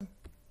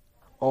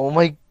Oh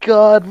my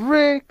God,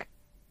 Rick!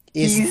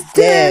 He's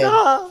dead.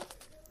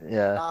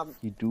 Yeah,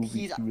 he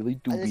really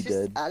do be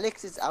dead.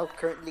 Alex is out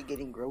currently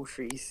getting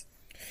groceries.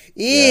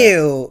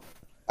 Ew.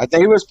 I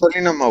think he was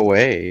putting them And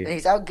away.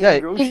 he's out getting Yeah,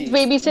 groceries. He's in the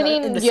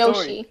babysitting story.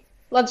 Yoshi.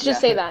 Let's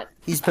just say that.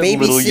 He's Little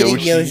babysitting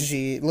Yoshi.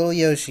 Yoshi. Little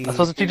Yoshi. I'm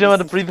supposed to teach him how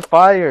to breathe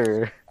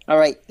fire.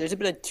 Alright, there's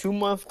been a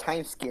 2-month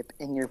time skip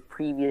in your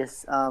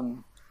previous,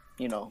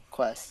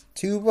 quest.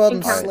 2 months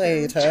Encounter.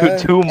 later.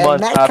 Two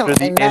months Matt after come-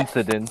 the and Matt-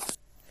 incident.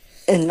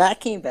 And Matt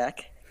came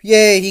back.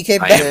 Yay, he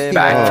came I back. am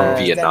back Oh.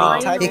 from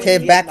Vietnam. He He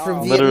came back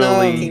from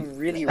Literally. Vietnam. Came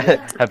really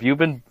ripped. Have you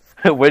been?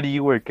 Where do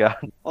you work out?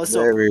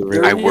 Also, Very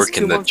during I this work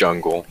in the 2-month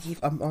jungle.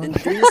 I'm on. And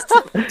during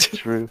this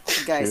True.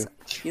 guys,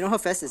 you know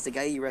Hephaestus, the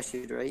guy you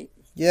rescued, right?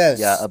 Yes.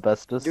 Yeah,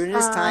 asbestos. During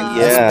this time,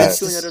 he Yeah. was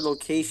moved to another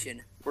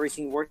location where he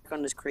can work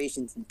on his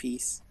creations in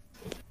peace.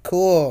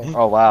 Cool.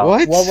 Oh wow.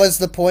 What? What was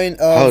the point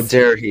How of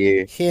dare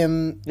he?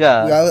 him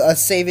Yeah.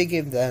 saving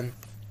him then?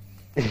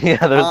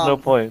 Yeah, there's no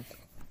point.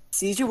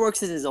 Caesar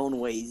works in his own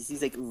ways.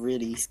 He's like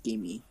really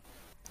schemy.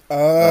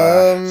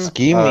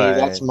 Scheming, Alright.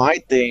 that's my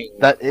thing.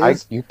 That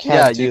is. You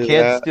can't you do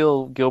can't that.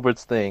 steal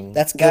Gilbert's thing.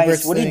 That's Guys,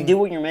 Gilbert's what do you thing. do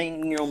when you're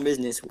making your own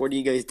business? What are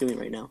you guys doing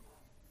right now?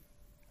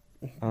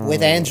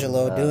 With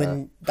Angelo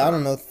doing, I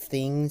don't know,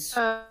 things.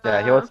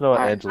 Yeah, he wants to know what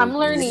Angela. I'm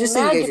learning Just so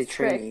you guys are magic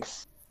training.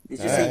 tricks.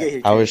 It's just so you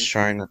guys are I was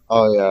training. trying to.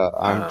 Oh yeah,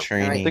 I'm Alright.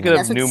 training. Thinking of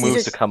That's what new moves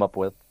Caesar's- to come up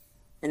with.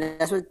 And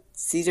that's what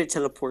Caesar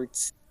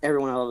teleports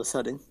everyone all of a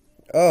sudden.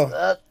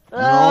 Oh,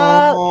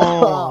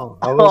 No,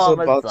 I was I'm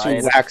about to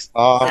excited. wax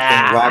off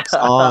and wax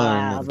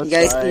on. You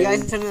guys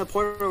enter in the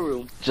portal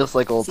room. Just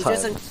like old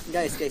Caesar's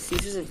times.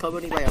 Caesar's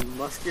accompanied by a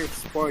muscular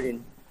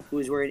Spartan who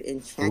is wearing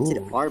enchanted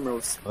Ooh. armor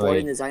with Spartan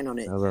Wait. design on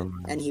it, Never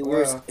mind. and he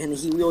Wow.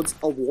 wields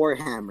a war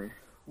hammer.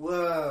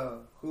 whoa!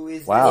 Who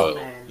is Wow. this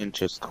man?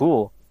 Interesting.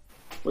 Cool.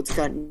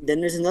 Then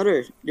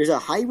there's a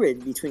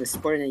hybrid between a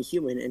Spartan and a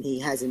human, and he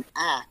has an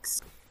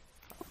axe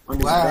on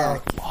his Wow.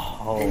 back,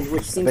 Oh, and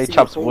which seems they to be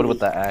chops holy. wood with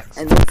that axe.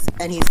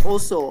 And he's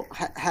also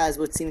has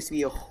what seems to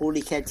be a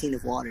holy canteen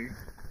of water.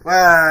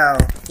 Wow!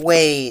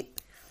 Wait!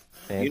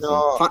 Fancy. You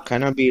know, Fi- I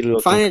kind of be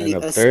looking Finally,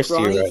 kind a of thirsty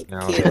scrawny right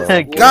now. kid So.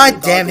 with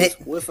God damn goggles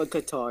it. with a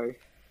guitar.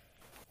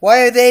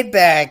 Why are they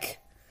back?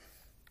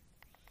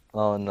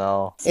 Oh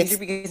no. Caesar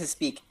begins to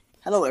speak.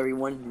 Hello,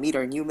 everyone. Meet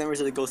our new members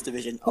of the Ghost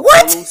Division: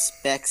 What? Apollo,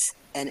 Specs,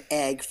 and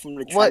Egg from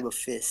the tribe of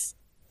Fist.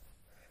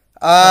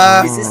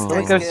 Uh, This is Oh, I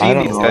think nice I've to seen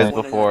don't these know. guys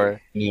one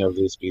before. Any of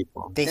these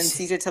people. they, Then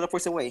Caesar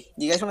teleports away.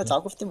 Do you guys want to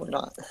talk with them or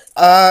not?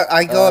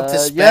 I go up to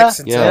Specs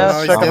and tell yeah, him how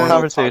he's strike up a doing.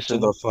 conversation.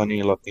 Talk to the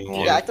funny looking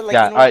one. Yeah, I have to, like,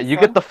 Yeah, you know, alright, you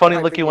get the funny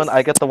my looking one, previous-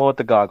 I get the one with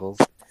the goggles.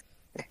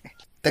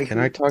 Can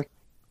I talk?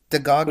 The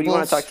Who goggles. do you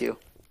want to talk to?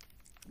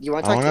 You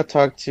want I to want talk to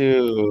talk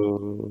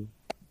to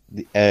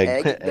the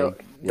egg. to Egg?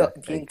 Egg. Yeah,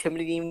 The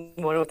intimidating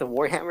one with the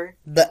warhammer?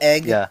 The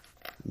egg. Yeah,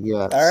 Yes.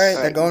 All right, they're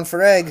Alright. going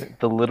for egg.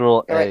 the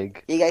literal Alright,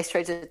 egg. you guys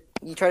try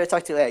to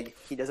talk to Egg.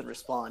 He doesn't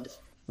respond.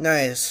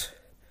 Nice.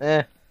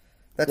 Eh,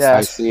 That's. Yeah.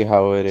 I see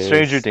how it is.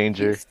 stranger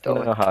danger. He's You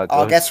know how it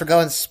I goes. guess we're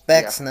going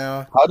Specs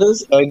now. How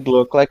does egg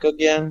look like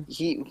again?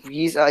 He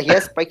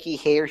has spiky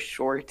hair,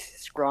 short,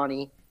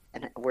 scrawny,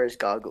 and wears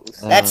goggles.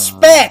 That's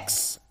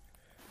Specs.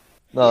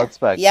 No, that's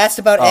back. He asked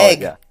about Oh,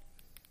 egg. yeah.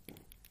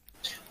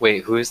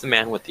 Wait, who is the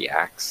man with the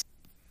axe?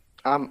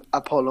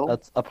 Apollo.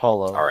 That's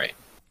Apollo. Alright.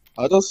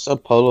 How does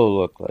Apollo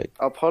look like?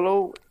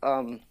 Apollo,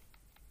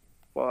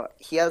 well,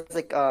 he has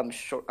like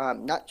short,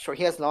 not short.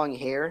 He has long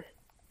hair,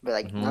 but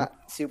like Mhm. not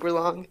super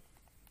long.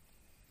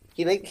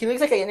 He looks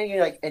like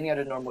any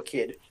other normal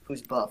kid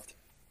who's buffed,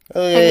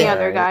 Oh Any yeah.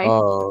 other guy.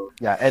 Oh,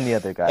 Yeah, any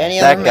other guy. Any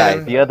that other guy,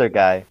 man. the other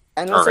guy.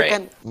 and also Alright.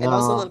 and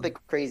also a No. little bit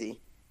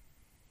crazy.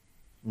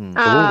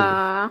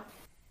 Mm.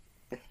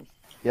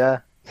 Yeah,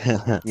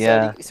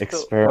 yeah.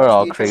 We're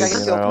all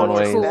crazy in our own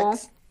ways.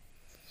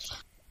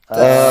 Cool.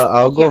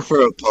 I'll go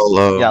for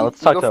Apollo. Yeah, let's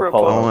talk go to for I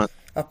Apollo. want.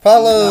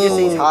 Apollo. He just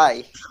says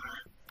hi.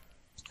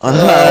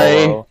 Hi.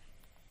 Apollo.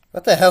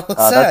 What the hell was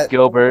That's that?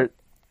 Gilbert.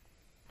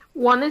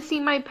 Want to see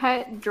my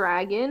pet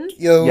dragon?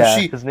 Yoshi.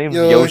 Yeah, his name's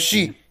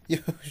Yoshi.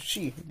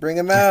 Yoshi. Bring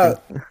him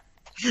out.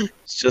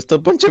 It's just a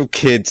bunch of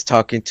kids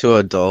talking to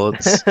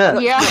adults.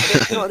 Yeah.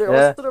 No, they're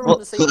Yeah. also around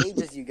the same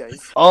age as you guys.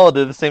 Oh,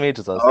 they're the same age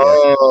as us.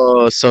 Yeah.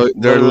 Oh, so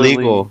they're Literally.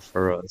 legal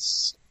for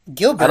us.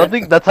 Gilbert. I don't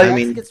think that's how I you.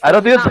 mean- I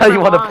don't think that's how you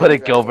want to Not put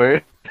it, wrong.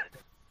 Gilbert.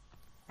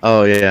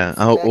 Oh yeah.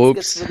 Oh, Max oops.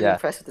 gets really Yeah.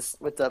 impressed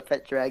with the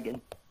pet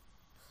dragon,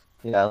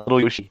 Yeah,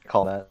 little Yoshi,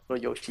 call that.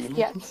 little Yoshi.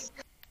 Yes.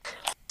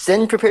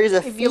 Zen prepares a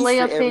If feast you lay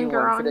for a finger everyone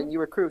for on the it. new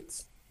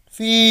recruits.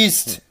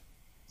 Feast.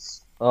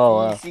 Oh,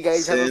 wow. You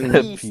guys have a Zen.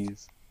 feast.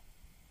 Peas.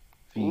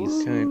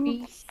 Feast.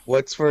 Okay.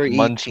 What's for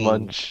Munch, eating?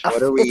 munch.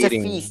 What are we It's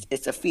eating? a feast.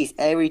 It's a feast.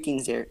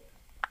 Everything's there.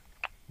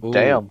 Ooh,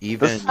 Damn,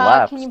 Even. this-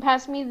 Slaps. Can you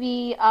pass me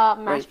the Right.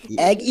 master?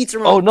 Egg eats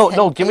around. Oh no, 10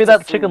 no! Give me plates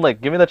of that chicken food.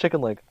 leg. Give me that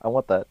chicken leg. I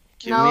want that.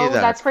 Give No, me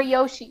that. that's for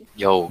Yoshi.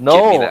 Yo, No,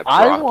 give me that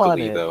I broccoli want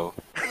it. though.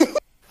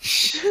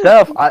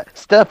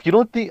 Steph, you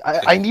don't think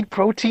I need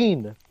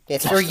protein?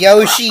 It's for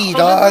Yoshi, Those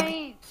are dog.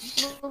 my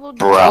little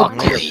Broccoli.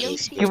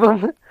 dragons, Yoshi. Give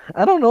him.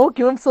 I don't know.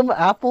 Give him some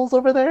apples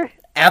over there.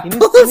 He needs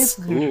Apples?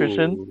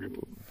 nutrition.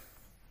 Ooh.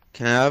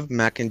 Can I have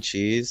mac and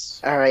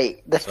cheese? All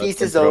right, the So I feast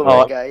can is throw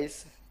over, it.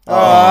 guys.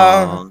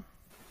 Oh,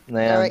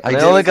 Man, Alright, I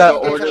I only didn't got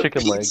order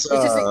chicken pizza. legs.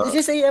 Let's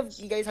just say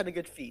you guys had a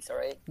good feast, all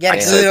right? Yeah, I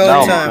good said old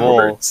now three I'm time. full.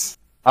 words.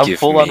 I'm Give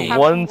full me on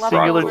one Have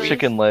singular leftovers.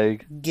 chicken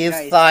leg. Give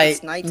Guys, fight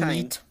it's nighttime.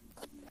 meat.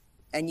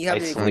 And you have I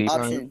the sleep.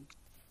 option.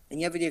 And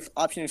you have the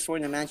option of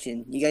storing the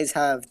mansion. You guys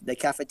have the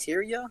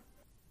cafeteria,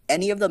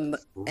 any of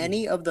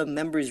the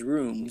members'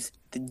 rooms,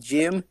 the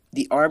gym,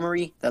 the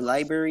armory, the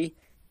library,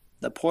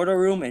 the portal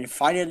room, and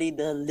finally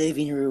the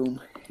living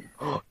room.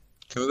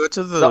 Can we go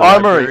to The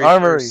armory,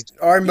 armory, first?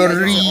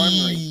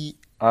 Armory.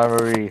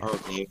 armory.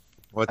 Okay.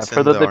 What's I've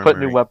heard in that the they put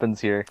new armory?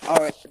 weapons here. All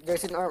right,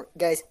 there's an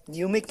guys.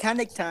 New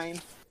mechanic time.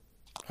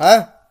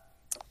 Huh?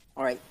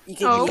 All right, you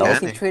Oh.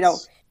 can trade out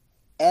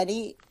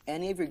any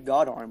of your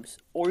god arms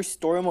or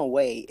store them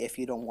away if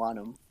you don't want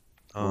them.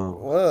 Oh.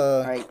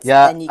 Whoa. All right.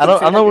 Yeah, and you I can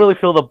trade don't out really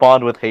feel the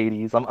bond with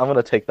Hades. I'm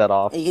gonna take that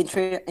off. And you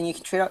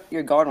can trade out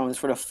your guard arms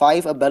for the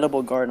 5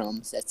 available guard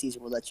arms that Caesar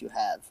will let you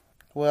have.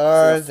 What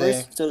are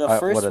they? So the Alright,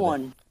 first what are they?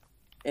 one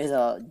is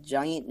a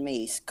giant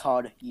mace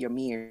called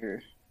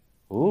Ymir,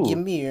 Ooh, Give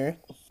me here.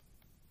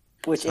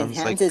 which Sounds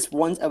enhances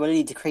one's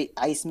ability to create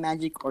ice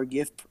magic or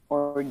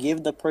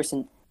give the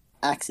person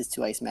access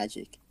to ice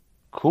magic.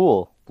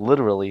 cool.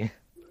 Literally.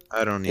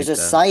 I don't need There's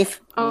a that. scythe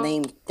Oh.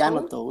 named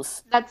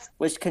Thanatos, That's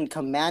which can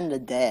command the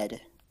dead.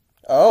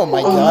 Oh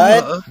my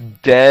god.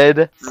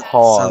 Dead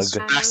hog. Sounds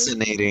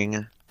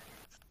fascinating.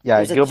 Yeah,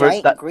 There's a Gilbert,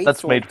 giant that's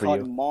greatsword made for called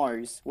you.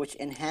 Mars, which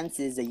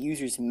enhances the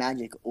user's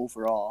magic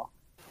overall.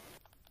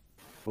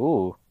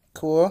 Ooh,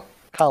 Cool.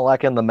 kind of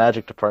lacking the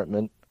magic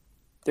department.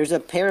 There's a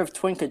pair of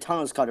twin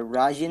katanas called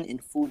Rajin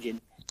and Fujin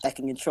that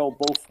can control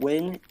both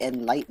wind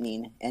and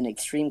lightning, and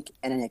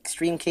in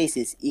extreme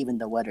cases, even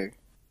the weather.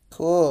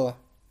 Cool.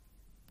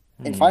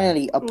 And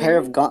finally, a pair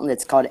of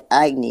gauntlets called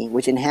Agni,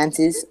 which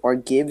enhances or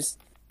gives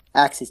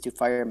access to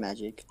fire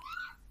magic.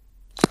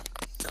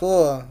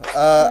 Cool.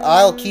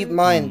 I'll keep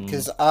mine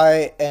because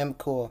I am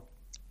cool.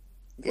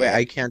 Wait,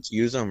 I can't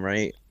use them,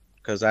 right?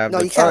 Because I have No,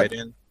 the you can't.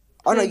 trident.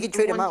 Oh no, you can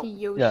trade them one out. to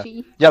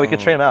Yoshi. Yeah, we can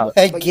Oh. trade him out.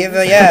 Hey, But give you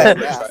it, can yeah.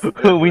 trade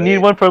them out. We need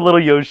one for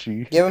little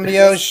Yoshi. Give him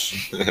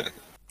Yosh.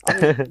 I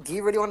mean, do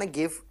you really want to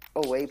give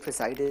away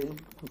Poseidon?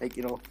 Like,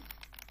 you know?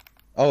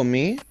 Oh,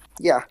 me?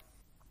 Yeah.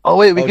 Oh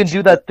wait, we Oh, can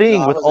do that thing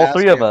no, I with was all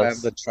three of asking if I us.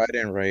 have the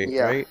trident, right?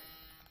 Yeah. Right?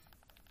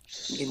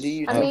 You can do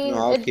you. I mean, no,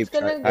 I'll it's keep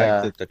gonna- I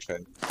Yeah. keep the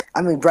trident.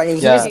 I mean, Brian,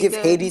 you Yeah. just give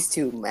Good. Hades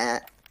to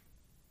Matt.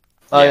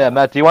 Oh Yeah. yeah,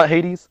 Matt, do you want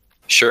Hades?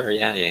 Sure,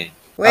 yeah.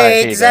 Wait,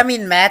 here you does go. that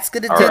mean Matt's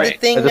gonna do the Alright.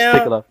 thing I just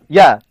pick it now? up.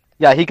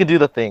 Yeah, he can do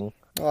the thing.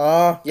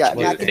 Oh, Yeah,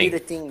 Do Matt the can do thing. the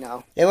thing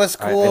now. it was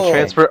Alright, cool. and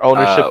transfer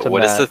ownership to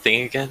What Matt. is the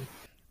thing again?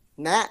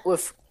 Matt,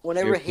 with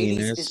whenever Your Hades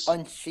penis. is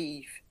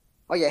unsheathed.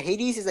 Oh yeah,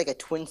 Hades is like a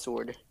twin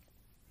sword.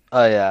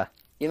 Oh yeah.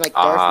 You know, like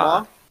Darth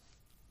Maul.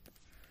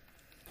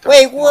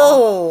 Wait,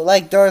 whoa!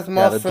 Like Darth Yeah,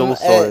 Maul the from dual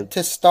sword.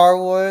 to Star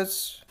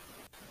Wars.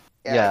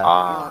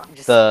 Yeah.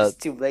 Just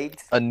too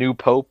late. A new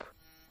pope.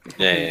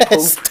 Yeah.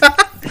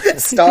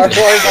 Star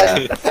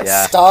Wars.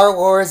 Yeah. Star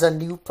Wars, a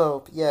new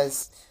pope.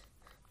 Yes,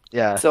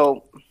 Yeah.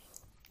 So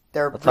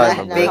they're That's how I Matt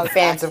remember big now it. has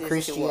fans of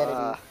access to,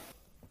 Christianity.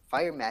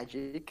 fire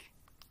magic.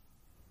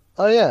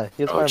 Oh yeah,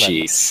 he has Oh fire magic.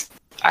 jeez,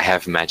 I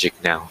have magic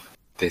now.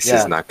 This Yeah.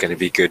 is not going to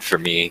be good for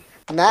me.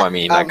 Matt, Well, I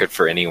mean, not good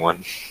for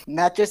anyone.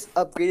 Matt just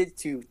upgraded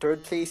to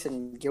 3rd place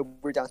and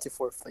Gilbert down to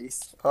 4th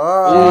place.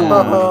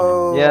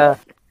 Oh, Yeah.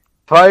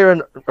 Fire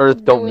and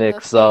earth don't Doing the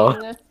mix, so.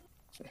 thing.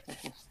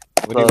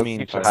 What do you So, mean?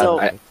 future trident? So,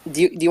 magic.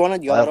 do you want a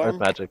I god have earth arm,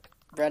 magic.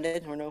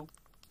 Brandon, or no?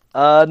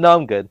 No,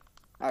 I'm good.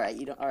 All right,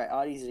 you don't. All right,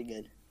 all these are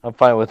good. I'm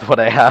fine with what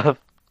I have.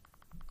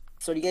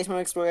 So, do you guys want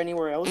to explore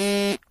anywhere else?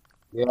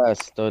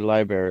 Yes, the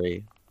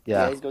library. You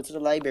Yeah. guys go to the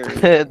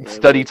library.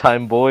 Study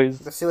time,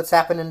 boys. let's see what's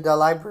happening in the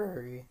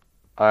library.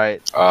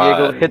 Alright,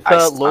 Diego, hit the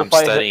I'm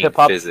lo-fi studying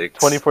hip-hop physics.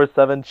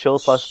 24/7 chill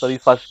 /study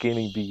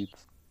 /gaming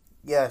beats.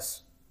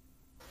 Yes.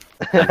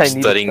 I'm I need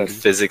to studying study.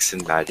 physics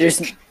and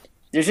magic.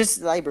 There's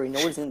just a library.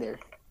 No one's in there.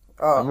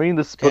 I'm Oh, reading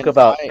this book Can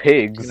about I-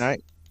 pigs. Can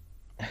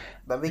I,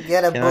 let me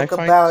get a can I book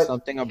find about.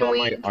 something about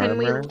my can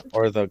we- armor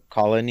or the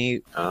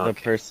colony? Oh, The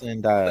okay.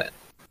 person that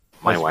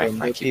My was Wi-Fi from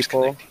the keeps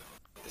people.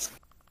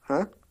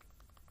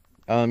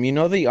 connecting. You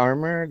know the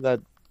armor that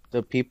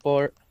the people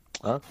are.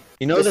 Huh?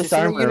 You know The this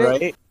Sicilian armor,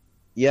 unit? right? Oh,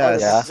 Yes.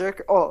 the Yeah.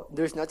 Berserker- Oh,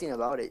 there's nothing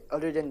about it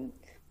other than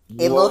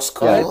It Well, looks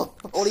cool.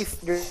 only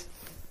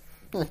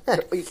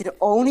you can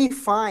only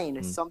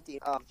find something.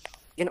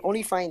 You can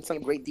only find some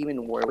Great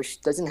Demon War,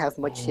 which doesn't have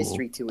much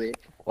history to it.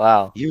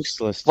 Wow.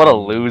 Useless. What a to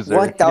me. loser.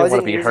 He didn't want 1,000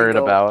 to be years heard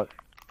ago. about.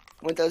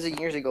 1,000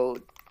 years ago,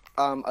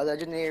 a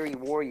legendary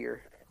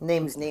warrior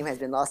whose name has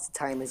been lost to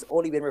time has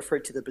only been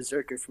referred to the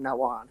Berserker from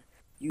now on.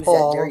 Use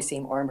Paul. that very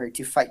same armor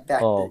to fight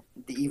back Oh.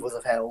 the evils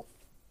of hell.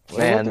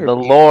 Man, other the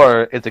people?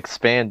 lore is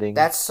expanding.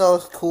 That's so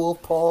cool,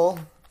 Paul.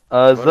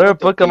 Is What there a about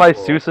the book of my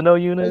people Susanoo I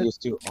unit?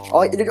 used to.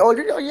 Oh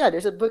yeah,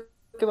 there's a book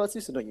about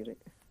Susanoo unit.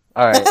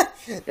 Alright,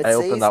 It I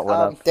opened that one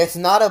up. There's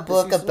not a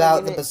book Susanoo about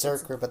the unit-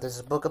 Berserker, but there's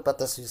a book about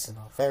the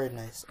Susanoo. Very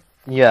nice.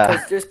 Yeah,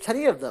 'Cause there's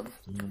plenty of them.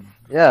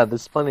 yeah,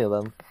 there's plenty of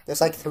them.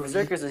 There's like The 3.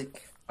 Berserkers,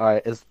 like,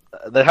 Alright, is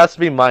There has to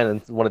be mine in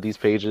one of these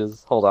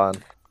pages. Hold on.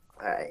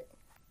 Alright.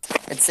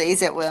 It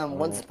says that when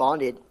once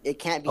bonded, it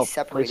can't be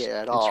separated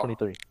at page all.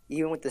 23.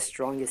 Even with the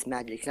strongest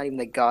magic. Not even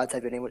the gods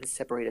have been able to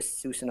separate a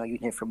Susanoo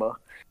unit from a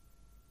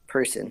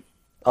person.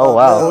 Oh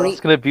wow, no. it's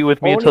gonna be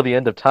with me Only- until the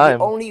end of time.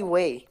 The only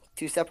way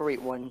to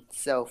separate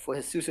oneself with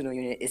a Susanoo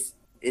unit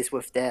is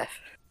with death.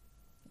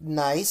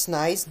 Nice.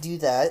 Do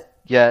that.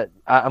 Yeah,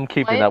 I'm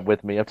keeping What? that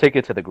with me. I'm taking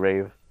it to the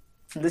grave.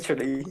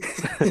 Literally.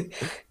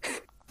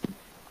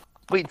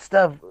 Wait,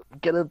 Steph,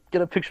 get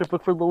a picture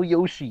book for little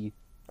Yoshi.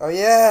 Oh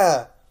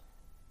yeah.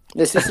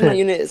 The Susanoo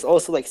unit is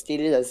also like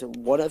stated as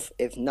one of,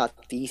 if not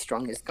the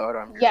strongest god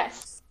armor.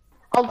 Yes.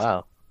 I'll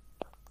Wow.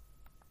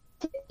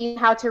 teach you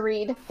how to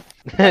read.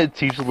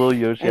 Teach little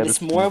Yoshi how And to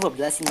it's more speak. of a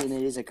blessing than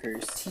it is a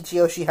curse. Teach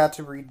Yoshi how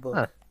to read book.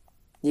 Huh.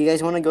 You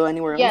guys want to go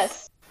anywhere else?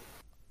 Yes.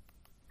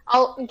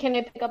 Can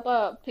I pick up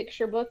a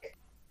picture book?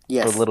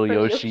 Yes. For little for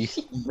Yoshi.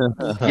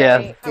 Okay, Yeah.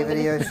 I'm Give it gonna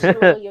to Yoshi. teach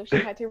little Yoshi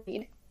how to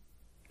read.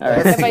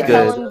 Alright. That's If I good.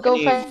 tell him go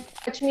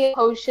fetch me a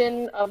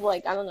potion of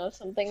like I don't know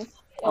something, he'll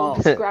Oh.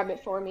 just grab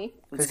it for me. You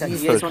Because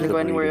he's guys want to good go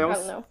at anywhere I else?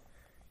 don't know.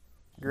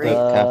 Great.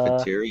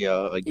 Cafeteria,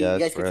 I You guess,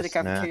 guys for go to a the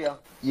snack. cafeteria.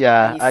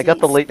 Yeah, and you I got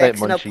see the late night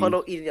Specs and munchie.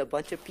 Apollo eating a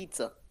bunch of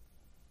pizza.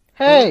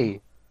 Hey,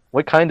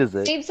 what kind is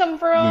it? Save some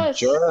for You us.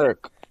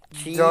 jerk.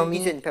 Cheese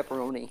Dummy. and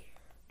pepperoni.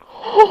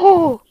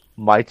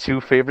 My two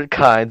favorite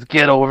kinds.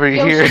 Get over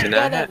Yoshi, here. Can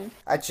I get him.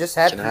 I just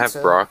had Can I have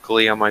pizza.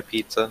 broccoli on my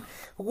pizza?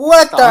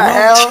 What the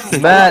hell?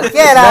 Matt,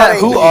 Get Matt, outta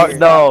who here. are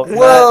no, Matt,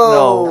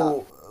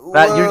 no. Whoa.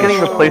 Matt, you're getting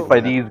Whoa. replaced by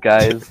these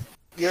guys.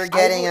 You're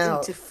getting I will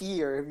out.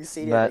 interfere if you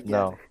say that Matt, again.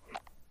 no.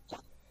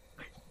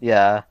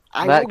 Yeah.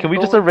 I Matt, will can we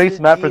go just into erase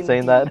Matt for D&D.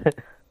 saying that?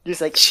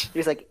 Just like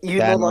you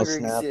no Thanos longer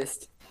snap.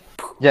 exist.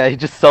 Yeah, he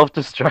just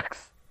self-destructs.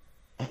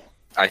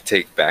 I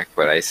take back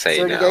what I say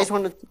So now. you guys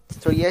want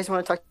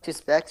to talk to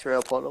Specs or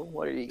Apollo?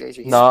 What are you guys?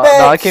 No, Specs.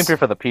 no, I came here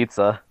for the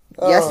pizza.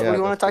 Yes, Oh. what do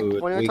you want to talk?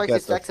 food. What do you We want to talk got to the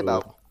Specs food.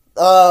 about?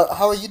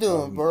 How are you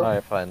doing, bro?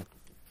 Alright, fine.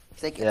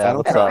 It's like, Yeah, I don't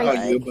what's care up?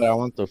 about you, but I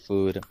want the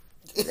food.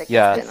 It's like,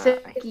 Yeah. it's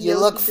Sick You Yoshi,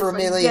 look just like,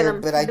 familiar, get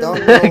him. but I Get don't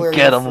him. know where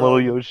Get you're him, little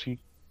from. Yoshi.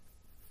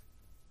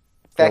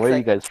 Specs, Yeah, where are you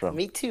like, guys from?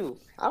 Me too.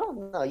 I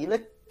don't know. You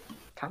look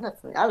kind of.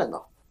 I don't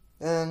know.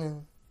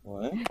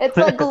 What? It's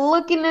like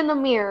looking in a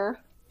mirror.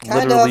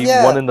 Kind Literally of,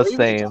 yeah. one and the What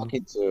are you same.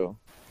 talking to?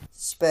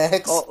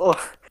 Specs. Oh.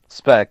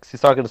 Specs.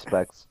 He's talking to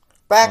Specs.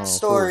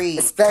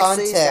 Backstory. Specs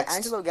says the Context.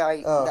 Angelo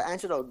guy. Oh. The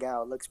Angelo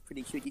gal looks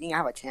pretty cute. You think I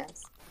have a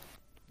chance?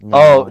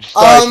 Oh,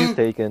 sorry, she's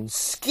taken.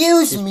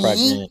 Excuse She's me.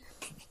 pregnant.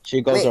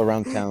 She goes Wait.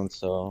 around town,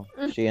 so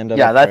she ended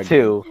Yeah, up that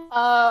pregnant. too.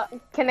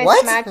 Can I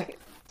What?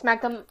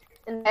 smack him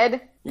in the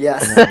head?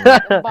 Yes.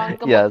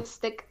 Bonk him Yes. with a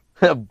stick.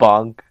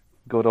 Bonk.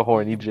 Go to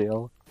horny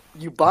jail.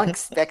 You bonk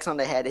Specs on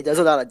the head. It does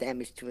a lot of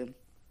damage to him.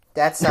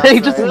 That sounds He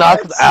just right.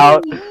 knocks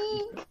out.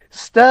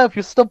 Steph,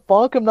 you still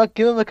bonk him, not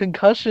give him a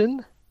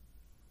concussion.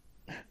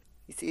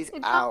 He says,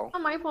 It's "Ow,"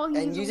 not my fault.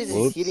 and He's uses a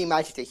his Whoops. healing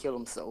magic to heal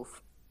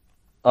himself.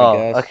 I Oh,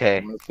 guess. okay.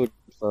 More food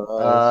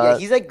for us. Yeah,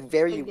 he's like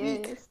very I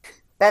weak. guess.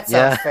 That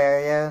sounds Yeah.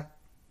 fair, yeah. Wow,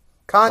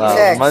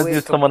 Context. reminds me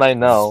of someone I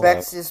know.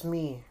 Specs is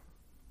me.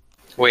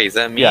 Wait, is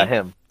that me? Yeah,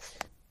 him.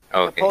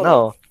 Oh, okay.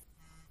 Apollo.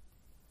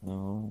 No.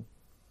 No.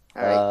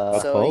 Alright,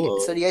 Apollo.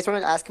 so do you guys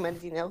want to ask him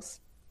anything else?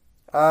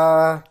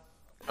 We're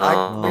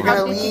Um, gonna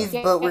How did you leave,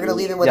 get but we're gonna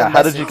leave him with Yeah, a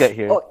how did you message. get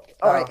here? Oh,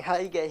 alright, Oh. how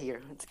do you get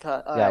here? It's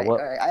Yeah, alright, what-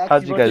 alright. I how'd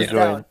actually you wrote guys this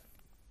join?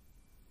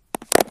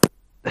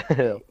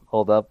 down.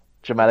 Hold up.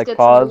 Dramatic Get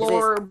pause. some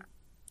lore.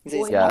 He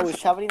says, Yeah. I was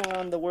traveling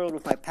around the world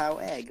with my pal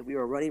Egg. We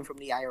were running from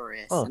the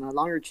IRS, Oh. and our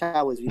longer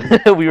chat was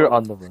We were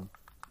on the run.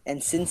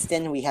 And since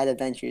then, we had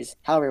adventures.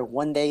 However,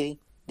 one day,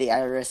 the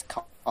IRS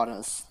caught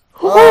us.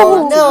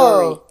 Oh Not to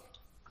worry, no!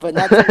 but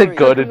not to worry.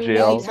 Go to Me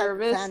jail. We had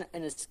Service. planned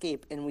an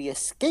escape, and we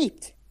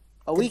escaped.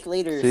 A week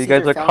later, So you Caesar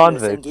guys are found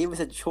us and convicts. gave us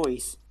a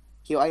choice.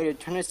 He'll either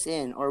turn us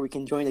in, or we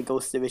can join the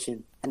Ghost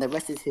Division, and the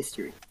rest is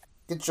history.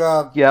 Good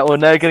job. Yeah, well,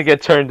 now you're gonna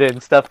get turned in.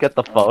 Steph, get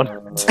the phone.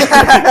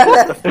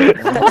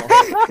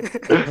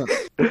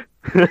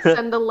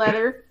 Send a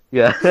letter.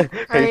 Yeah. Hey,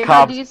 Alright, how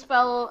cops. do you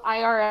spell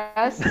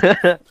IRS?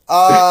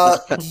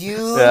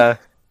 You. Yeah.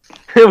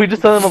 We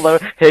just sent them a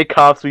letter. Hey,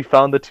 cops, we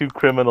found the two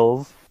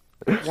criminals.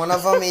 One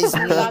of them is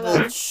me,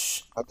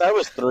 bitch. I thought it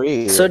was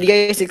 3. So, do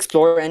you guys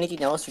explore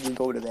anything else, or do you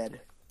go to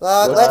bed?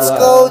 What's Let's that?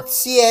 go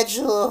see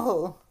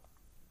Angelo.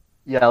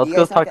 Yeah, let's You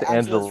go guys talk knock to at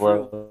Angela's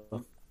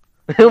Angelo.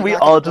 We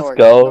Knock all at the just door,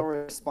 no go.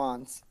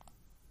 response.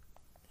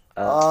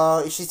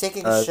 Is she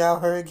taking a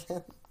shower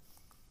again?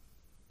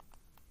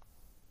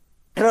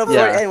 Turn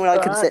Yeah. and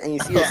without consent, and you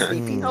see her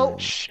sleeping. Oh.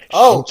 Shh,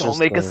 Oh. don't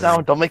make a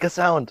sound. Don't make a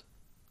sound.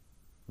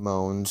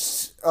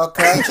 Moans. Can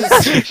I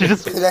just she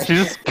just Could I- she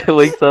just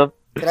wakes up.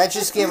 can I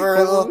just give her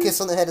a little kiss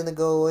on the head and then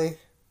go away?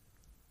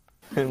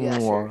 Yeah,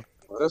 sure.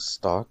 What a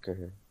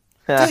stalker.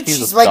 Yeah, Dude, he's a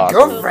she's my stalker.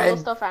 There's a little girlfriend.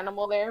 stuffed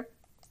animal there.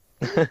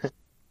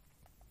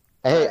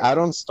 Hey, I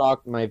don't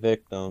stalk my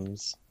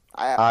victims.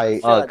 I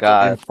Oh,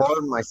 God.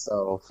 inform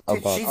myself Dude,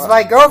 about she's them. my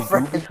You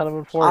girlfriend. be kind of Our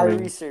informing.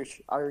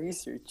 research.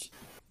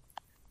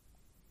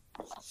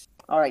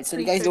 All right. So,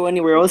 do you guys go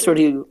anywhere else, or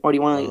do you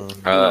want to?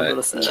 can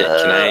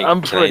I?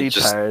 I'm can I pretty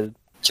just tired.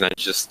 can I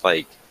just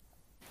like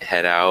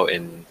head out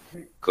and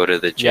go to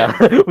the gym?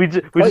 Yeah, we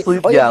just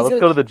leave. Yeah, let's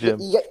go to the gym.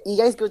 You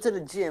guys go to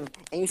the gym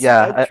and you see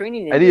Yeah, Egg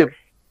training in I need there.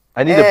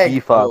 I need to Egg.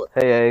 beef up.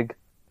 Hey, Egg.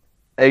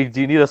 Egg,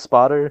 do you need a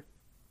spotter?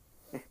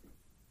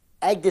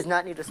 Egg does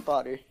not need a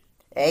spotter.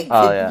 Egg.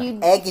 Oh yeah.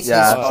 Egg is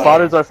Yeah, his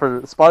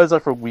spotters are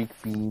for weak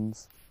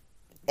beans.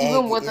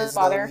 Even Egg with a is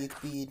spotter. the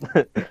weak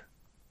bean.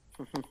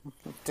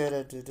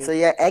 So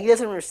yeah, Egg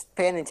doesn't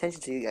pay any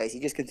attention to you guys. He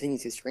just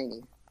continues his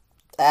training.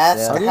 Ask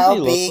Yeah. how How does he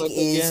look big like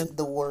is again?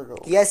 the world?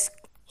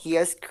 He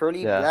has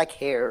curly Yeah. black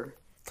hair.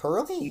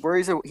 Curly.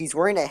 He's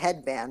wearing a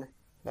headband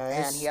and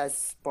Nice. he has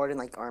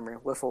Spartan-like armor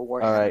with a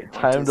war All hammer right, on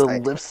time his to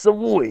side. lift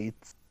some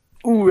weights.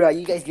 Ooh,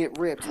 you guys get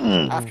ripped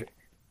after.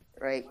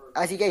 Right,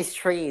 as you guys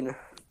train,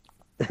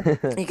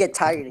 you get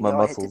tired and My you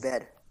all hit muscles. to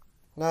bed.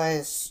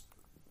 Nice.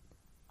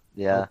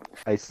 Yeah,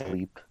 I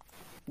sleep.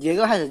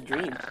 Diego has a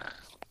dream.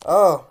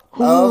 Oh.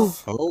 Oh,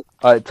 All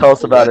right, tell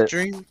us about wet it.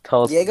 dream?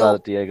 Tell us about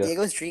it, Diego.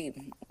 Diego's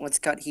dream.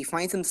 He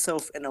finds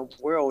himself in a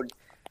world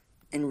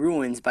in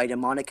ruins by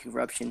demonic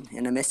corruption.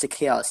 In the midst of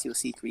chaos, you'll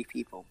see three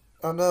people.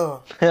 Oh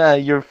no. Yeah,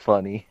 you're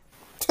funny.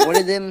 One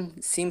of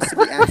them seems to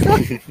be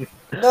Angela.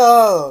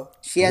 No.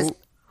 She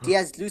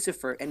has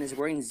Lucifer and is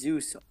wearing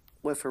Zeus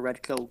with her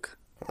red cloak.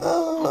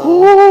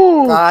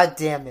 Oh. God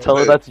damn it. Tell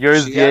her Wait, that's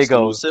yours, she has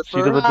Diego. Lucifer? She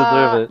doesn't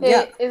deserve it.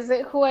 Yeah. Is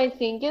it who I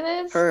think it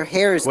is? Her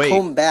hair is Wait.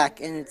 combed back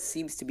and it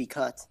seems to be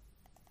cut.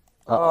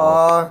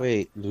 Uh-oh.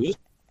 Wait, Is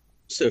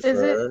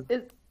Lucifer?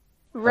 it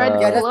red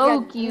Yeah,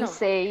 cloak? yeah, You no.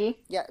 say?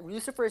 Yeah,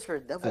 Lucifer is her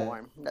devil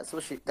arm. That's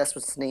what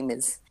his name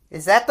is.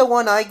 Is that the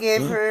one I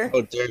gave her?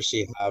 Oh, there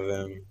she have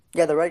him.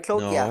 Yeah, the red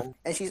cloak. Yeah, No.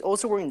 and she's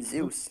also wearing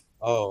Zeus.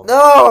 Oh.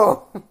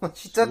 No.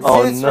 She took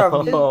Oh Zeus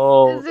from me.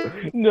 no! Is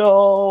it-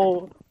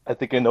 No! I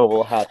think I know what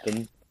will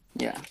happen.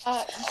 Yeah.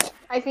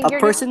 I think A you're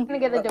person- gonna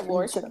get a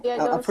divorce,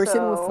 Diego. a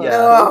person with so... Yeah.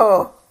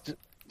 No.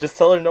 Just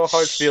tell her no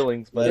hard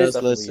feelings, but Just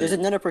definitely. listen. There's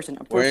another person.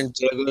 We're in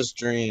Diego's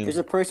dream. There's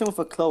a person with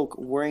a cloak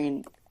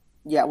wearing,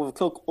 with a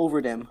cloak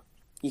over them.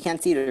 You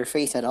can't see their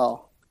face at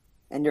all,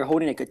 and they're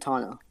holding a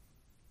katana.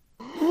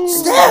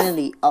 And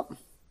finally,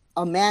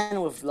 a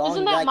man with long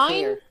Isn't that black mine?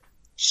 hair.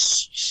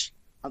 Shh, shh.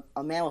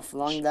 A man with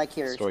long black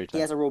hair. Story He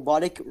time. has a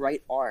robotic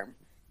right arm,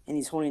 and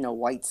he's holding a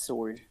white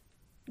sword.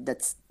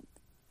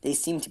 They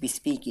seem to be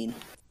speaking.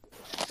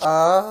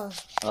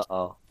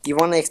 Uh-oh. Do you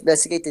want to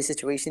investigate the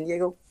situation,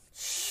 Diego?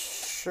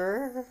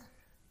 Sure.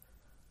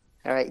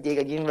 All right,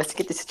 Diego, you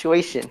investigate the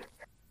situation.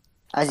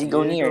 As you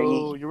go near,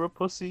 Diego, you're a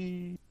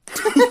pussy.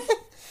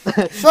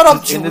 Shut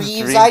up, In his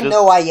dreams. dream, I just-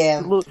 know I You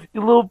am.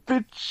 little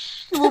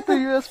bitch. You little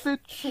big ass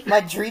bitch. My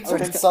dreams are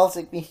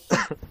insulting me.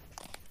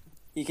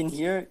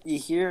 you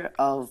hear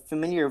a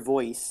familiar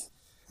voice.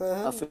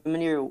 A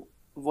familiar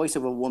voice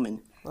of a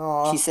woman.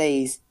 Aw. She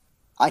says,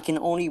 I can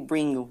only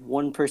bring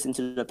one person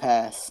to the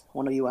past.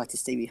 One of you have to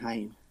stay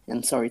behind.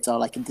 I'm sorry, it's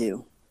all I can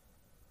do.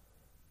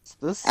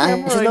 This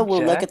Angela will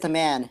Jack? look at the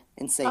man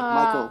and say,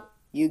 Michael,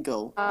 you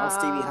go. I'll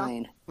stay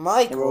behind. The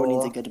world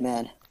needs a Michael. good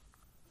man.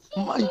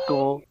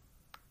 Michael.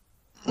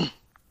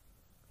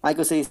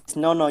 Michael says,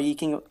 no, you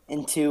can go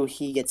until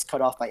he gets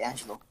cut off by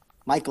Angelo.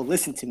 Michael,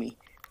 listen to me.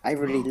 I've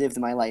already lived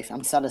my life.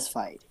 I'm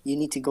satisfied. You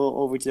need to go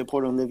over to the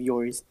portal and live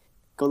yours.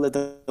 Go live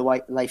the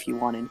white life you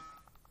wanted.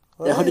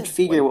 The hooded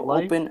figure will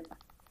White life?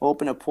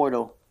 open a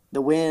portal.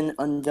 The wind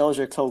unveils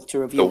her cloak to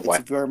reveal The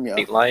its Vermia,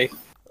 Big life.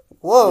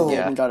 Whoa. the Yeah.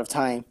 demon god of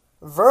time.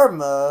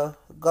 Verma,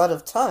 god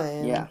of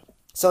time. Yeah.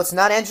 So it's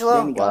not Angelo?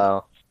 Demon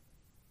god.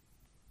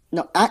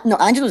 Wow. No,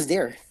 Angelo's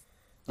there.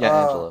 Yeah,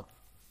 Oh. Angelo.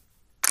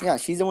 Yeah,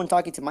 she's the one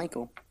talking to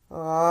Michael.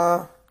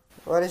 Why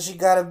does she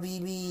gotta be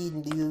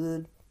mean,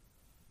 dude?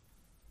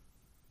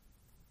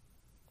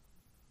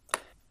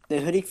 The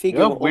hooded figure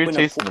You have will weird open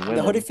taste in the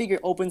women. hooded figure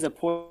opens a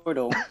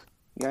portal,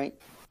 right?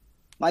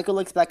 Michael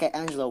looks back at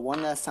Angela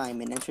one last time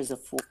and enters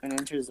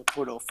the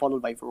portal,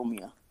 followed by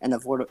Romeo, and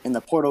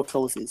the portal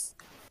closes.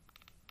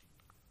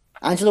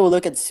 Angela will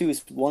look at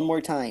Zeus one more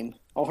time.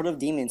 A horde of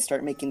demons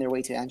start making their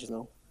way to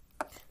Angelo.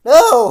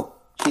 No!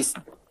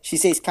 She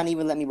says, "Can't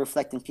even let me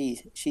reflect in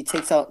peace." She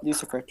takes out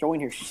Lucifer, throwing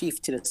her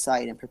sheath to the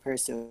side, and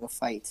prepares to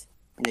fight.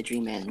 And the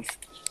dream ends.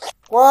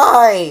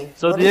 Why?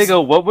 So What is-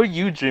 Diego, what were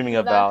you dreaming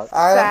about? That's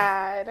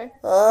sad.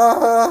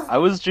 I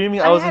was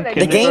dreaming I was in had a-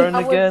 The game- kindergarten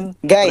again.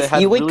 but Guys, I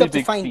had you wake really up to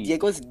big find feet.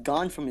 Diego's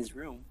gone from his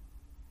room.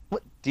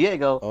 What?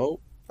 Diego. Oh.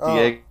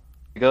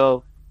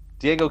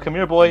 Diego, come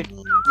here, boy.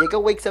 Diego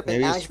wakes up in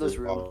Maybe it's Angela's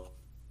for- room.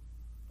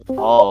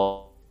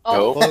 Oh.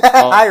 Oh, No.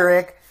 Hi,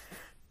 Rick.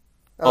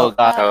 Oh,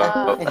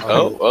 God. did I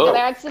Oh.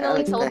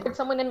 accidentally teleport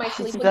someone in my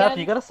sleep Steph, again?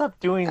 you gotta stop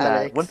doing that.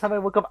 Alex. One time I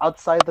woke up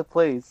outside the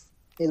place.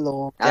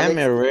 Hello. Damn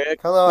it, Alex, Rick.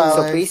 Hello, So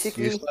Alex. You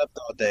basically, slept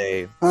all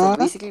day.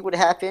 what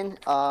happened?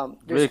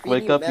 There's Rick, three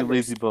wake new up, you members.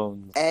 lazy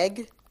bones.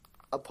 Egg,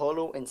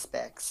 Apollo, and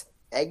Specs.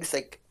 Egg's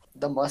like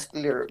the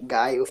muscular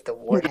guy with the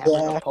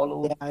warhammer.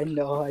 Apollo. Yeah, I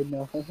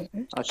know.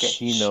 Okay.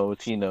 He knows.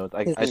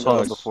 I His told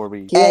him nose. before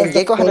we. He has And the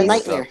Diego had a face-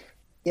 nightmare.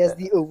 He has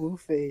the uwu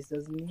face,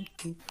 doesn't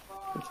he?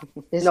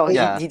 His No, face-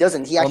 Yeah. he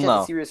doesn't. He actually Well, has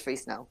no. a serious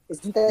face now.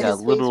 Isn't that Yeah, his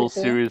face literal right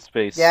there? serious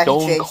face. Yeah, he Stone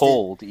changed it.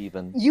 cold,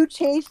 even. You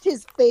changed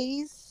his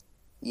face?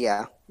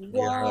 Yeah,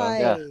 Why?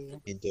 Yeah.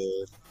 He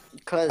did.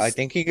 because I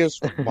think he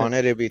just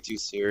wanted to be too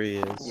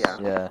serious. yeah,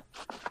 Yeah.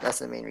 that's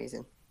the main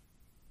reason.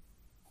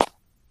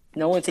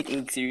 No one took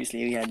Ig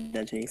seriously. We had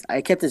that face.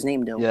 I kept his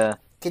name though. Yeah.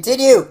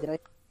 Continue.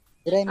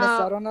 Did I miss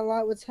out on a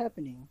lot? What's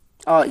happening?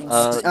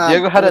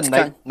 Diego had a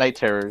let's night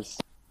terrors.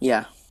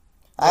 Yeah.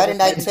 I had a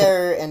night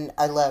terror and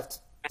I left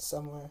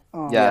somewhere.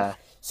 Oh. Yeah.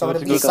 So I'm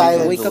went gonna to be go see You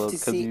silent. wake Angelo up to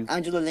 'cause see he's-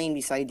 Angela laying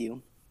beside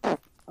you.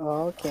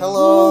 Oh, okay.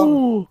 Hello.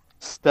 Ooh.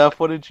 Steph,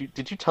 what did you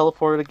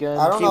teleport again?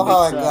 I don't She know how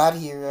I wakes up. got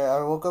here.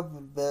 I woke up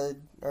in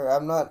bed. Or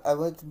I'm not. I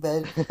went to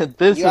bed.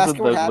 This You ask isn't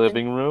her what the happened?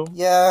 living room.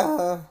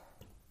 Yeah.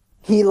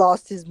 He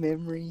lost his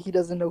memory. He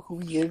doesn't know who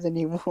he is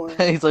anymore.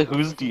 He's like,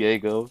 who's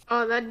Diego?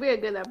 Oh, that'd be a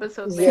good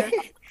episode Yeah. there.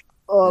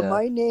 Oh, Yeah.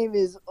 my name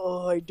is.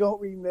 Oh, I don't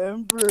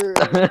remember.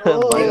 My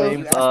Oh.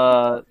 name's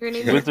Your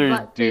name is Wizard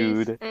Buttface,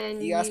 Dude.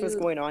 And You ask what's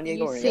going on,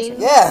 Diego, you or yes or sing.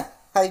 no? Yeah.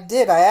 I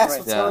did. I asked Right.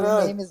 what's Yeah. going Your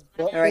on. name is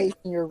Buttface, Alright.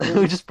 and you're We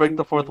really just break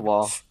the fourth stupid.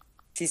 wall.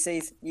 She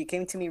says, you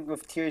came to me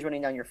with tears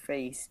running down your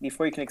face.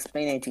 Before you can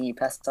explain anything, you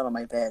passed out on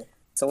my bed.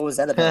 So what was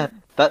that about?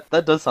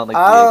 that does sound like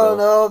I don't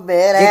Diego. know,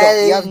 man. I Diego,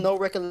 had you a- have no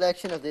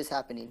recollection of this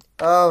happening.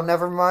 Oh,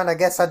 never mind. I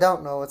guess I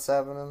don't know what's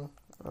happening.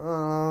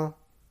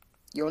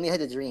 You only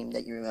had a dream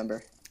that you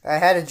remember. I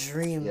had a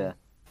dream. Yeah.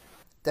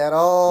 That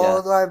all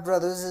Yeah. my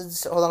brothers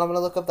and hold on, I'm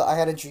gonna look up the I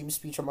had a dream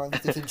speech from Martin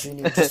Luther King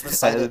Jr. Just I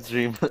recite had a it.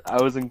 dream.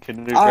 I was in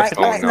kindergarten. Alright,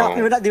 Oh, alright, no,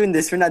 no. we're not doing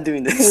this. We're not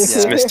doing this.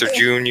 It's Mr.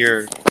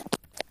 Junior.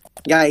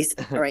 Guys,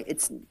 alright,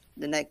 it's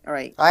the next.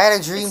 Alright. I had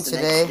a dream It's the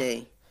next today.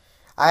 day.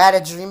 I had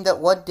a dream that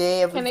one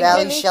day every Can I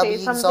valley quickly shall say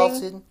be something?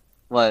 exalted.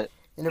 What?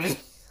 And every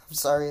I'm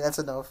sorry, that's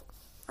enough.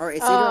 Alright,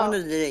 it's later Oh. on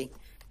in the day.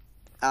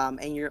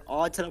 And you're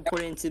all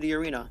teleported into the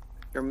arena.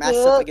 You're matched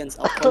up against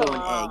Apollo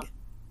and Egg.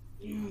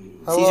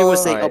 Hello. Caesar will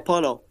say, Alright.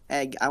 Apollo,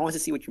 Egg, I want to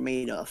see what you're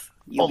made of.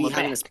 You'll Oh, be my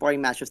having man. a sparring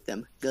match with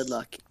them. Good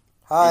luck. And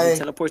Hi. he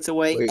teleports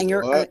away, Wait, and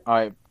you're what?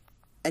 Alright,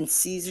 and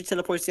Caesar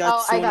teleports you out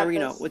Oh, to I an got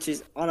arena, this. which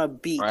is on a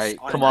beach. alright.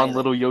 on Come an on, island.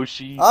 little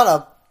Yoshi. On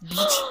a beach.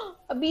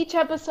 A beach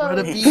episode. We're at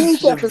a Beach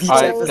beach. episode.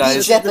 Alright, guys.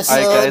 Beach episode.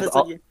 Alright, guys. That's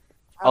what you-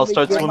 I'll gonna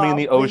start get swimming in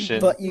my the ocean.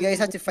 But you guys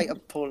have to fight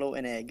Apollo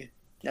and Egg.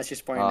 That's your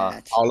sparring Ah.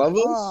 match. All of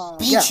us? Oh.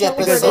 Beach Yeah,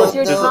 Because episode. it's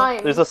your though.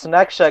 time. There's a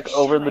snack shack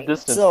over in the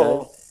distance,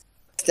 So, guys.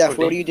 Steph,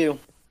 what do you do?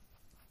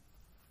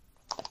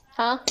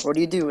 Huh? What do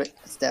you do,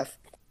 Steph?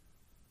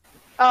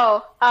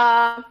 Oh,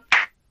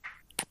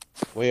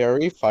 Wait, are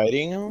we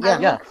fighting him? Yeah. I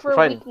Yeah, look for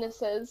fighting.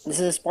 weaknesses. This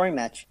is a sparring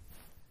match.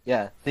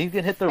 Yeah. Think you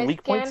can hit their I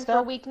weak scan points for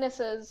now?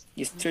 weaknesses.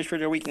 You search for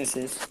their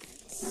weaknesses.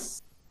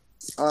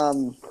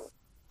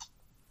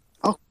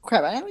 Oh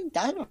crap! I don't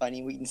have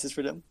any weaknesses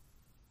for them.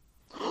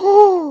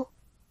 Oh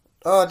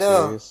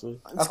no. Seriously?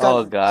 It's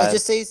Oh, God. It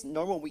just says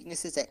normal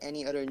weaknesses that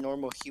any other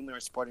normal human or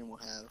Spartan will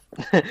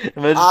have.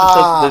 Imagine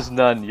Ah. there's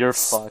none. You're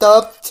fucked.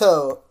 Stub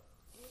toe.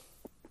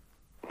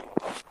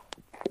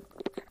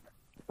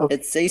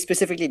 It says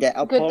specifically that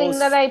Good Apollo's... thing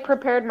that I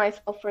prepared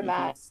myself for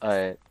that.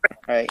 Alright.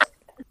 Alright.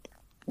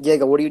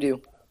 Diego, what do you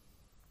do?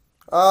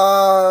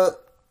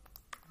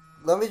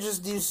 Let me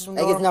just do some.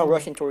 Egg is now normal-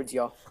 rushing towards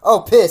y'all. Oh,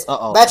 piss.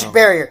 Uh-oh. Magic No.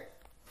 barrier.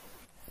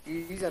 You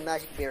use a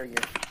magic barrier.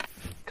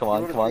 Come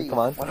on, come on, come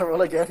on. Wanna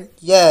roll again?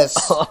 Yes.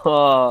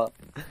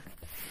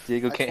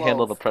 Diego A can't 12.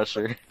 handle the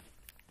pressure.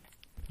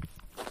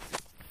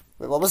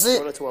 Wait, what was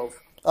Roll it? a 12.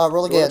 Roll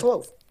Roll a again.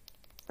 12.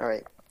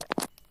 Alright.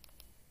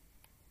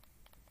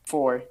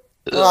 4.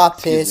 Ah,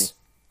 Excuse piss.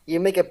 You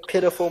make a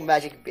pitiful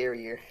magic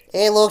barrier.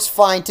 It looks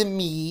fine to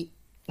me.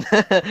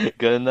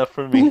 Good enough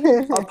for me.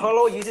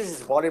 Apollo uses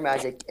his water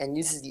magic and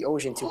uses the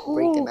ocean to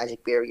break the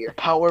magic barrier.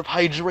 Power of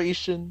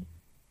hydration.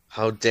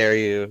 How dare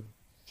you?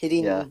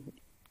 Hitting... Yeah.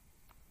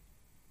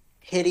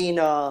 Hitting,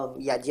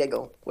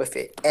 Diego with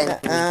it. And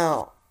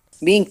Ow.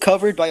 being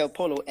covered by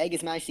Apollo, Egg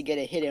has managed to get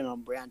a hit in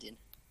on Brandon.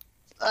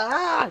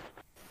 Ah!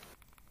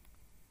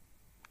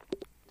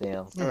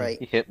 Damn. Alright.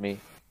 He hit me.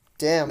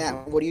 Damn.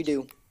 Matt, what do you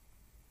do?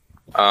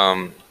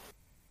 Come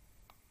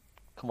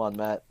on,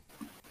 Matt.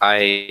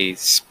 I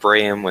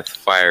spray him with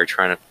fire,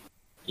 trying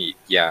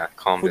to,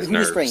 calm Who his do you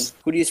nerves. spray?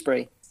 Who do you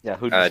spray? Yeah,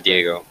 who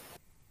Diego.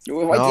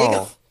 Why No.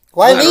 Diego?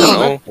 Why I don't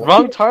me? know.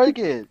 Wrong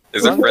target.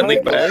 There's a Wrong friendly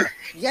target. fire.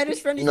 Yeah, there's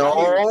friendly fire.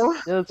 No.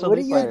 Yeah, it's What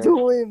are friendly you fire.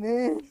 doing,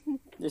 man?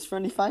 There's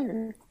friendly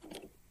fire.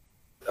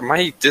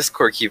 My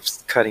Discord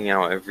keeps cutting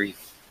out every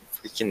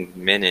freaking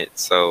minute,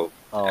 so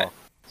Oh.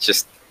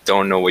 just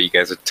don't know what you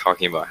guys are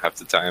talking about half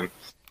the time.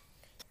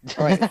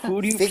 Alright,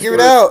 who do you Figure it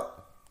out.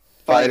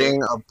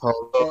 Fighting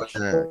Apollo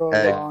Extra and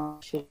Egg. long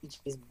chili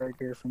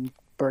cheeseburger from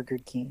Burger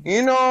King.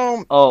 You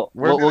know, Oh,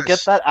 We're we'll gonna get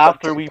that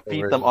after stop we it feed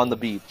already. them on the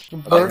beach.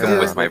 Like Burger.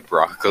 with my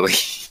broccoli.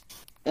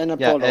 and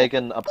Yeah, Apollo? Egg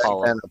and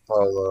Apollo. and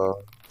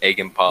Apollo. Egg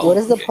and Paul. What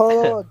is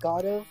Apollo a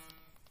god of?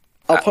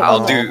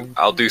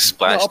 I'll do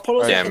splash No,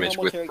 Apollo's like a damage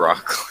normal with character.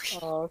 broccoli.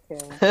 Oh,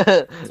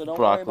 okay. So don't worry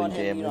Broccoli about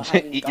him, damage.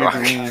 hiding Eat your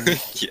broccoli.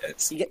 greens.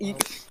 Yes.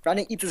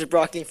 Brandon eats his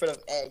broccoli in front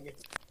of Egg.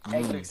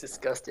 Egg looks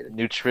disgusted.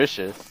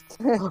 Nutritious.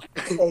 Egg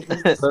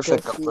is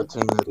Perfect disgusting.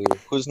 opportunity.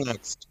 Who's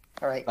next?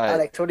 Alright, Alright.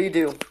 Alex, what do you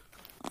do?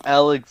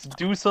 Alex,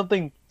 do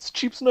something. It's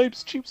cheap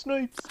snipes, cheap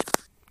snipes.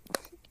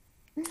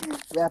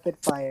 Rapid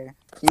fire.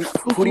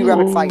 Who do you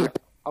rapid fire?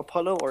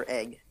 Apollo or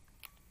Egg?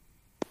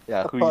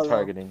 Yeah, who are you Apollo.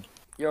 targeting?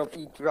 You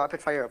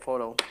rapid fire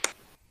Apollo.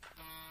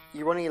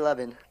 You're running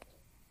 11.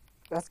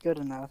 That's good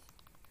enough.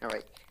 All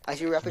right.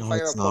 As you rapid No,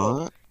 fire it's Apollo,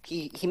 not.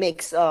 he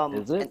makes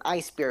Is it? an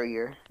ice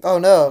barrier. Oh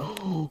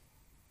no.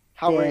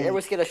 However, Dang.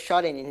 Edwards get a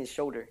shot in his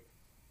shoulder.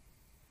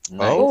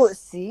 Nice. Oh,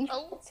 see?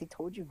 Oh. See,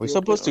 told you. We're Gilbert.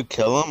 supposed to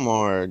kill him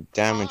or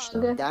damage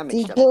them? Damage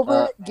See, them.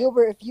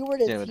 Gilbert, if you were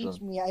to damage teach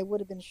them. me, I would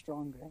have been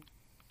stronger.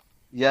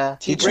 Yeah.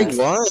 Teach breaks-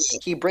 him what?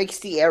 He breaks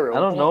the arrow. I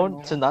don't I don't know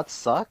know. to not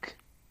suck.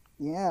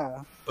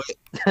 Yeah.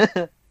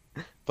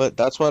 But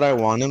that's what I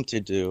want him to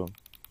do.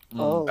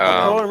 Oh.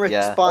 Apollo in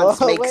yeah.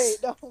 response Oh, makes. wait,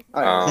 no.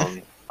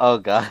 Alright. Oh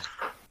god.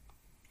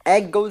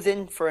 Egg goes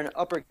in for an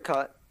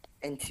uppercut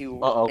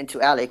into Uh-oh.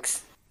 into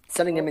Alex,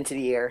 sending him into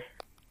the air.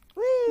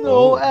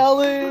 No,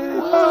 Alex!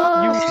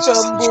 You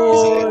femboy!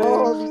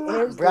 Oh, the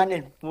air's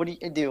Brandon, what do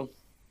you do?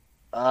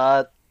 You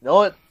know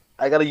what?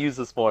 I gotta use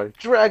this more.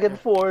 Dragon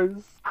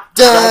Force!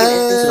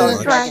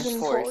 Dun, Dragon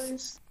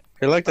Force. I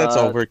feel like that's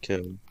Uh,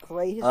 overkill.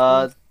 Play his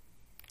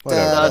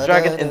Whatever.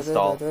 Dragon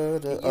install.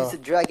 Use the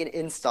dragon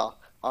install.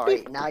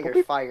 Alright, now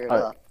you're fired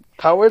Alright. up.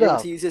 Powered You're able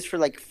up! to use this for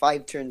like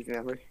 5 turns,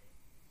 remember?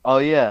 Oh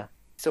yeah.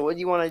 So what do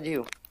you want to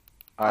do?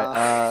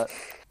 Alright,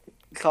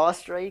 Claw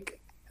Strike,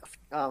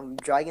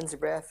 Dragon's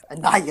Breath,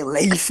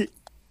 Annihilation,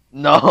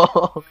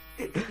 no!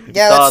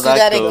 Yeah, Saw let's do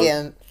that goes.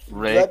 again.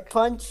 Rick. Red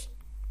Punch,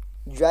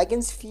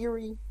 Dragon's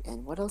Fury,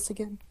 and what else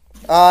again?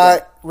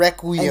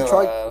 Requiem. And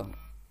try-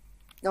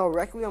 No,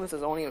 Requiem is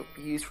only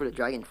used for the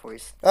Dragon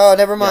Force. Oh,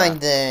 never mind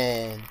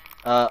then.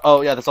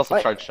 Oh yeah, there's also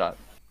What? Charge Shot.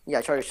 Yeah,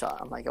 Charger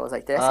Shot. I was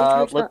like, did I say Uh,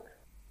 Charger let-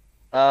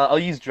 Shot? I'll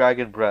use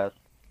Dragon Breath.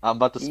 I'm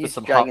about to spit Use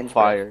some Dragon's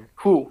hot fire.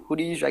 Who? Who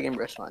do you use Dragon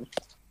Breath on?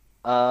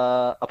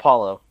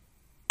 Apollo.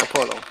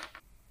 Apollo.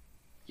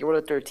 You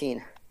rolled a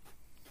 13.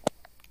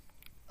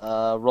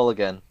 Roll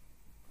again.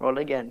 Roll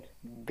again.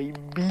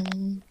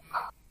 Baby.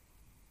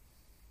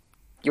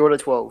 You rolled a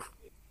 12.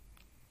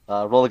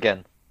 Roll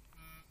again.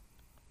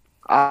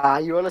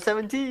 You rolled a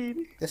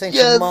 17. This ain't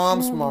Yes. your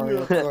mom's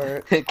Mario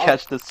Kart.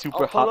 Catch the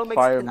super Apollo hot makes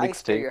fire an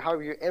ice barrier. mixtape.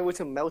 However, you're able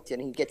to melt it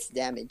and he gets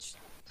damaged.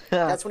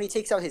 That's when he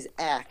takes out his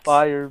axe.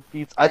 Fire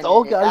beats. and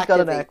Oh it god, he's got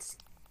an activates. axe.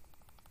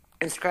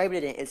 Inscribed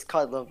in it is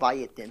called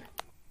Leviathan.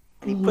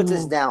 And he puts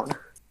us down.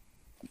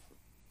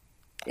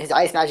 His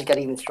ice magic got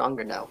even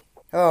stronger now.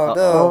 Oh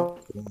no.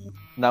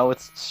 Now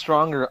it's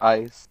stronger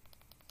ice.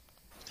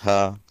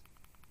 Huh.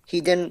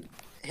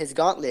 His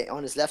gauntlet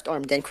on his left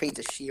arm then creates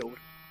a shield.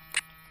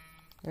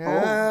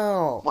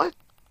 Oh.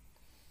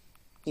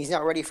 He's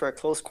not ready for a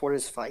close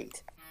quarters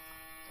fight.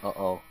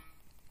 Uh-oh.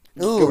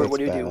 Ooh. Gilbert, what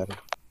do you do? Bad.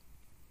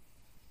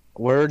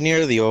 We're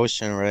near the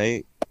ocean,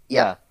 right?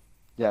 Yeah.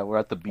 Yeah, we're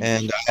at the beach.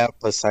 And I have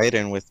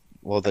Poseidon with,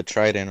 well, the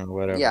trident or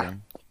whatever. Yeah.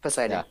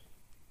 Poseidon. Yeah.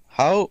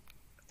 How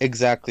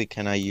exactly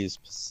can I use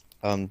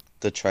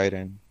the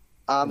trident?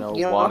 No,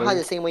 You know water? how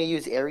the same way you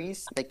use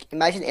Ares? Like,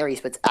 imagine Ares,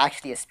 but it's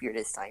actually a spear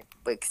this time.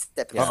 But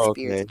except Yeah. the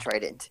spear is a Okay.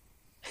 trident.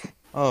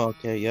 Oh,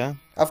 okay, yeah.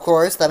 Of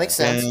course, that makes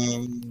sense.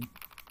 And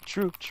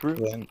True.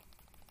 then,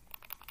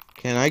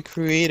 can I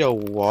create a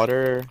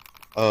water,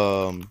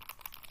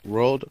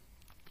 world,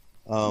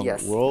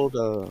 Yes. What? world,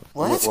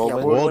 Whirlwind? Yeah,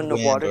 world whirlwind of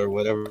wind water. or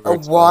whatever. A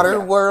it's water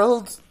Yeah.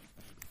 world?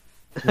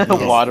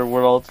 Water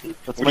World.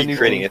 That's What my are you new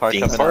creating, a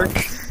theme coming park?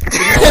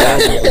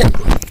 out.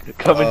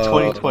 Coming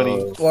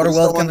 2020. Water Who's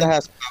world the one coming. that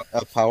has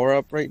a power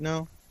up right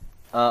now?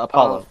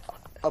 Apollo.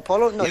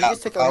 Apollo? No, he Yeah,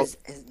 just took out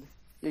his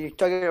you're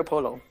talking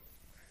Apollo.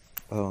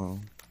 Oh,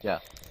 You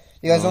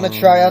guys want to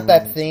try out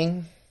that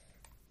thing?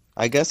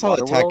 I guess I'll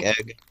Water attack world?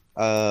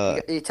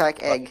 Egg. You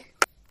attack Egg.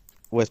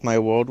 With my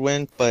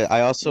whirlwind, but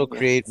I also Yeah,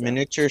 create so-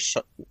 miniature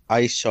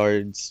ice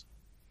shards,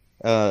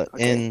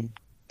 in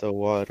the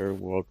water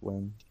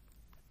whirlwind.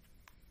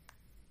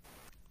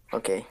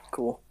 Okay,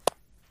 cool.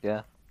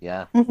 Yeah.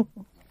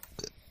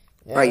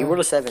 Alright, you rolled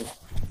a 7.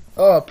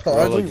 Oh, Roll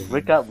plug. again.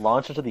 Rick got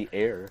launched into the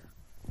air.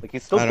 Like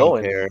he's still I don't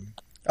going. care.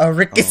 Oh,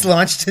 Rick gets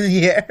launched to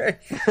the air.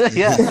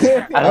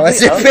 Yeah. I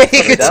wasn't think-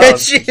 paying I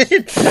was putting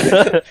it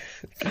attention.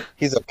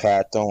 He's a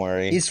cat. Don't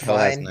worry. He's He'll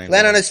has fine. 9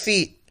 Land on lives. his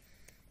feet.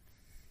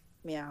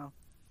 Meow.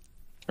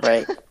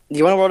 Right. Do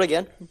you want to roll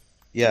again?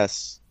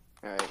 Yes.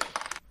 Alright.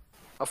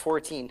 A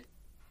 14.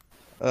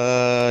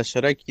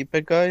 Should I keep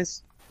it,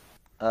 guys?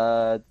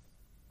 Uh,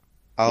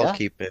 I'll Yeah.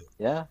 keep it.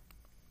 yeah.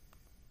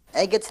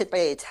 Egg gets hit by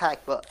an attack,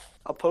 but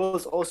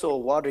Apollo's also a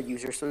water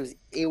user, so he's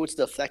able to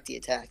deflect the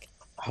attack.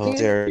 How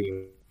dare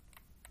you?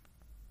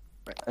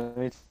 I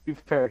mean, to be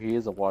fair, he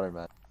is a water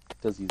man. He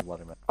does use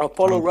water man.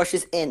 Apollo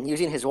rushes in,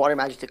 using his water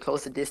magic to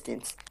close the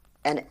distance,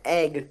 and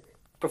Egg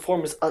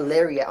performs a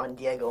lariat on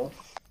Diego.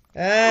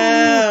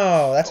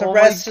 Ow, that's a Oh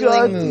my wrestling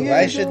God, move.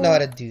 I should Diego. know how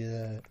to do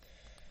that.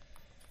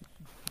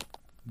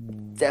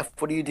 Zeph,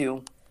 what do you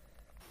do?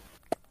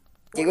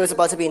 Diego's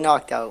about to be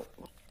knocked out.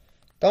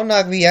 Don't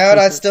knock me out.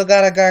 I still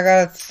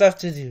got stuff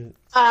to do.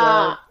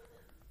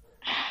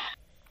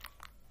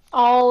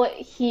 I'll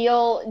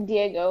heal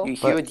Diego. You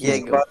heal But he's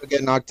Diego. about to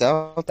get knocked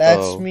out. That's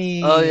though.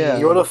 me. Oh, yeah.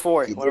 You rolled a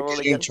 4. He's Want to roll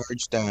getting again?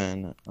 charged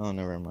down. Oh,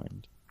 never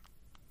mind.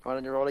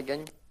 Want to roll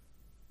again?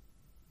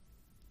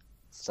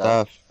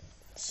 Stuff.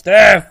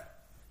 Steph!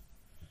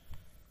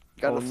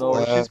 Got Oh a no,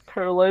 4. she's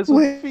paralyzed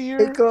with fear.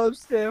 Wake up,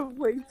 Steph.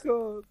 Wake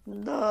up.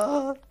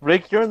 Nah.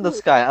 Rick, you're in the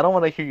sky. I don't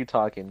want to hear you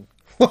talking.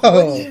 What do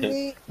Whoa. you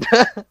mean?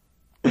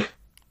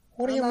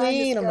 What do you I'm not in the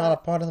mean? I'm sky. not a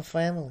part of the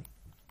family.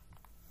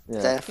 Yeah.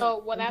 Steph. So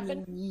what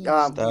happened? You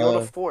rolled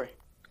a Steph. 4.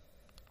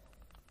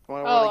 You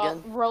want to roll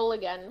again? Roll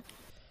again.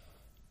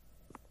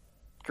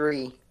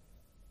 3.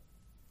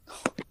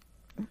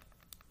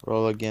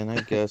 Roll again,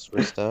 I guess,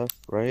 for stuff,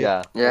 right?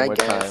 Yeah. Yeah, I one more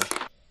guess.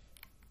 time.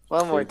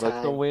 One more Big bucks,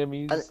 no time.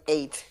 whammies. An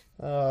 8.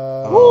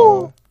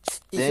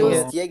 He Dang kills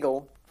it.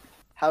 Diego.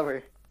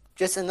 However,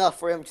 just enough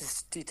for him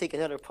just to take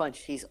another punch.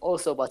 He's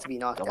also about to be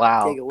knocked out.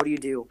 Wow. Diego, what do you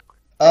do?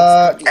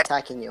 Uh, He's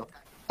attacking you.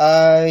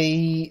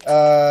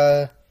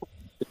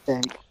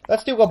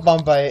 let's do what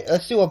Bombay.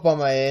 Let's do what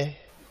Bombay.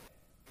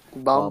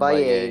 Bombay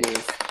Bombay.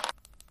 is.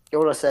 You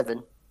rolled a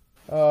 7.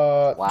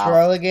 Wow.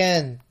 Roll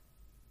again.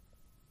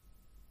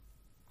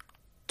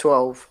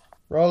 12.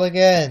 Roll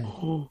again.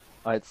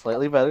 Alright,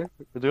 slightly better.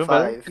 We're doing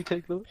 5. better. You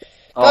take the.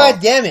 God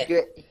damn it!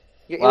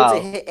 You're Wow.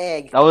 able to hit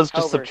egg. That was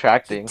just However,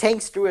 subtracting. He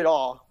tanks through it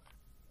all.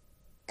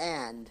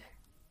 And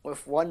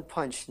with one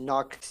punch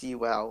knocks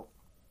you out.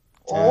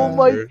 Oh Damn,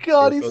 my dude.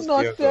 god, Here he's goes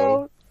knocked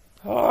Diego. out.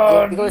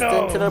 Oh He goes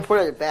to the no!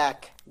 portal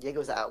back.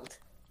 Diego's out.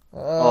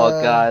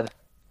 Oh god.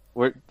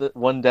 We're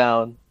one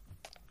down.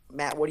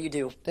 Matt, what do you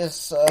do?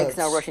 This Egg's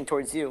now sucks. rushing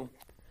towards you.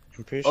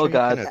 I'm pretty Oh, sure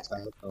God. you can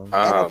attack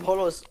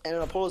them. And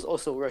Apollo's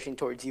also rushing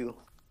towards you.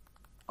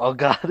 Oh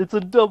god, it's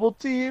a double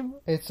team.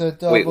 It's a Wait,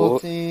 double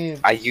what? team.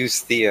 I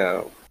used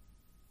the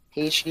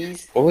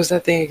Hades? what was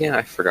that thing again?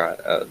 I forgot.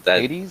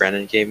 That Hades?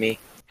 Brandon gave me.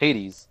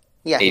 Hades.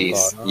 Yeah,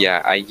 Hades. God.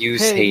 Yeah, I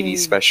used Hey.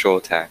 Hades special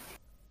attack.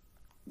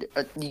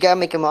 You gotta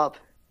make him up.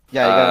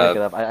 Yeah, you gotta Uh, make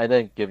it up. I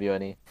didn't give you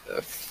any.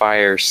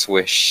 Fire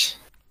swish.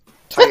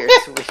 Fire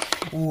switch.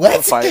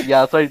 What?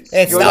 Yeah, sorry.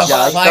 It's You're not the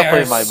that's fire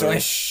definitely my move.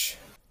 swish.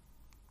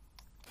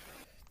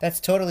 That's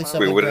totally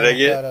something what did that I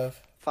get? thought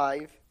of.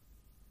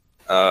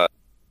 5.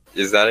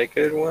 Is that a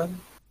good one?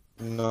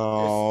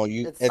 No,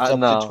 It's- it's up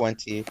no. to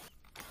 20.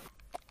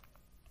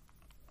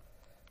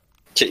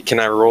 Can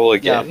I roll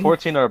Yeah, again?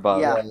 14 or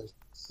above. Yeah.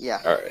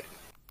 Yeah. All right.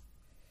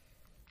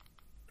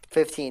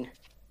 15.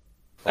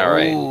 All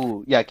right.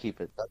 Ooh, yeah, keep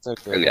it. That's a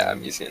good Yeah, one.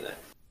 I'm using that.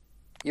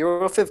 You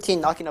roll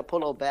 15, knocking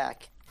Apollo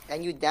back.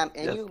 And you Yes.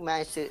 you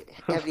manage to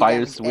heavily Fire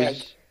damage Egg.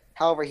 swish.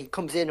 However, he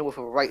comes in with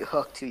a right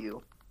hook to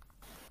you.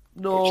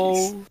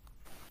 No.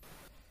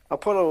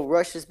 Apollo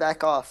rushes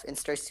back off and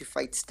starts to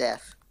fight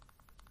Steph.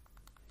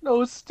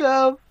 No,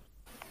 Steph.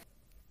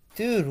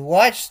 Dude,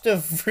 watch the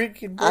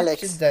freaking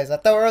Alex. merchandise. I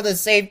thought we were on the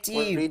same What do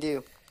you team.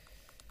 do?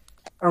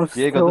 I'm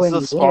Diego, still this in is a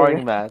the sparring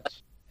air.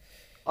 match.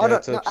 Oh, Yeah,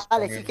 it's no, a Alex,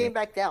 sparring you came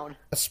back down.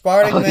 A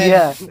Spartan Oh, man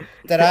yeah.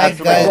 that I That's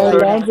Did right. I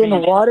got. land in the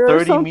water or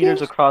 30 something?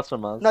 meters across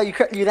from us. No, you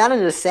landed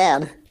in the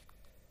sand.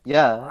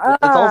 Yeah, it's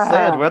all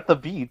sand. Ah. We're at the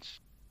beach.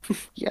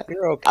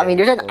 You're okay. I mean,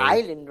 there's an boy.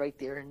 island right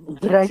there.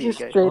 Did I See you just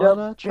guys. straight On up a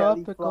belly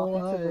tropical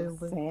flop into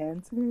the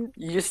island. sand?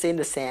 You just stay in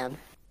the sand.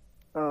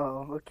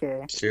 Oh,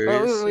 okay.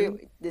 Seriously?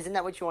 Wait. Isn't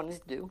that what you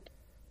wanted to do?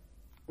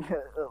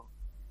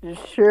 You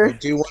sure?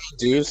 Do you want to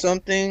do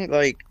something?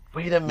 Like,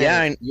 Wait a minute.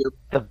 yeah, and you're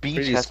the beach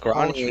pretty has palm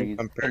scrawny trees,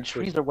 compared and to-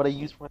 trees are what I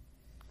use for.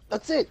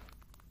 That's it.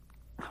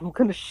 I'm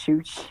gonna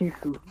shoot you,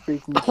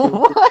 freaking kid.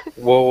 What?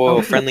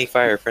 Whoa, friendly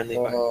fire, friendly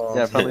fire. Oh,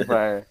 Yeah, friendly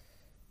fire.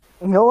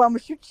 No, I'm gonna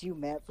shoot you,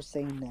 Matt, for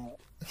saying that.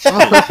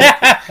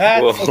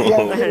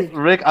 Whoa.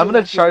 Rick, I'm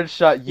gonna charge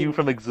shot you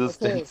from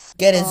existence.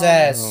 Get his Oh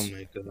ass.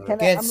 my god. Can I?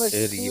 Get I'm gonna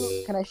shoot.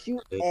 idiot. Can I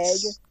shoot egg?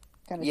 It's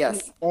Can I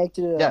Yes. shoot egg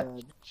to the Yeah,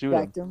 Shoot him.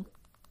 rectum?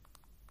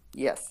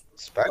 Yes.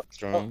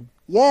 Spectrum.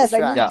 Yes, I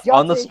That's need right. y'all Yeah,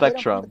 on the to hit him from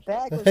spectrum. the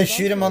back or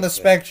Shoot him on the Okay.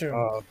 spectrum.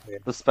 Oh, okay.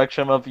 The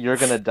spectrum of you're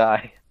gonna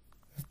die.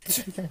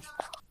 something.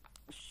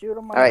 Shoot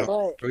him on Alright. the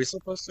butt. Are we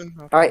supposed to?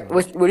 All right.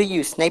 What do you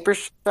use? Sniper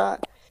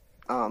shot,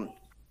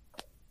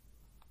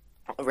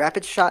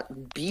 rapid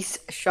shot,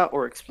 beast shot,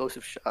 or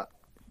explosive shot?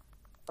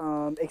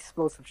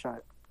 Explosive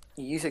shot.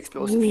 You use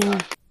explosive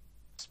shot.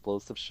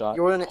 Explosive shot.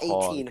 You're on an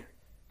hog. 18.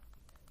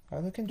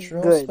 Are the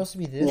controls Good. supposed to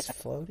be this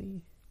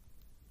floaty?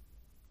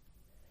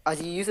 As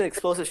you use an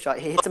explosive shot,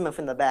 he hits him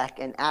from the back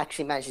and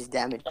actually manages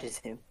damages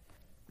him.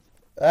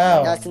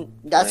 Oh.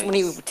 That's when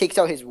he Nice. takes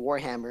out his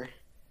warhammer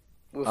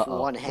with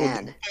Uh-oh. one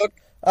hand.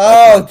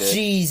 Oh, not good.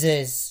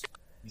 Jesus.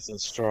 He's a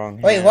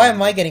strong. Wait, hand. why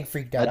am I getting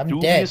freaked out? A I'm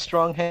duly dead.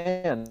 strong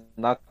hand.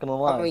 Not gonna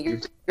lie. I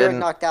mean, you're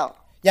knocked out.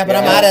 Yeah, but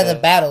I'm Yeah. out of the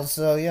battle,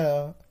 so, you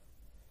know.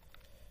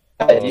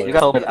 You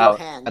got With it out.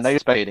 your hands. And now you're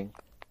spectating.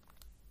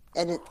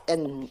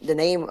 And the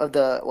name of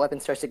the weapon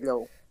starts to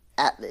glow.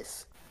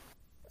 Atlas.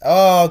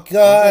 Oh,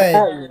 God.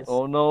 Atlas.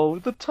 Oh no,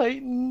 the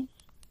Titan.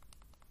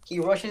 He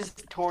rushes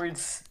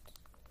towards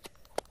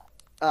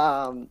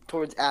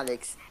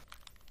Alex.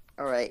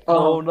 All right,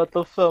 Oh, not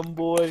the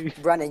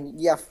femboy. Brandon,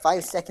 you have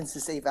 5 seconds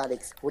to save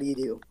Alex. What do you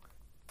do?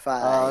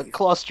 5.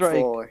 Claw strike.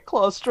 4.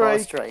 Claw Claw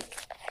strike. strike.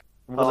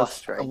 I'm Claw gonna,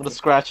 strike. I'm gonna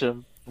scratch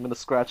him. I'm gonna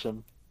scratch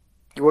him.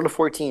 You rolled a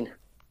 14.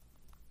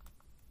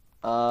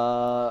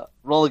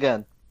 Roll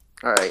again.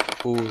 All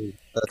right. Ooh,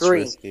 that's 3.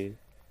 risky.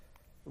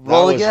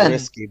 Roll that was again.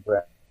 risky,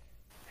 Brett.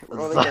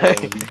 Roll Sorry.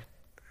 again.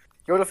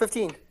 You rolled a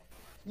 15.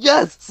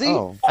 Yes. See,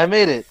 Oh. I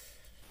made it.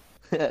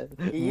 You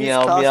Meow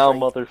used meow,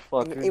 Cosplay.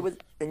 motherfucker.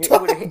 And you're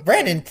able to hit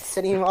Brandon.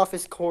 setting him off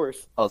his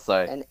course. Oh,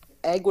 sorry. And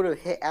Egg would have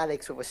hit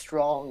Alex with a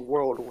strong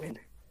whirlwind.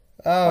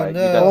 Oh Alright,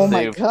 no. you got Oh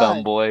my saved, God.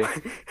 dumb boy.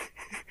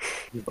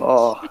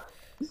 Oh,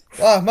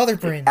 Ah, mother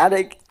brain.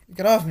 Alex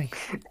Get off me.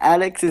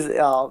 is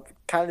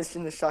kind of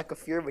in the shock of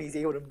fear, but he's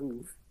able to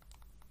move.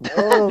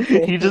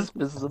 Okay. He just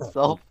misses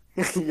himself.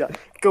 Yeah,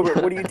 Gilbert,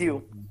 what do you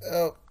do?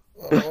 Oh,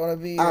 I don't want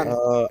to be here.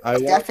 I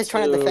Steph want is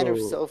trying to defend to-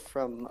 herself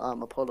from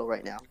Apollo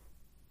right now.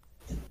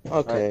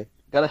 Okay.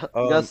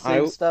 Gotta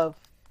save stuff.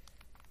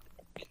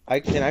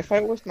 Can I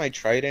fight with my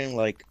trident?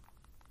 Like.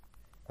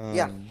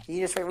 Yeah, you can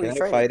just fight with Can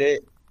your I fight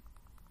trident. it?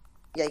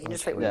 Yeah, you can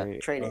just fight with Yeah. your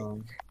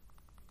trident.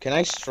 Can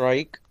I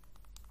strike?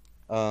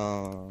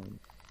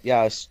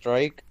 Yeah,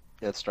 strike.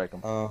 Yeah, strike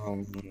him.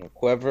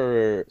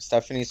 Whoever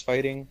Stephanie's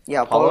fighting.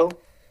 Yeah, Apollo.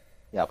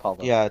 Yeah, Apollo.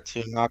 Yeah,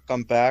 to knock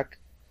them back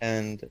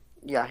and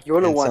Yeah,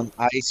 you're the and one. some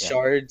ice Yeah.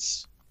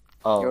 shards.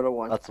 You're the Oh,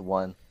 one. that's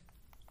one.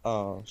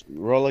 Oh,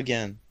 roll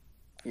again.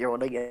 You're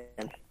the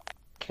again.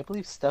 Can't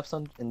believe Steph's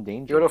in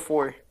danger. You're the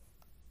 4.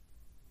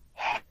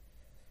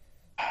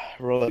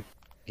 Roll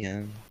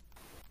again.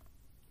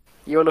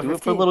 You're the Do it for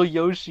 15. little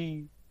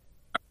Yoshi.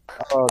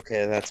 Oh,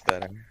 okay, that's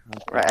better.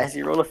 Okay. Right, as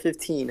you roll a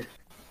 15, you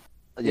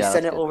Yeah,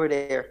 send that's it good. over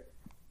there.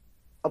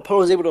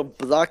 Apollo's able to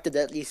block the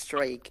deadly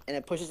strike, and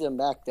it pushes him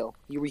back, though.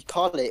 You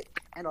recall it,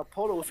 and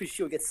Apollo with his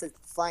shield gets sent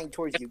flying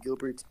towards you,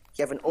 Gilbert.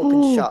 You have an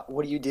open Ooh. shot.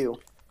 What do you do?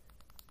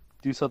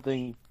 Do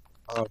something.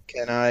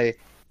 Can I?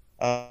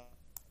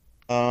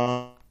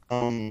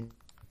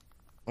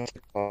 What's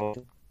it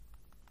called?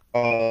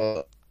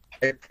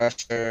 High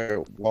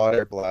pressure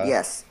water blast.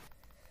 Yes.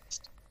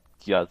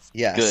 Yes.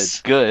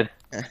 Yes. Good.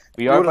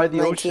 We are Roll by a the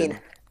 19. ocean.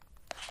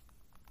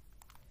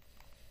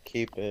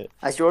 Keep it.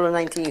 As you roll a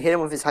 19, you hit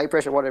him with his high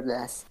pressure water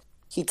blast.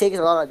 He takes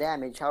a lot of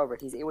damage, however,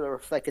 he's able to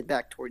reflect it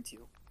back towards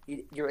you.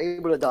 You're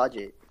able to dodge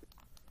it.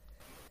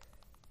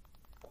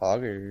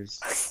 Poggers.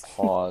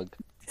 Hog.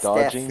 Steph.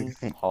 Dodging.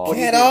 Hog.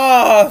 Get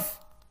off!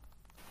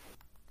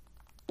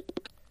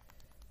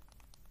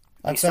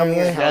 I'm You sorry, summon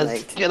your what? Hell Yes,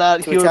 Knight. get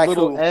out To here, attack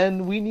little who?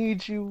 N. We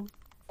need you.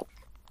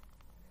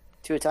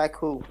 To attack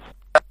who?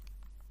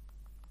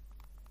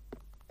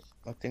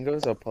 I think it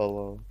was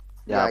Apollo.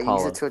 Yeah, use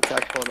Apollo. it to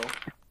attack Apollo.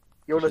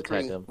 You roll a should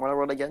attack 3. him. Wanna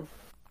roll again?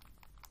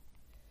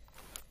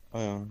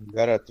 Oh,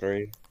 got a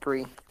 3.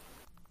 3.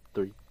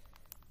 3.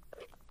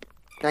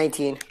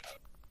 19.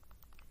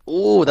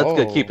 Ooh, that's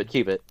good. Oh.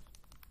 Keep it.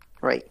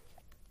 Right.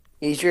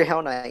 Use your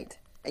Hell Knight.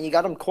 And you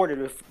got him cornered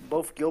with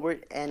both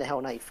Gilbert and the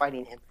Hell Knight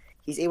fighting him.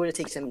 He's able to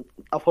take some.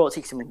 Apollo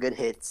takes some good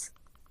hits.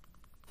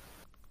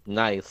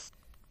 Nice.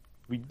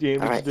 We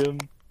damaged Alright. him.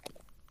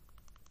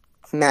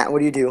 Matt, what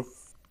do you do?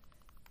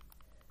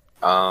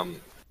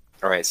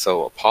 Alright,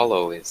 so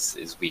Apollo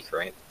is weak,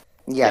 right?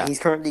 Yeah, Yeah. he's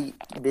currently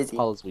busy.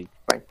 Apollo's weak.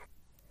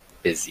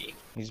 Busy.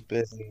 He's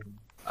busy.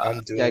 I'm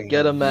doing. Yeah,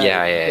 get him, Matt.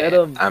 Yeah. Get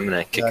him. I'm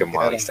gonna kick Yeah, him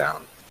while get he's him.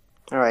 down.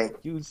 Alright.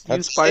 Use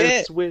That's fire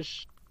it.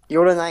 swish.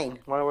 You roll a 9.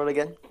 Wanna roll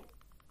again?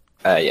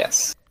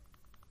 Yes.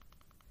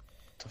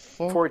 The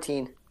fuck?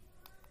 14.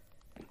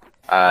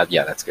 Yeah,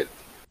 that's good.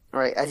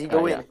 Alright, as you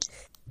go yeah. in,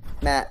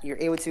 Matt, you're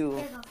able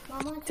to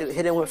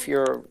hit him with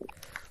your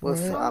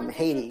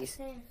Hades,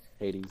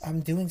 Hades.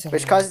 I'm doing something.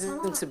 which causes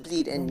him to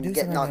bleed I'm and doing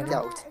get something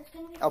knocked right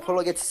out.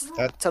 Apollo gets That-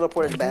 I'm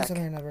teleported doing back.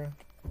 something right now, bro.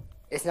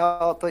 It's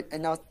now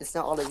it's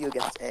not all of you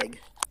against Egg.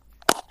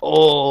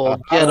 Oh,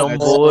 get him, let's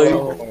boy.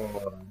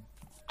 go.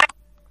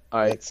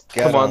 Alright, Let's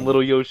get come on, him.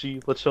 little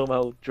Yoshi. Let's show him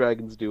how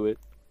dragons do it.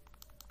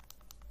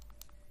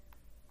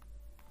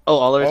 Oh,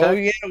 all our Oh attack?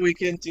 yeah, we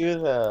can do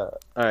that.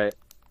 Alright,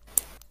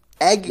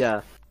 Egg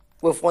yeah.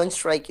 with one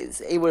strike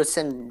is able to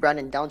send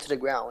Brandon down to the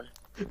ground.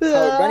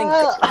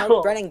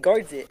 How Brandon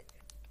guards it.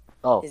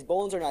 Oh, His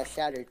bones are not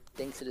shattered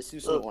thanks to the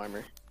Susanoo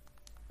armor.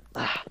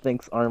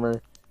 thanks,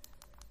 armor.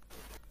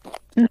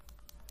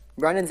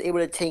 Brandon's able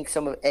to tank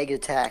some of Egg's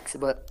attacks,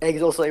 but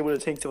Egg's also able to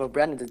tank some of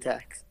Brandon's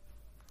attacks.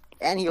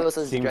 And he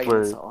also has Seems Dragon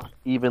we're- Saw.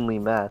 Evenly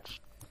matched.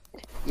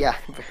 Yeah.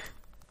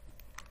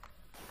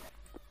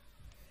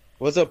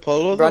 Was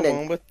Apollo Brandon. the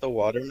one with the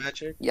water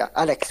magic? Yeah.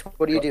 Alex,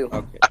 what do you do?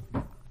 Okay.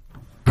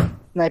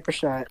 Sniper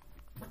shot.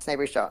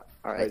 Sniper shot.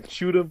 Alright. Alright,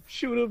 shoot him,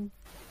 shoot him.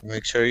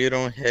 Make sure you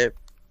don't hit.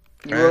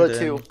 You roll a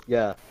Brandon. 2.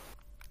 Yeah.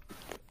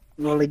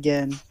 Roll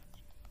again.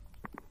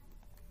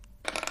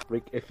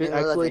 Rick, if it And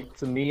acts 11. like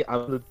to me,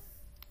 I'm gonna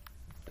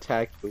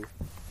attack you.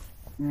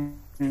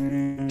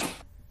 Mm.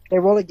 I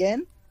roll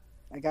again?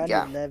 I got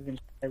Yeah. an 11.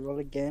 I roll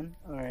again?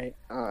 Alright.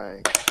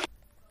 Alright.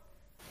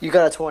 You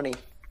got a 20.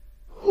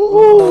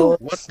 Ooh,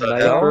 What the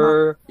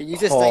sniper. You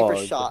use a sniper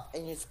Hog. shot,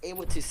 and you're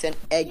able to send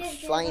Egg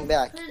flying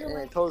back, and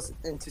it goes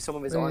into some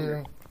of his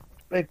armor.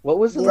 Wait, what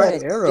was in Brandon,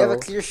 that you have a arrow?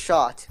 clear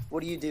shot.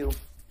 What do you do?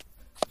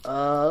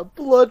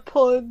 Blood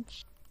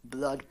punch.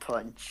 Blood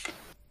punch.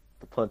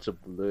 The punch of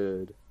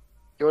blood.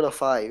 You rolled a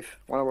 5.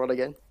 Wanna roll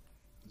again?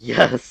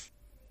 Yes.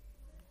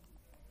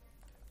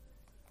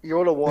 You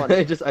rolled a 1.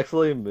 I just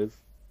accidentally missed.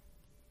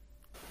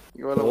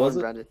 You rolled a What was 1,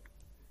 it? Brandon.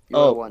 You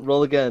rolled a Oh, 1.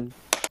 roll again.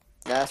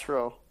 Last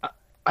roll.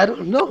 I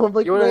don't know. I'm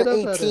like You right rolled up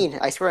an at 18.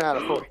 it. I swear out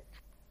of 4.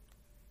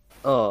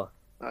 Oh.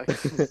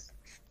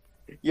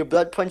 Your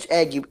blood punch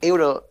egg.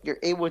 You're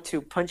able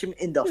to punch him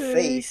in the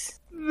face.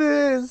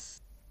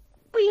 This.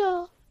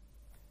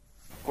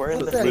 Where in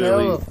What the the face?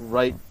 Literally hell?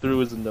 right through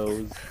his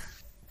nose.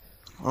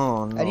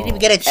 Oh no. I didn't even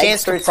get a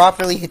chance to starts-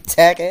 properly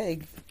attack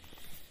Egg.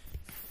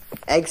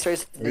 Egg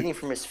starts bleeding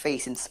from his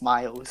face and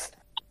smiles.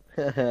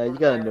 You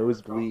got a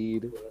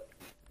nosebleed.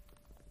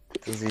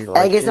 Does he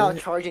like Egg is now it?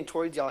 charging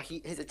towards y'all.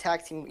 His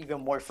attacks seem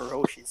even more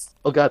ferocious,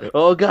 Oh god.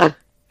 Oh god.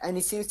 and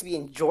he seems to be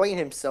enjoying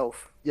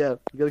himself. Yeah,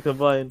 you gotta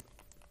combine.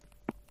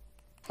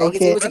 Egg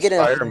is Okay. able to get a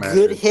Fire good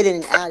magic. hit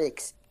in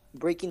Addicts,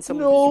 breaking some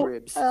of No, his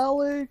ribs,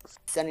 Alex.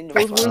 sending him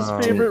Those were his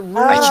flying. favorite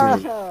I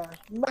ribs.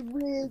 My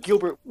ribs.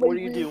 Gilbert, My what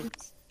do you do?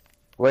 ribs.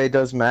 Wait,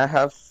 does Matt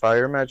have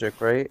fire magic,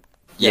 right?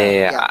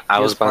 Yeah. I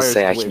He was has about to fire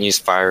say I switch. can use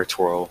fire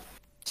twirl.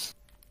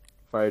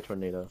 Fire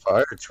tornado.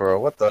 Fire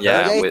twirl, what the Yeah.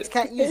 You heck? guys with-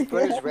 can't use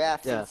Brother's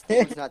Wrath Yeah.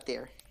 since he's not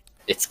there.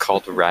 It's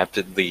called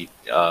rapidly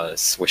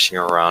swishing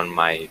around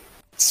my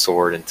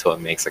sword until it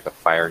makes like a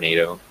fire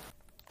nado.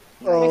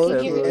 Oh, My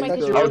okay. Katana I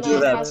do Katana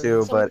that has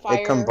too, some but it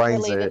fire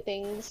combines related it.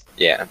 things.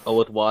 Yeah. Oh,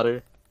 with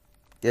water?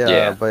 Yeah,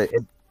 Yeah. but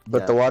Yeah.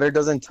 the water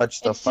doesn't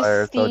touch the It's just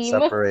fire, so it's steam.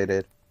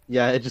 separated.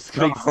 Yeah, it just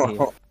makes me.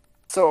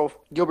 So,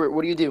 Gilbert,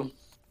 what do you do?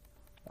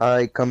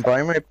 I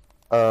combine my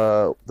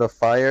the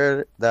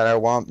fire that I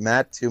want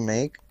Matt to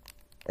make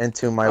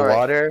into my Alright.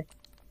 water.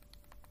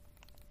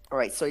 All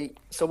right, so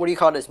what do you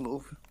call this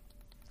move?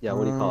 Yeah,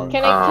 what do you call it?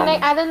 Can I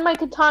Um, add in my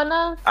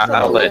katana? I'll so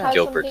that let it has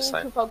Gilbert something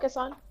decide. to focus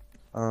on.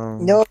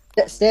 No,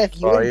 Steph,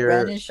 you and Fire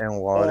Brandish. and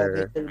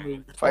water.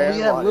 Fire Oh and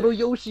yeah, water. little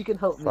Yoshi can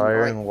help me. Fire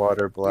Alright. and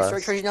water You start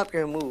blast. charging up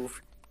your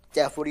move.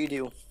 Jeff, what do you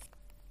do?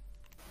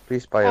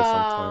 Please buy us some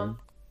Um, time.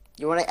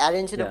 You want to add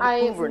into the Yeah.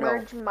 I move or no?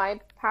 merge my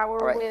power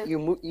All right, with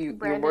you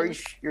Brandon.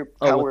 merge your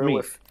Oh, with power me.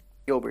 with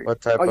Gilbert.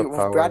 What type Oh, of you with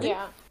power? Brandon?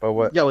 yeah, But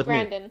what? Yeah, with me.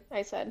 Brandon.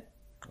 I said.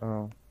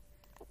 Oh.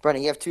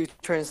 Brandon, you have 2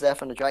 turns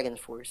left on the Dragon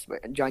Force.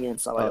 Dragon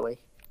Saw, by the Oh. way.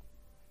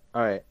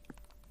 Alright.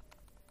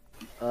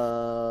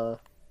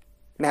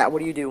 Matt,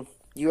 what do?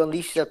 You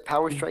unleash the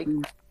power strike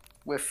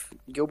with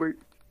Gilbert.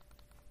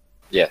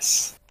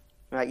 Yes.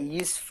 All right, you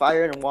use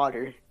fire and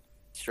water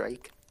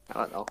strike. I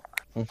don't know.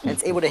 And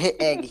it's able to hit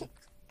Egg.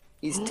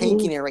 He's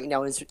tanking it right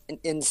now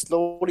and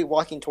slowly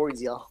walking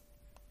towards y'all.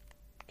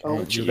 Oh,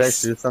 Hey, you guys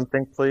jeez. do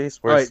something, please.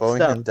 We're Alright, slowing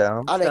stop. him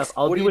down. Alex, Steph,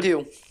 I'll what do do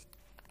you do?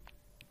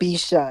 B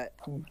shot.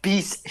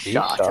 Beast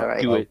shot. shot. All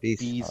right. Do Oh, it. beast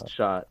Beast shot.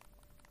 shot.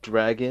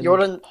 Dragon. You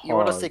rolled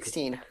a hog.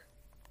 16.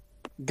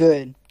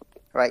 Good.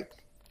 Right.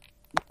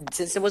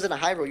 Since it wasn't a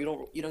high roll,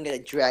 you don't get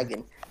a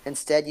dragon.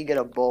 Instead, you get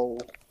a bowl.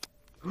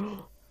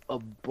 A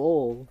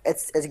bull.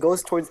 It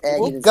goes towards Egg.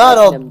 You and it's got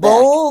knocking a him back.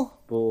 bowl?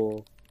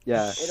 Bull.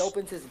 Yeah. It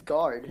opens his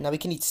guard. Now we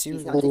can eat He's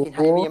cereal. not taking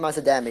heavy amounts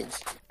of damage.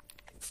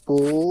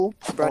 Full.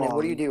 Brandon,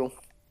 what do you do?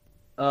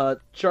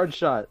 Charge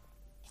shot.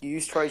 You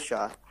use charge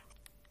shot.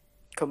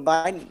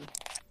 Combining.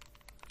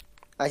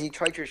 As you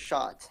charge your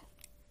shot,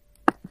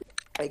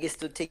 Egg is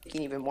still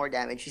taking even more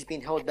damage. He's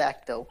being held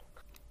back though.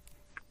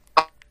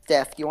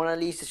 Steph, you want to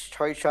release this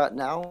charge shot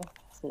now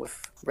with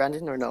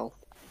Brandon or no?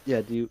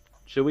 Yeah,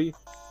 should we?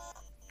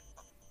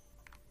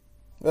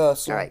 So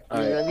Alright, you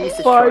Alright. release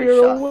this charge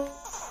Fire shot.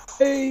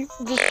 away!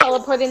 Just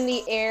teleport in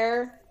the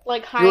air,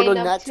 like high rolled a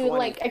enough nat to 20.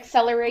 like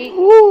accelerate. We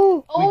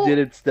Oh. did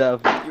it,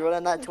 Steph. You roll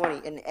on that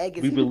 20, and Egg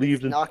is We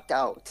believed in- knocked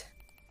out.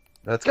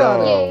 Let's Got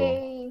go.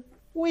 Yay!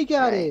 We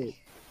got Alright. it.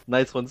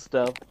 Nice one,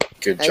 Steph.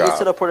 Good Egg is job.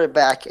 teleported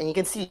back, and you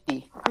can see,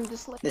 I'm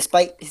just like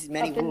despite his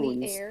many up in the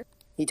wounds, air.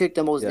 he took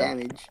the most Yeah.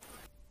 damage.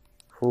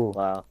 Cool.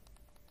 Wow.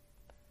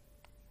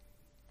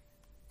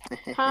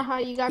 Haha,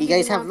 you got You me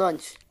guys the have knock.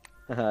 lunch.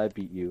 I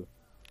beat you.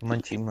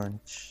 Munchy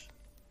munch.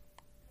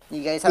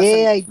 You guys have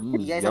Yeah, some.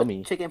 You guys yummy.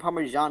 have chicken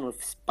parmesan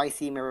with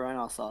spicy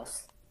marinara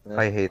sauce.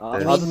 I hate I'll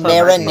this. just You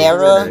have mean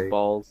marinara?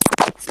 balls.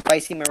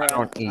 Spicy marinara.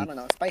 don't eat. I don't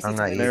know. Spicy I'm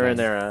not tomato. eating.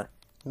 Marinara.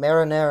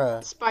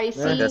 marinara.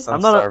 Spicy. I guess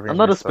I'm not starving a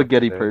myself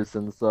spaghetti today.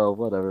 person, so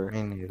whatever.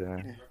 Me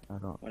neither. I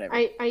don't. Whatever.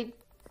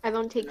 I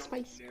don't take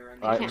spice.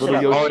 I Alright, can't. little Shut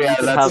up. Yoshi. Oh yeah,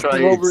 can that's have-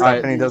 right. Alright,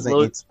 Stephanie doesn't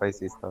little- eat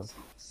spicy stuff.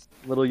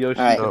 Little Yoshi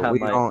Alright. can So have we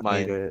my don't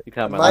mine. eat it. You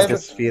can have My my bad.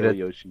 Just feed little it.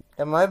 Yoshi.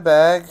 In my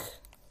bag.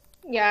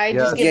 Yeah, I Yeah,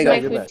 just give Diego, my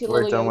you're food back. to We're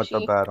little done with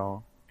Yoshi. the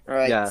battle.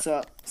 Alright, Yeah.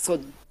 so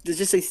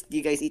just say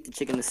you guys eat the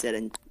chicken instead,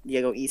 and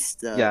Diego eats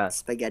the Yeah.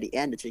 spaghetti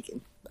and the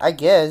chicken. I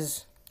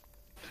guess.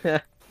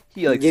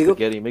 He likes Diego-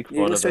 spaghetti. Make fun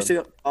Diego of starts him.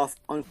 to go off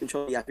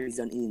uncontrollably after he's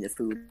done eating the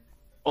food.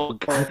 Oh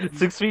god.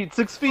 6 feet.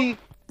 6 feet.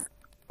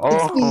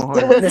 Oh.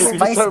 The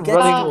spice start gets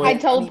running to away. I him, and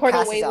he teleport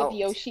passes away out. with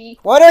Yoshi.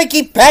 Why do I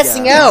keep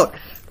passing Yeah. out?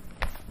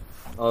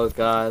 Oh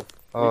god.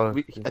 Oh.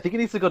 I think he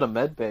needs to go to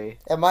med bay.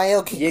 Am I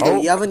okay? Diego,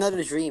 Oh. you have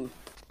another dream.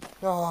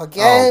 Oh,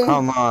 again? Oh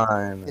come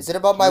on. Is it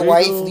about my Diego.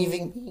 wife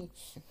leaving me?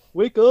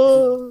 Wake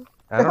up.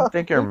 I don't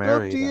think you're Wake up,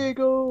 married.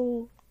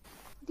 Diego,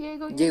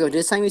 Diego,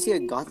 this time you see a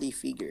godly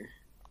figure.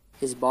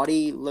 His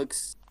body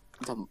looks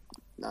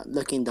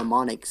looking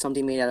demonic,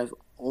 something made out of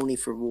only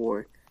for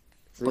war.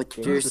 But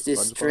there's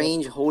this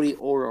strange holy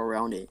aura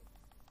around it.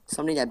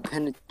 Something that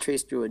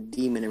penetrates through a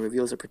demon and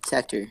reveals a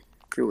protector,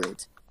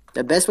 druid.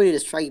 The best way to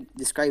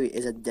describe it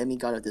is a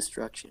demigod of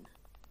destruction.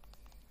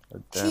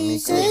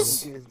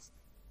 Jesus.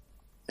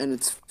 And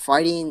it's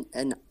fighting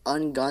an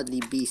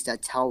ungodly beast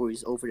that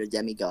towers over the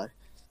demigod.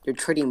 They're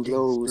trading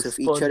blows with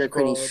each other,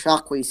 creating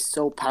shockwaves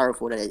so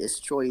powerful that it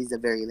destroys the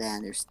very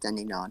land they're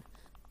standing on.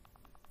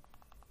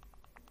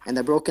 And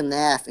the broken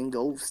land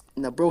engulfs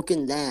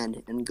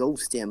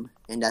him,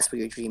 and that's where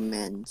your dream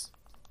ends.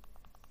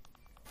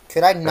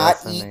 Could I not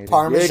eat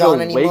Parmesan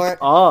Diego, anymore? wake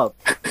up!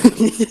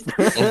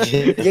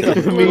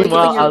 Diego,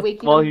 Meanwhile,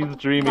 waking while up he's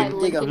dreaming, by Diego,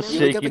 I'm licking him. you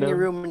wake up shaking in your him.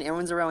 room and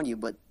everyone's around you,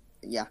 but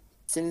yeah.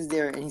 Cindy's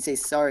there and he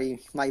says, sorry,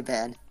 my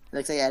bad.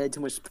 Looks like I added too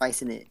much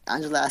spice in it.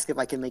 Angela asked if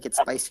I can make it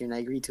spicier and I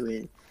agreed to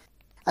it.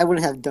 I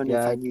wouldn't have done it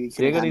if Yeah, I knew you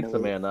couldn't Diego needs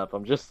handle to it. man up.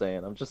 I'm just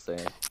saying.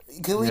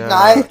 Could we Yeah,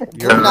 not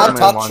your woman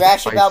talk wants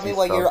trash about me spicy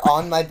while stuff. you're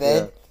on my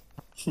bed?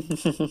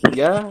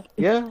 Yeah,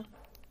 yeah.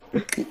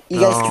 You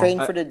guys No.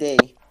 train for the day.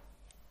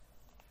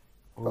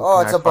 Ooh, Oh,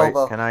 can it's I a fight?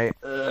 Bobo. Can I?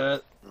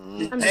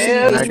 I'm And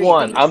just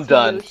one. I'm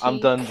done. Yoshi. I'm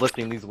done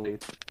lifting these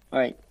weights.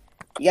 Alright.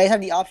 You guys have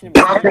the option of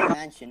building a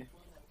mansion.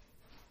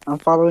 I'm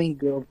following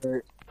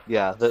Gilbert.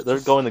 Yeah, they're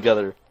going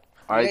together.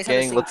 All You right, guys have the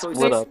gang, same let's choices.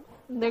 split up.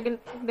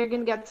 They're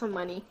gonna get some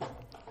money.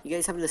 You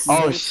guys have the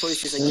Oh, same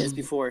choices I guess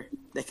before.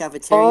 The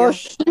cafeteria, Oh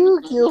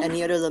shoot, Gilbert!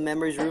 any other of the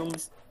members'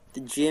 rooms,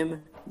 the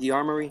gym, the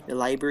armory, the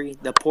library,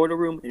 the portal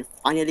room, and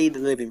finally the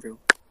living room.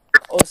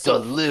 The Also,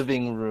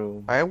 living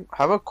room. I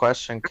have a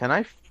question. Can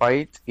I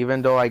fight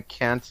even though I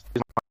can't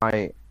use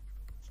my?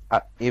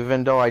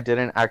 Even though I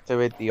didn't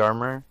activate the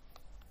armor?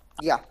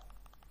 yeah.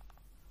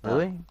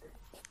 Really?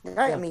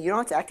 Right, I mean, you don't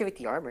have to activate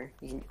the armor.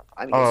 It's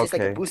Oh, just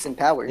like a okay. boost in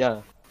power.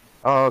 Yeah,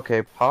 Oh,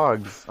 okay.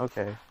 Pogs.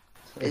 Okay.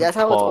 That's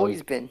how it's Pog.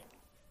 always been.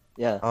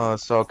 yeah. Oh,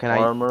 so can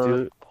Armor, I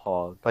do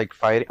pog. like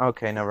fighting?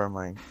 Okay, never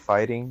mind.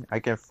 Fighting. I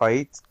can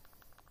fight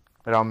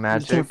without You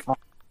magic. can't find-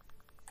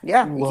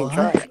 Yeah, you What?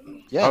 can try.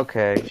 Yeah.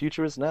 Okay. The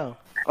future is now.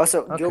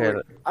 Also, Okay.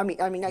 Gilbert. I mean,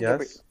 not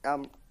Yes?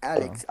 Gilbert.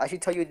 Alex. I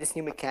should tell you this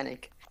new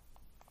mechanic.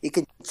 You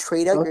can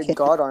trade out Okay. your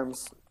god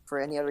arms for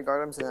any other god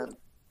arms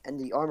in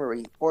the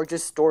armory, or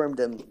just store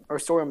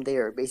them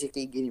there,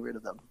 basically getting rid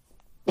of them.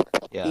 You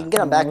Yeah. can get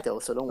them back though,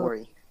 so don't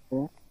worry.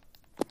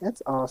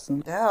 That's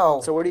awesome.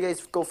 No. So where do you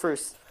guys go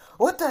first?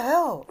 What the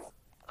hell?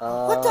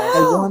 What the I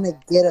hell? want to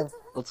get a.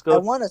 Let's I go.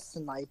 want a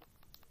sniper.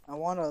 I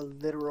want a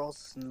literal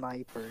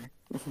sniper.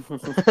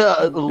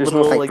 Literal,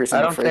 no like, hyper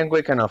I don't for- think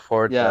we can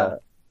afford Yeah. that.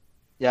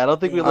 yeah, I don't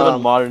think we live in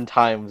Um, modern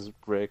times,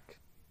 Brick.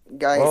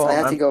 Guys, Well, I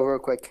have to I'm- go real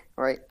quick.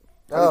 All right.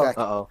 I'll Oh. be back.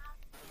 Uh-oh.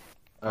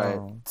 Alright.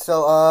 Oh,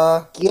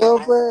 So,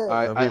 Gilbert.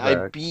 Alright,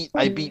 I'll be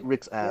I back. beat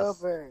Rick's ass.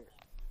 Gilbert.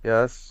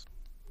 yes.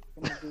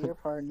 I'm gonna be your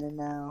partner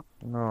now.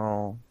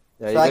 No.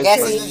 Yeah, so you I guys guess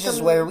can- this is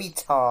just where we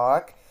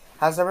talk.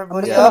 How's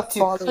everybody Yeah. up to?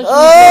 Follow So you. should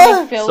Ah!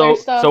 we do filler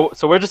stuff?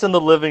 So we're just in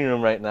the living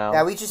room right now.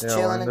 Yeah, we just Yeah,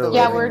 chilling we're in in the the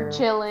yeah, living we're room.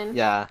 chilling.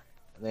 Yeah.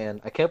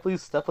 Man, I can't believe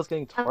Steph was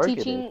getting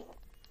targeted.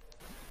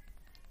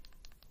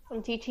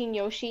 I'm teaching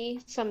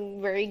Yoshi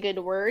some very good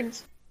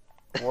words.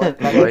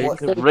 What? Right. What?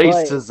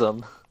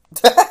 Racism.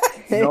 Why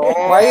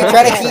are you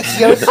trying to teach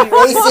Yoshi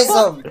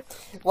racism?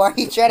 Why are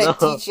you trying to No.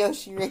 teach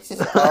Yoshi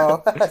racism?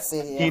 Oh, that's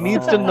it. He Yeah.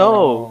 needs to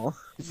know.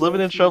 He's living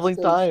in Yoshi's troubling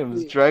so times.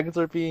 sweet. Dragons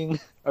are being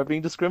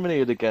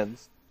discriminated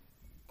against.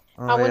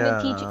 Oh, I want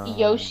yeah. to teach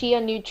Yoshi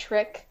a new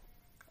trick.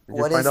 Did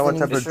you What find is out the what new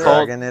type of trick?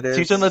 dragon it is?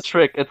 Teach him a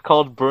trick. It's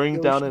called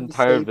burning down an Yoshi,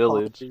 entire stay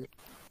village.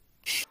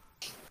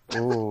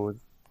 positive. Ooh.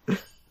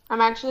 I'm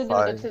actually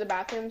gonna go Fine. to the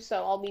bathroom, so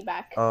I'll be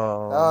back.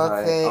 Oh.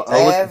 Okay, Alright,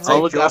 I'll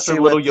every- look Take after Yoshi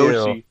little with you.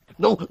 Yoshi.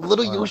 No,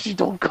 little Alright. Yoshi,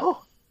 don't go.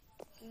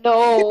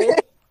 No.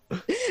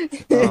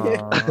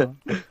 Aw.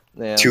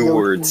 Man. Two Yoshi,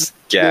 words: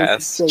 Yoshi,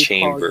 gas stay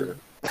chamber.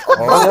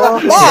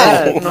 Oh,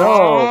 Matt!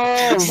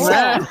 No,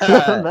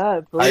 Matt.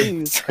 Matt,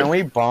 please. Can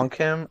we bonk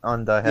him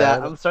on the head?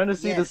 Yeah, I'm starting to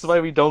see this is why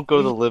we don't go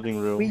to the living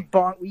room. We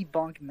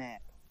bonk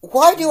Matt.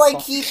 Why do I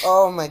keep?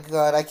 Oh my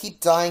god! I keep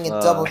dying in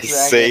Double I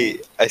Dragon.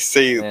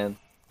 say Man,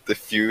 the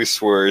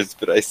fewest words,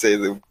 but I say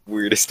the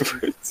weirdest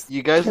words.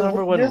 you guys You're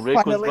remember when Rick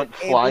was finally went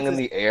able flying in to-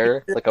 the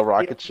air like a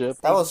rocket ship?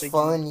 That was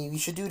fun. You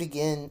should do it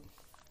again.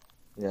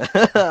 Yeah.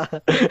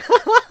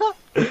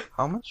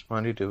 How much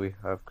money do we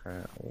have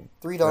currently?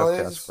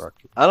 $3.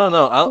 Rocky. I don't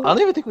know. I don't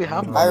even think we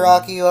have Hi, money.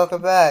 Rocky.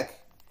 Welcome back.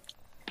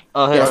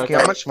 Oh, hey, Yes, Rocky.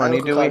 How much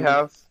money do we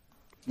have?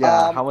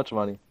 Yeah, how much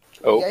money? You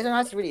Oh, guys don't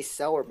have to really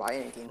sell or buy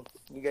anything.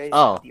 You guys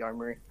Oh. have the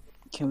armor.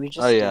 Can we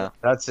just? Oh yeah.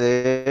 That's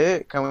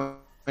it? Can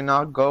we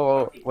not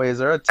go? Wait, is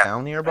there a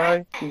town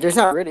nearby? There's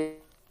not really.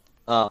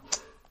 Oh.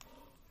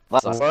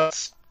 That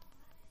sucks.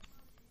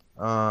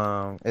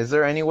 What? Is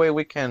there any way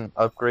we can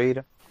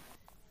upgrade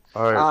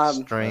our Um,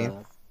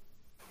 strength,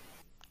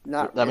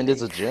 Not. I mean,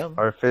 there's a really. gym.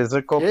 our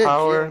physical Yeah,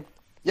 power? gym.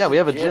 Yeah, we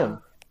have a Yeah.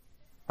 gym.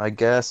 I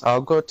guess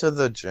I'll go to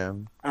the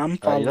gym. I'm You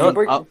following. know what?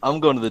 Gilbert- I'm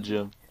going to the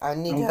gym. I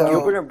need I'm help.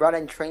 Gilbert and brought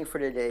in train for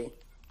the day.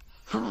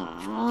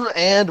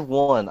 And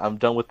one. I'm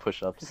done with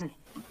push-ups.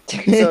 So,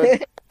 do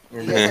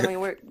you guys have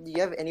anywhere? Do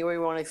you have anywhere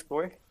you want to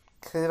explore?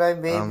 Could I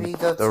maybe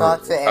go the-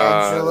 talk to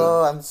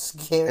Angelo? I'm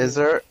scared. Is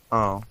there?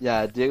 Oh,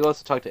 Yeah, Diego wants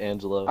to talk to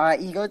Angelo. Alright,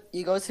 you go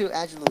to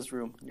Angelo's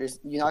room. You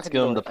knock Let's at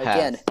give the him door. the pass.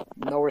 Again,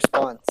 no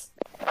response.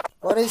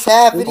 What is Only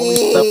Steph was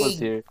happening?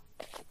 here.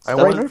 I Steph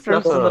wonder if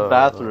Steph's there's in the a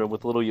bathroom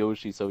with little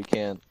Yoshi, so he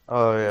can't.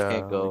 Oh yeah.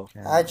 can't go.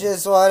 we I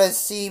just want to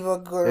see my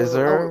girl. Is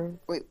there? Oh,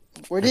 wait,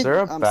 where Is did there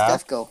a bath?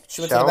 Steph go?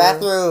 She went to the shower?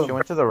 bathroom. She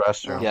went to the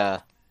restroom. Yeah.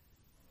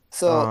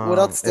 So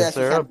without Is Steph,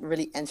 you there a- can't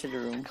really enter the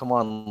room. Come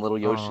on, little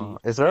Yoshi.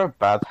 Is there a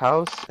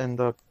bathhouse in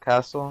the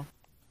castle?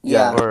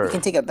 Yeah, Or- you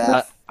can take a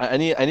bath. I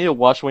need to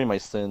wash away my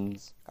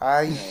sins.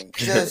 I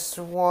just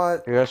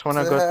want. You guys want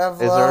to To go? have Is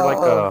there like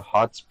a love.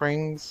 hot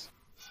springs?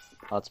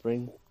 Hot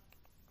spring.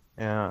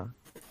 Yeah.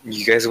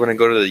 You guys want to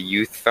go to the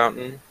youth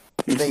fountain?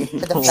 The Stay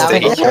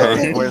fountain.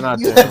 young. We're not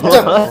You- doing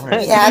that.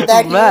 We had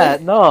that here.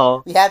 Matt,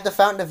 no. We had the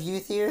fountain of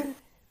youth here.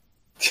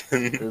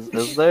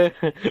 Is there?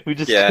 We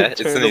just Yeah,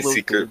 it's turned in a a little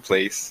secret kid.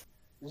 place.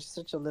 You're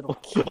such a little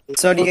kid.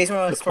 So do you guys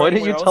want to explore Why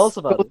didn't you anywhere tell else? us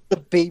about The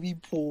baby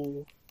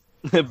pool.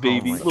 it?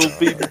 Baby, my little God.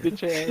 baby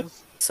bitch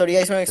ass. So do you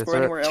guys want to explore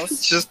there- anywhere else?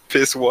 It's just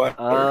piss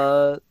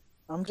water.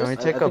 I'm Can we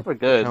just. take I a? think we're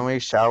good. Can we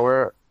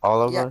shower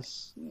all of Yeah.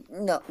 us?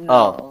 No, no.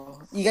 Oh.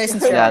 You guys can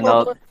Yeah, share.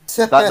 no,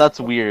 that's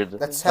weird. Let's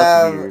That's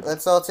have. weird.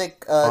 Let's all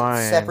take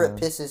Fine. separate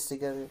pisses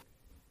together.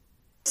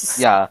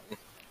 Yeah.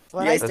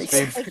 When You I guys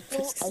feel- take- I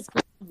feel-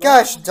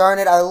 Gosh darn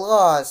it! I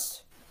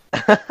lost.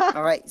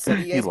 All right. So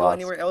do you You guys go lost.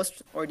 anywhere else,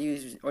 or do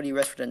you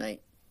rest for the night?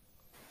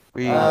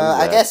 We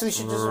I guess we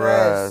should just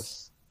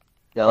rest.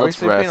 Yeah, Are we let's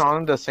sleeping rest. all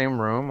in the same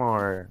room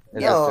or?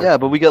 Is Yeah. it Yeah,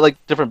 but we get like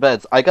different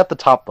beds. I got the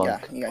top bunk.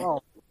 Yeah. You guys.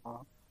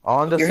 Oh,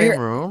 all in the You're same here-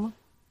 room?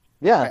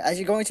 Yeah. Alright, as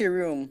you go into your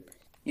room,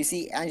 you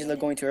see Angela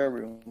going to her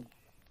room.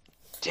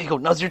 Diego,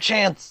 now's your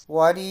chance.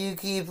 Why do you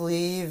keep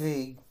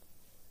leaving?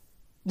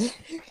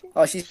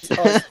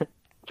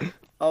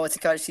 Oh, it's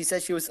because she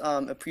said she was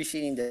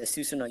appreciating the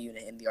Susanoo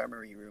unit in the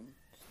armory room.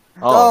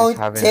 Oh, he's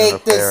Don't having take an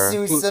the affair.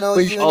 Susanoo oh,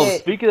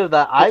 unit. speaking of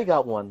that, I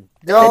got one.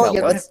 Don't.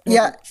 Yeah, What?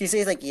 Yeah, she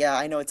says like, yeah,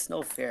 I know it's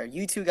no fair.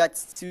 You two got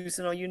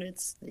Susanoo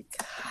units. Like,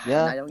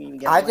 Yeah. and I don't even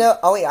get I one. don't.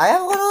 Oh wait, I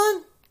have one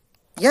on.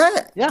 Yeah,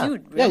 Yeah.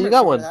 dude. Yeah, you remember got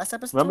from one. Last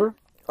episode? Remember?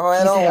 Oh,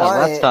 I don't Yeah, want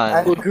last it.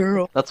 time.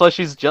 girl. That's why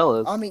she's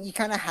jealous. I mean, you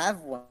kind of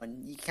have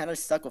one. You kind of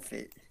stuck with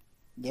it.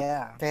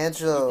 Yeah.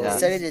 Angelo, You Yeah.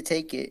 decided to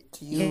take it.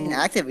 Do You can you-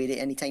 activate it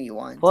anytime you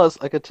want. Plus,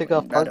 I could take Well,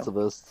 off you parts gotta- of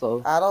this,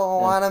 so. I don't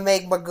Yeah. want to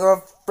make my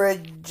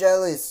girlfriend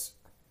jealous.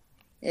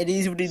 It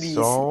is what it is.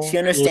 So? She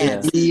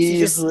understands. She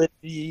just, It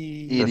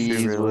Does is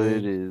she what really?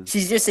 it is.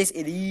 she just says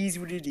it is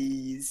what it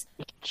is.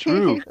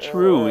 True,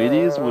 true. It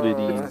is what it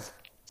is.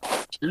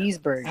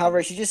 Cheeseburger.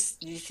 However, she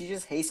just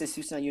hates the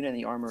Susanoo unit in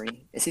the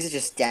armory. It seems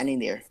just standing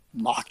there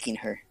mocking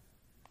her.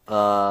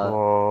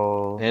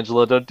 Whoa.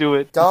 Angela, don't do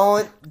it.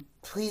 Don't.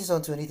 Please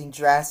don't do anything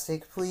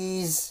drastic,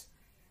 please.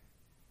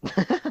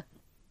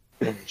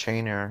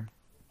 Chain her.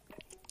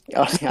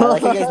 Oh, I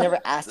like you guys never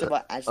asked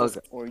about Angela's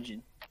Okay.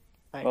 origin.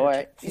 I All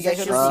right, you She's guys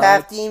actually are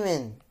half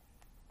demon.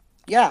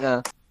 yeah.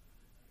 Yeah.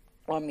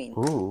 Well, I mean,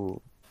 Ooh.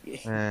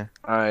 yeah.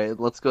 Alright,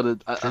 let's go to.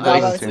 That No, I- doesn't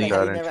I was seem like, that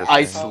you never interesting.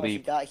 I asked how she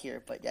sleep. got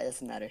here, but yeah, it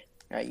doesn't matter.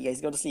 All right, you guys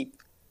go to sleep.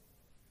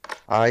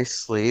 I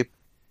sleep.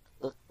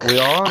 We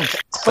all on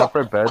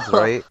separate beds,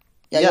 right?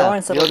 Yeah, yeah, you're on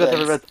you separate got the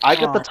beds. beds. I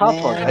got the Aw, top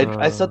man. bunk.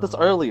 I said this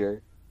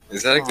earlier.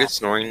 Is that a good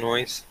snoring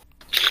noise?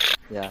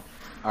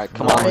 Alright,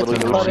 come No, on, it's little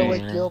a Cuddle Yoshi.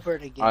 with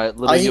Gilbert again. Alright,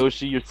 little As you-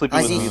 Yoshi, you're sleeping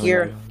as with you me.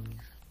 hear-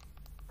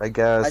 I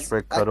guess As,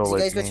 Rick as cuddle you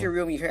guys with go to me. your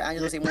room, you hear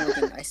Angela say one more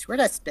thing. I swear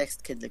that Specs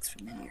kid looks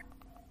familiar.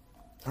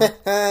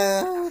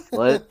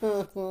 What?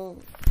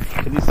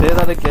 Can you say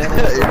that again?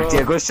 Angela?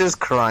 Diego's just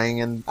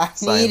crying and I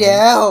silent. need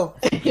help.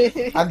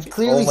 I'm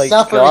clearly Oh my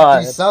suffering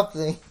God. through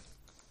something.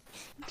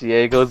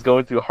 Diego's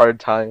going through hard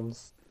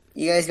times.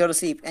 You guys go to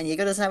sleep, and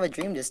Diego doesn't have a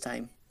dream this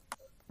time.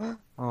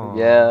 Aw.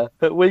 Yeah.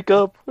 Wake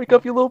up,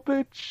 you little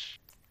bitch.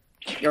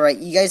 You're right.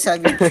 You guys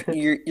have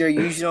your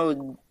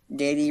usual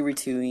daily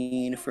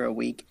routine for a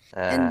week,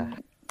 and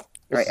This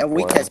right, is a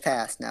week boring. has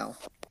passed now.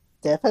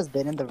 Steph has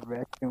been in the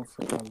restroom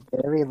for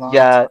a very long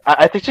Yeah,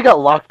 I think she got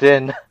locked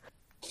in.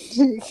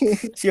 time.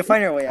 She'll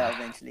find her way out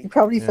He eventually.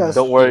 probably Yeah.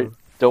 fell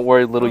Don't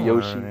worry, little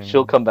Yoshi. Alright.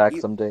 She'll come back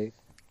You- someday.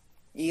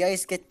 You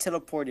guys get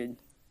teleported,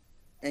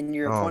 and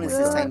your Oh opponents my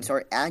this God. time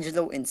are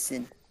Angelo and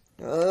Sin.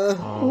 Oh,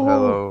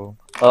 hello.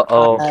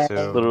 Uh-oh. Hi. Too.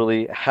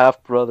 Literally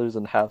half brothers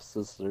and half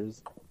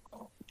sisters.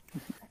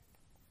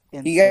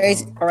 You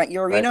guys, all right,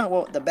 your arena.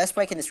 Well, the best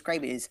way I can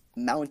describe it is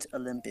Mount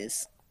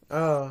Olympus.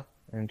 Oh.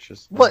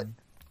 Interesting. What?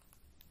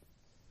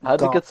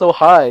 How'd it God. get so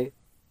high?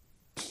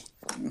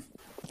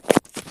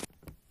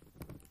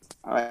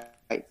 All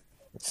right.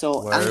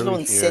 So Why are Angelo we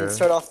and Sin here?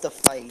 start off the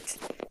fight.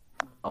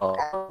 Oh.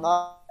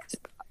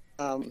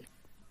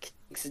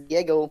 Kicks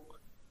Diego,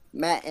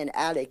 Matt, and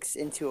Alex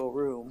into a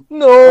room,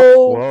 No!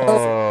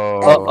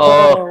 Whoa.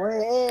 Uh-oh.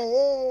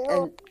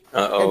 and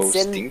Uh-oh,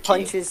 Sin stinky.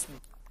 punches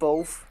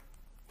both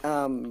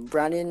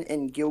Brandon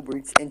and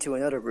Gilbert into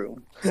another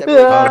room.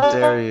 How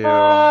dare you?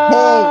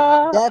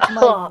 Hey, that's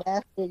my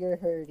math figure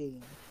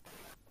hurting.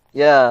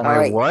 Yeah. All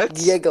right, what?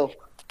 Diego,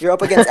 you're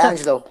up against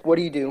Angelo. What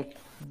do you do?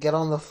 Get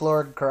on the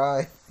floor and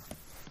cry.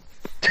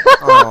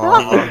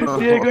 Aw.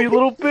 Diego, you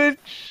little bitch!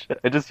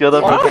 I just yelled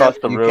at him across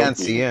the You room. can't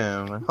see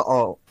him.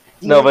 Oh.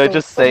 No, but Diego,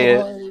 just say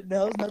come it. on,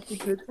 now's not the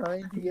good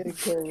time to get a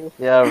kill.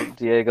 Yeah,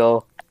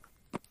 Diego.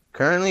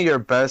 Currently, your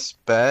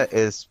best bet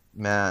is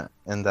Matt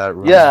in that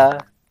room. Yeah.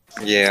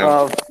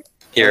 Yeah.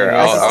 Here,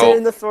 I I just I'll, sit I'll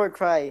in the floor and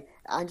cry.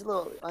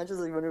 Angela's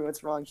wondering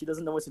what's wrong. She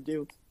doesn't know what to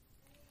do.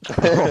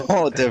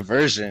 Oh,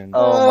 diversion.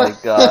 Oh my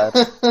god.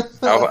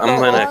 I'm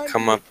gonna on.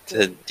 come up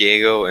to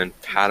Diego and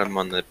pat him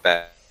on the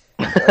back.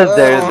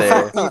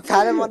 there. You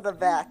pat him on the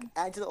back.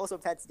 Angela also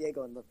pats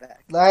Diego on the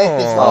back. Life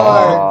is Aw.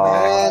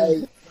 hard,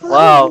 man.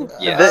 Wow.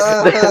 Yeah.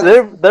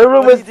 Their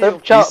room What do is you do?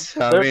 He's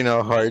having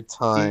a hard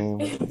time.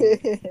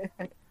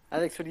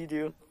 Alex, what do you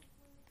do?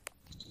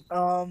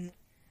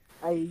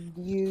 I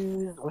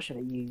use. What should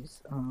I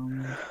use?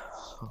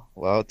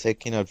 Well,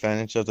 taking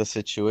advantage of the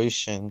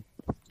situation.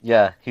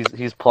 Yeah,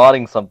 he's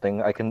plotting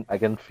something. I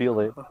can feel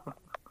it.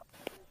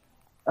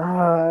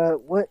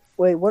 What?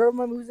 Wait, what are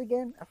my moves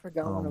again? I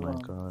forgot Oh one of my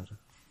them. god.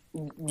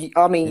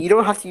 I mean, you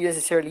don't have to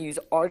necessarily use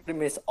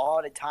Artemis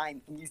all the time.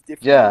 You can use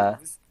different Yeah.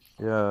 moves.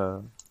 Yeah.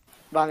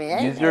 But I mean,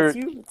 hey, Use your-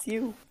 it's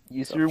you.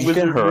 Use your You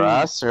wizard can move.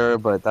 harass her,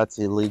 but that's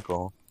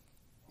illegal.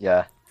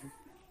 Yeah.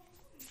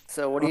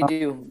 So what do you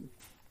do?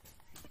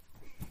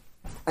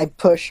 I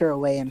push her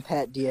away and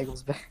pat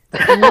Diego's back.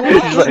 He's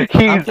like,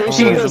 I'm pretty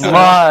sure he's there's a-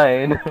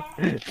 mine.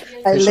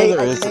 I You sure lay, there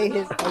I is- lay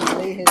his, I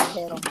lay his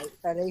head on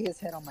my, I lay his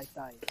head on my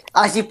thigh.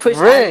 As you push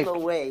Rick! Angela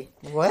away,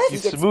 What? he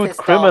You gets smooth pissed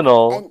off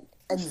criminal.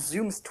 and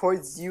zooms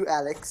towards you,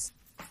 Alex.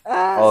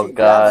 Oh, She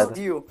grabs God.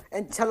 you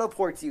and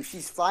teleports you.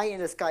 She's flying in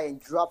the sky and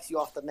drops you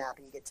off the map,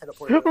 and you get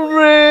teleported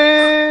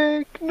away.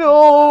 Rick,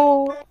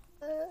 no.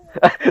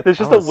 There's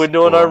just That a was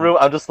window in our cool. room.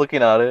 I'm just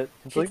looking at it.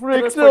 It's She like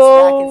Rick, teleports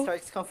back and no.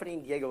 starts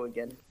comforting Diego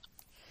again.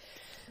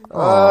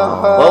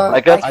 Well, I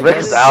guess I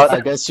Rick's guess, out.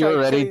 I guess you Sorry,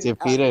 already sorry,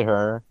 defeated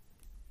her.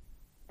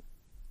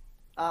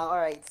 All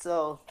right,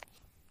 so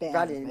Bam,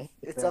 Brandon, I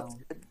it's fell.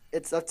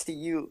 up to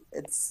you.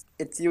 It's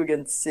you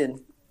against Sin.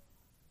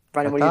 I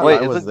Brandon, what do you thought do? Wait,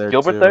 I is was it there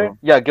Gilbert too. there?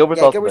 Yeah, Gilbert's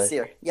Yeah, also Gilbert's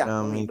there. here. Yeah, Yeah,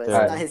 I me mean, but too.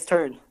 it's not his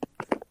turn.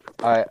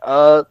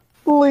 Alright,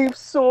 leaf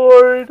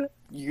sword.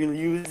 You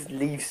use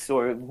Leaf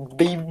Sword,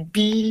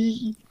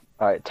 baby.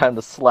 Alright, time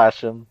to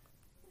slash him.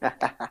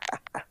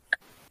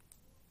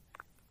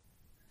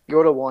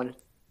 You're the one.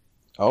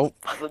 Oh,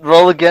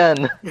 Roll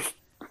again.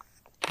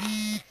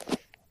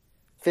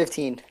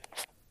 15.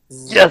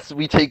 Yes,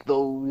 we take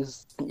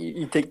those.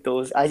 You take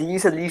those. As you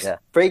use the Leaf Yeah.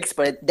 breaks,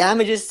 but it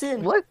damages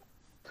Sin. What?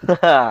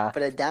 But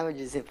it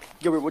damages him.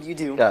 Gilbert, what do you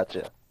do?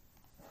 Gotcha.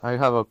 I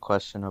have a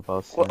question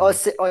about Sin.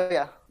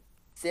 Yeah.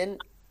 Sin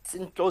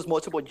throws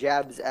multiple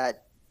jabs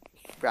at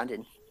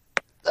Brandon.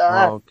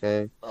 Ah. Oh,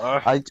 okay.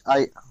 Ugh.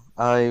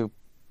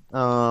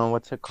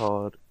 What's it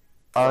called?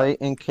 I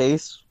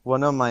encase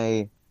one of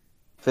my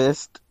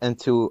fist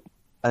into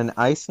an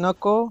ice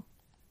knuckle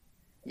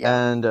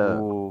and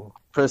Ooh.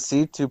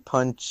 proceed to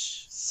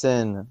punch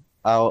Sin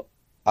out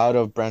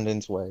of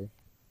Brandon's way.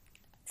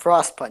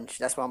 Frost Punch.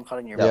 That's what I'm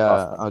calling your Yeah, Yeah,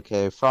 Frost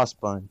okay,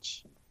 Frost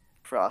Punch.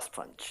 Frost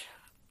Punch.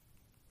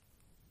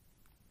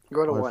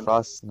 Go to Or one.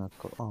 Frost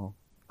Knuckle. Oh.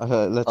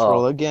 Let's Oh.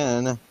 roll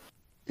again.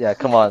 Yeah,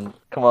 come on.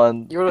 Come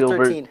on, You roll a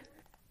Gilbert.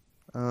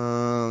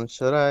 13.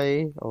 Should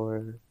I?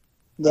 Or.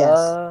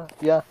 Yes.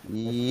 Yeah.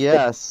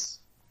 Yes.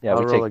 Yeah,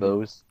 we I'll roll take again.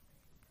 those.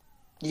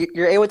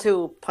 You're able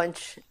to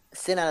punch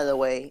Sin out of the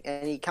way,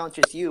 and he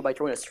counters you by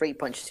throwing a straight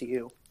punch to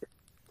you.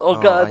 Oh,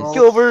 Oh, God, I-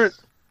 Gilbert!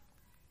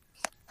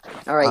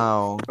 All right,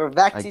 Ow. we're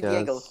back I to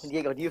Diego. guess.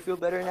 Diego, do you feel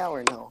better now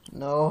or no?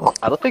 No.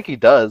 I don't think he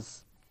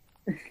does.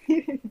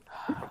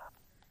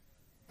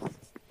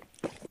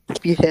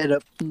 Keep your head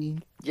up, please.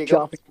 Diego,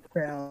 Dropping the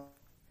crown.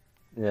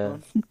 Yeah.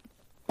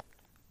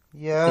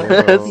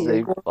 Yeah.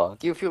 Save fuck.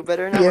 do you feel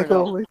better now or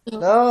Diego, no? wake up. I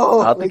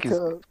No. don't think Wake he's.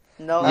 up.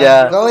 No.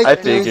 Yeah, I'm going I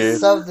through figured.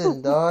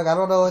 something, dog. I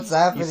don't know what's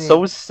happening. He's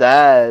so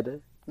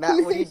sad.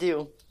 Matt, what do you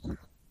do?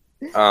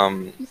 He's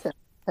had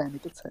a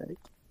panic attack.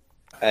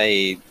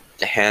 I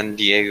hand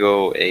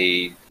Diego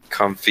a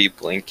comfy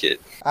blanket.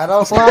 I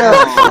don't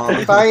want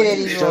to fight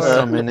anymore. Just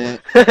a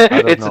minute.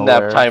 of It's nap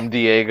nowhere. time,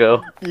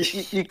 Diego.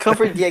 You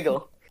comfort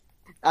Diego.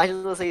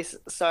 Angela says,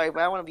 "Sorry, but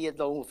I want to be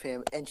alone with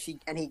him," and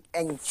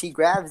she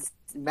grabs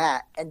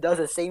Matt and does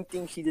the same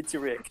thing she did to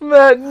Rick.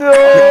 Matt, no!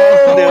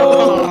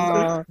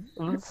 No.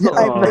 I'm so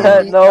I'm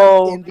mad, in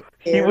no! the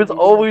He air was reading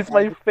always a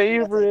my magic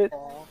favorite.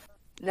 ball.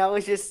 Now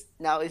it's just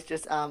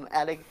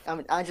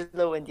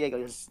Angelo and Diego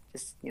just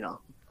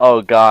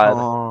Oh, God.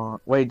 Oh,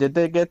 wait, did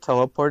they get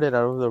teleported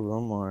out of the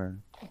room or?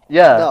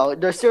 Yeah. no,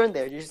 they're still in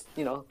there. Just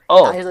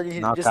Oh, Angelo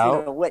knocked just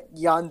out? wet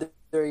yonder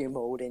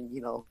mode and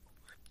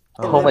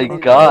Oh my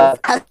eliminated God.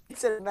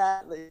 Alex and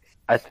Matt, like,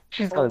 I think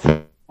she's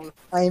gonna.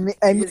 I'm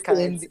is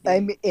kinda in insane.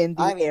 the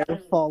I mean- air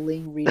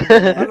falling reading a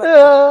magic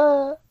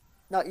Oh,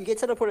 no, you get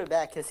teleported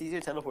back because Caesar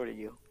teleported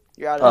you.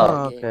 You're out Oh,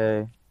 of the game.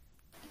 Okay.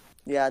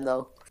 Yeah,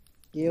 no.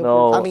 Gilbert.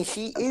 No. I mean,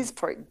 she is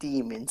part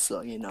demon,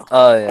 so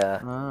Oh, yeah.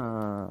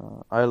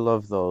 I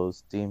love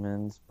those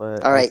demons,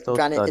 but All I right, still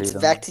Brandon, study it's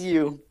them. back to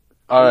you.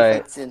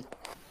 Alright. Defense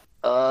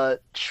in.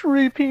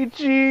 Tree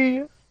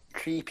PG.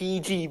 Creepy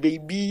G,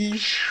 baby.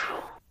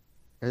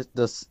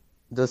 Does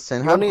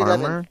Sin You have only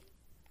 11. armor?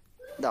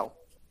 No.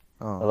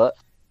 Oh, What?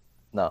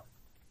 No.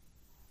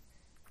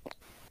 he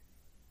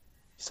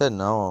said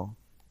no.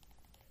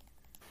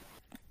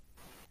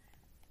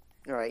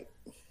 All right.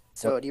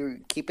 So do you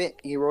keep it?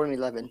 You roll an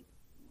 11.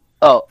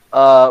 Oh,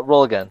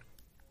 roll again.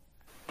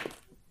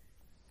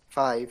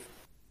 5.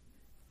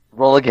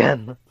 Roll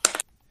again.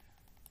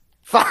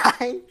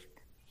 5.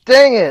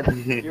 Dang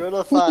it! You roll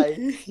a 5.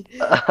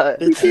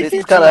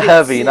 It's kind of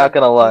heavy, not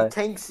gonna He lie.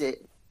 tanks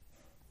it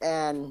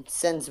and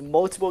sends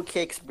multiple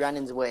kicks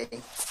Brandon's way.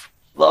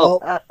 Oh,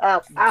 ow,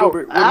 ow, ow,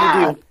 Gilbert, what do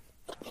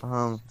you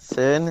do?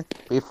 Sin,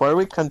 before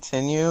we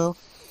continue,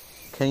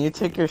 can you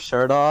take your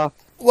shirt off?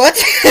 What?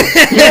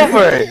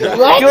 Gilbert!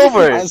 What?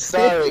 Gilbert! I'm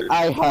sorry,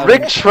 I have.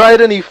 Rick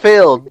tried and he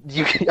failed.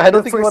 I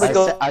don't think you want to I,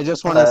 go. I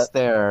just want to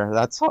stare.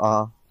 That's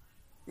all.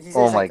 He says,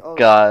 Oh my like,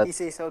 God. He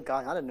says, "Oh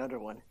God, not another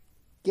one."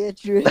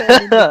 Get your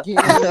head in the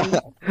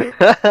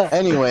game.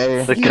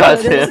 Anyway, The He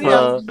goddamn. doesn't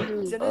love you.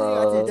 As soon as he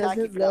wants to He attack,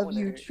 you doesn't put out love one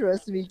you. of her.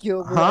 Trust me,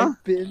 Gilbert. Huh?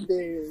 I've been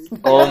there.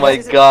 Oh my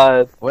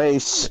God.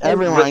 wait,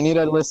 everyone, I need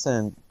to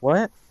listen.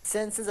 What?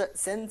 Sends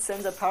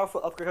a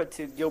powerful uppercut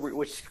to Gilbert,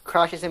 which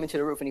crashes him into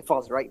the roof, and he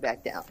falls right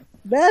back down.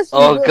 That's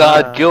Oh what-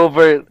 God,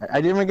 Gilbert.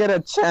 I didn't even get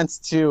a chance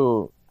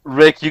to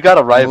Rick, you got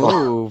a rival.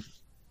 move.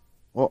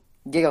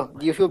 Diego,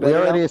 do you feel We better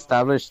already now?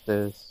 established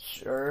this.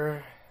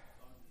 Sure.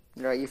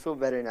 Alright, you feel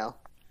better now.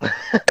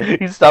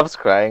 He stops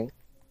crying.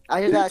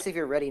 I just asked if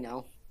you're ready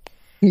now.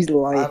 He's I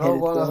lightheaded. don't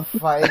want though. to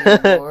fight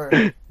anymore.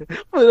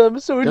 But I'm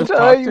so Just talk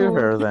tired. to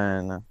her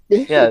then.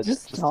 Yeah,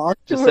 just talk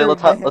to Just say her,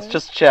 let's man.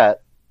 just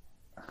chat.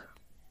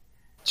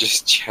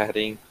 Just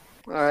chatting.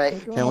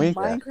 Alright. Go Can on we- a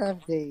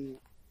Minecraft date.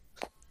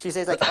 She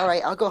says like,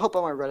 alright, I'll go help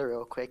out my brother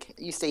real quick.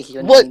 You stay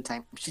here in What? the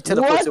meantime. She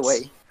teleports What?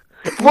 away.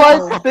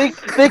 What? They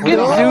can We do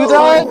don't have that?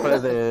 time for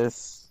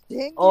this.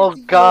 Dang Oh, it,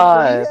 Diego,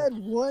 God. He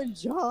had one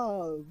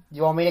job.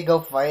 You want me to go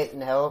fight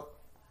and help?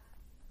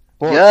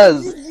 Well,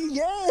 Yes.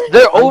 Yes.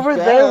 They're I over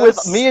there with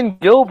guess. me and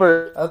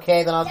Gilbert.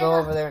 Okay, then I'll go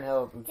over there and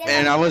help.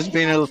 And I was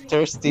being a little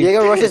thirsty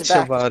Diego rushes bitch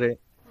back. about it.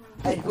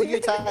 And who do you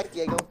attack,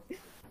 Diego?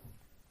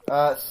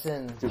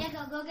 Sin. Diego,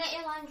 go get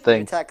your laundry. You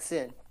Thing. attack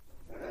Sin.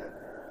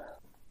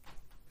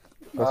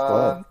 What's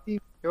Uh, You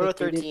roll a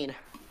 13.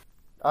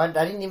 I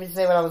didn't even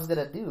say what I was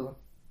gonna do.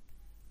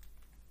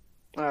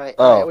 Alright,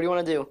 Oh. alright, what do you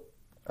want to do?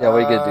 Yeah, what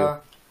are you gonna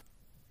do?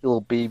 You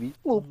little baby.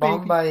 Little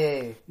baby.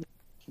 Bombaye.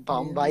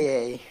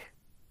 Bombaye.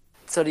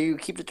 So do you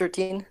keep the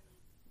 13?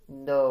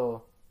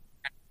 No.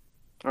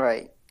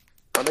 Alright.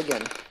 Roll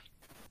again.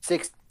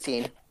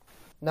 16.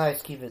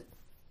 Nice, keep it.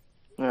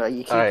 Alright,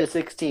 you keep Alright. the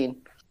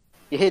 16.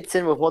 You hit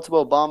Sin with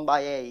multiple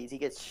Bombayes. He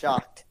gets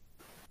shocked.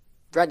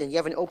 Brandon, you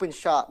have an open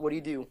shot. What do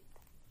you do?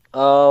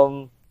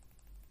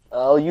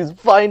 I'll use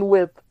Vine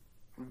Whip.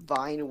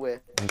 Vine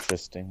Whip.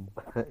 Interesting.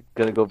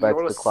 Gonna go You back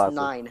roll to the a classic.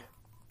 9.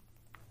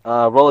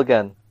 Roll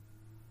again.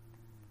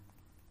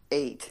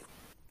 8.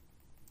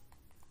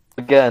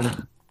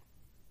 Again.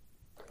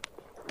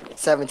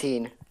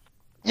 17.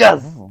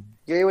 Yes! Oh.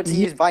 You're able to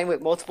use Vine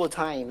Whip multiple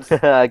times.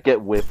 I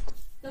get whipped.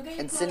 Go get your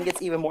And clothes. Sin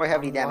gets even more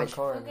heavy I'm damage.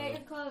 Go hardcore. get your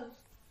clothes.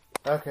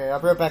 Okay, I'll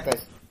be right back,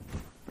 guys.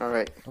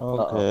 Alright.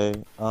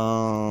 Okay.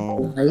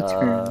 My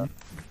turn.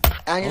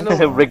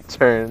 Angelo, Rick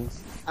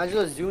turns.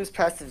 Angelo zooms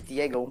past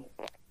Diego.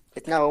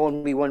 It's now a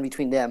 1v1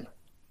 between them.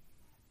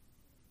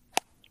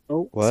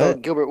 Oh, What? So,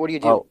 Gilbert, what do you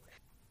do? Oh.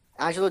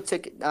 Angelo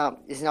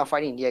is now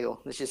fighting Diego.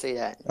 Let's just say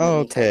that. Oh,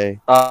 okay.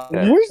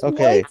 Okay. where's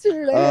Okay. my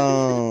turn? I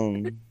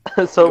haven't-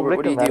 So Gilbert, Rick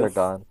what do and you Matt do? are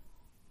gone.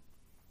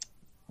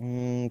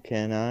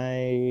 Can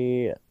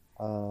I?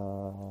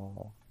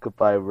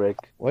 Goodbye, Rick.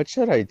 What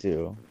should I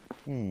do?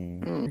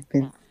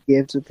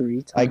 Give to 3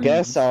 times. I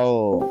guess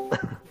I'll.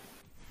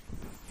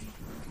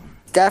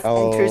 Steph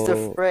enters the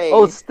Oh. fray.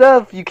 Oh,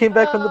 Steph, you came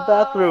back from the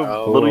bathroom.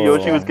 Oh. Little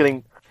Yoshi Cool. was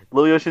getting.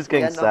 Little Yoshi's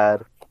getting Yeah, no.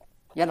 sad.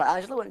 Yeah, no,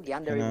 Angelo went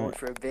yandere No. mode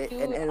for a bit,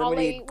 Dude, and all I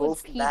eliminated ate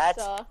was both Matt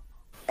pizza.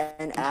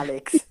 and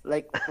Alex,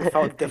 like,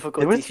 without There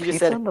difficulty. was She just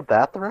pizza said, in the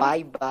bathroom.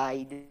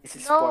 bye-bye, this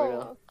is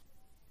Sparta.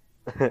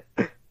 No.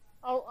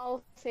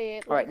 I'll say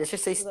it. Alright, let's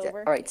just say, it's over.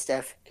 alright,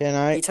 Steph. Can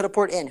You I?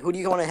 teleport in. Who do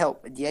you want to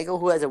help? Diego,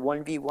 who has a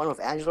 1v1 with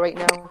Angelo right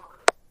now?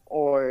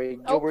 Or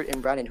Gilbert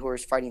and Brandon, who are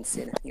fighting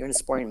Sin? You're in a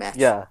sparring match.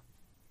 Yeah.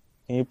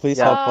 Can you please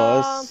Yeah. help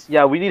us?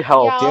 Yeah, we need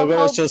help. Yeah. I'll Diego is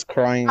help. just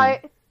crying.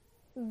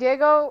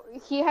 Diego,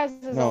 he has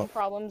his No. own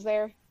problems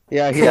there.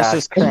 Yeah, he's Yeah.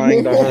 just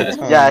crying the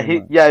whole time.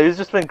 He's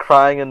just been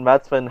crying, and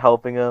Matt's been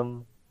helping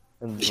him,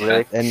 and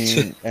Rick.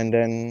 And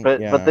then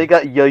But yeah. but they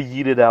got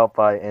yeeted out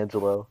by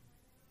Angelo.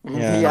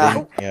 Yeah.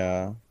 Yeah.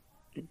 Yeah.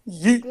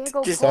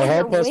 Diego, Just- So pull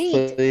help your us,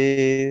 weight.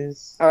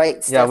 please.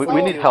 Alright, Steph. Yeah, what we do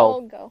you need do?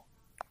 help. Go.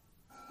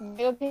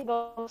 Diego can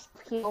go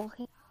heal.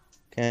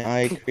 Can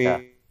I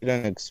create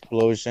an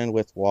explosion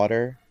with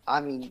water? I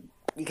mean,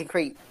 you can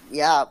create.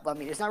 Yeah, I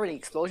mean, it's not really an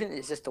explosion.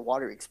 It's just the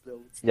water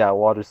explodes. Yeah,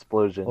 water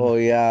explosion. Oh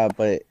yeah,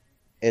 but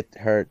it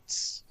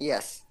hurts.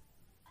 Yes,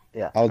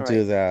 I'll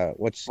do that.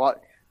 What's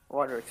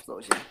water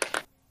explosion.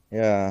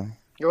 yeah?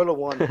 You're the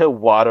one.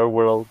 Water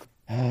world.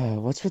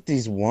 What's with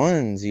these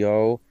ones,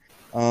 yo?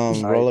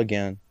 Alright. Roll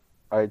again.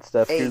 All right,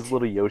 Steph. 8. Here's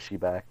little Yoshi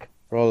back.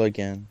 Roll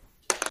again.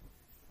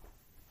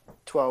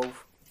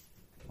 12.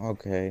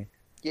 Okay.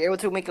 You're able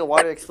to make a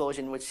water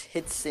explosion, which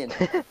hits Sin,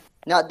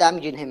 not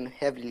damaging him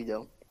heavily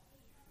though.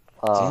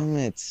 Uh, Damn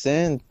it,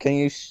 Sin. Can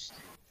you?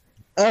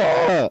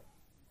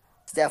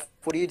 Steph,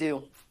 what do you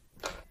do?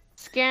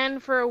 Scan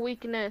for a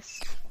weakness.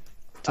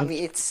 I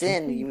mean, it's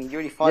sin. You mean you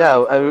already fought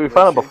Yeah, it before, we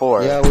found him Richard.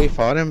 before. Yeah, we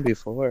fought him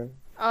before.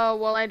 Oh,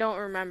 well, I don't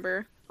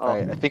remember.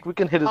 Alright, I think we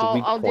can hit his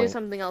weak I'll do point.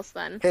 something else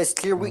then. His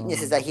clear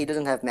weakness is that he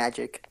doesn't have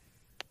magic.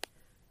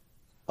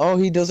 Oh,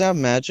 he does have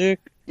magic?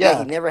 Yeah,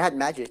 Yeah, he never had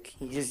magic.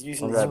 He just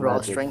using Never his had raw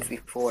magic. strength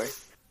before.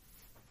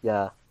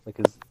 yeah, like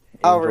his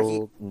However,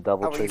 angel and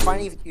devil However,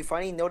 trigger. you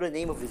finally know the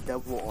name of his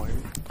devil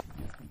arm.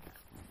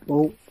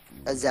 Oh,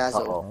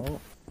 Azazel. Uh-oh.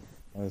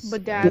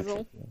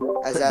 Bedazzle.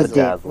 Azazel.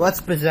 Bedazzle.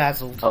 What's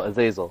bezazzled? Oh,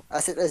 Azazel. I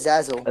said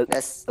Azazel.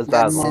 That's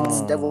Azazel.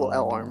 Sin's devil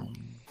arm.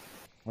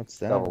 What's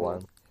that? Devil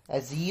one.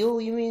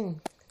 Azil, you mean?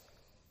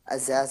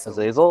 Azazel.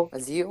 Azazel?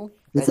 Azazel?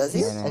 Az-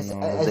 Azazel? I don't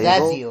know.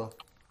 Azazel.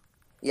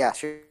 Yeah,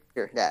 sure,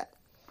 that.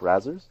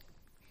 Brazzers?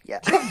 Yeah.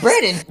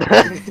 Brandon!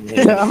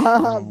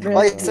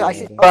 Oh, so I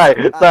should.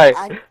 Sorry, sorry.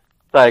 An-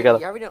 Sorry, I gotta.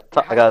 You're having a, I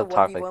you're got a having a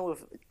topic. 1v1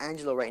 with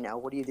Angelo right now.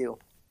 What do you do?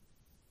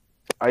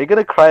 Are you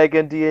gonna cry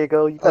again,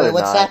 Diego? You better Wait,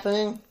 what's not.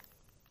 happening?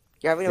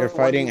 You're having You're a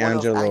fighting 1v1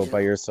 with Angelo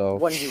by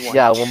yourself. 1v1.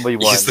 Yeah,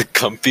 1v1. Use the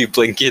comfy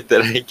blanket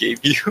that I gave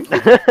you.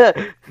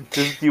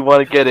 Just you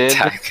want to get in?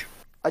 Attack.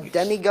 A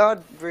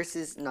demigod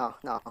versus no.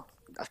 Oh,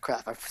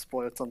 crap! I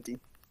spoiled something.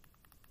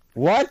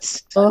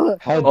 What? uh,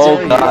 How Oh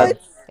dare god.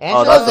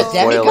 Angelo's that's a a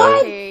demigod? spoiler.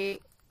 Okay.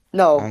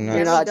 No, I'm not-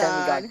 you're not a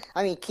Demigod. demigod.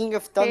 I mean, King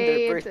of Thunder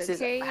Okay, it's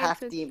versus okay,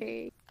 half it's demon.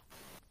 okay.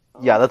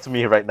 Yeah, that's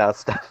me right now,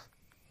 Steph.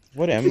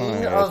 What am King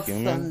I? A of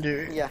human?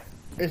 Thunder. Yeah,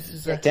 This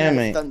is yeah, a... Damn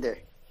King it. of Thunder.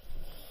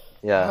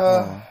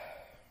 Yeah.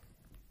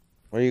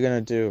 What are you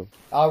gonna do?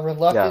 I'll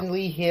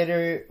reluctantly hit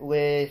her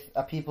with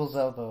a people's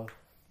elbow.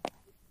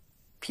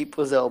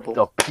 People's elbow.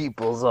 The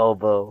people's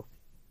elbow.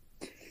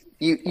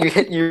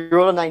 You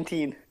roll a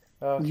 19.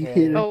 you Okay.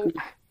 hit a, Oh,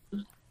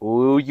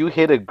 Ooh, you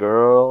hit a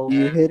girl.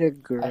 you hit a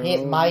girl. I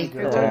hit my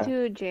you're girl. going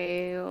to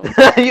jail.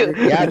 You-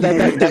 Yeah,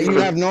 that you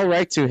have no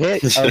right to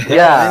hit a girl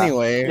Yeah.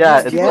 anyway.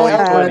 Yeah, it's Yeah, only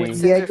yeah. 20.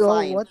 Scissors Diego,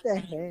 fine. what the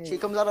heck? She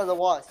comes out of the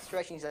wall,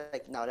 stretching. She's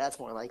like, "No, that's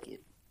more like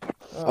it."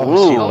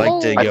 Oh, she Ooh.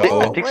 liked it, I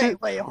yo. think she-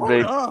 Wait, hold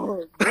Wait.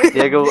 on.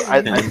 Diego,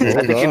 I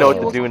think you know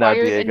what to do now,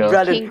 Requires a Diego. new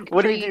Brandon, kink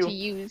what do for you you do? to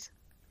use.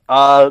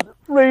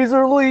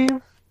 Razor leaf.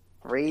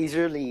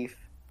 Razor leaf.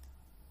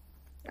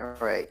 All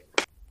right.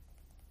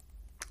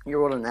 You're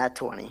rolling that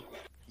 20.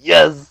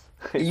 Yes.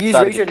 You use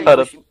Gotta razor get cut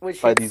up leaf,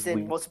 which by hits these him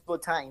leaves. multiple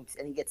times,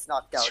 and he gets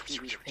knocked out due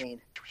to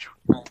pain.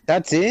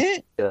 That's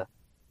it?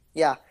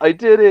 Yeah, I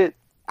did it.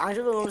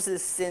 Angela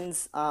notices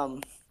Sin's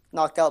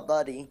knocked out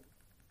body,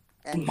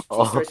 and she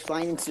Oh. starts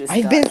flying into the sky.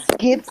 I've been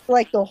skipped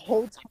like the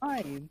whole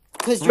time.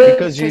 Because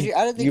Because you're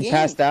out of the you game.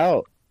 passed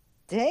out.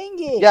 Dang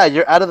it. Yeah,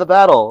 you're out of the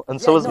battle,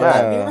 and so is no, Matt.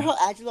 Yeah. Remember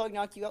how Angela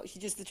knocked you out? She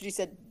just literally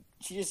said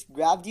she just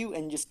grabbed you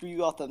and just threw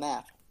you off the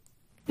map.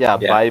 Yeah,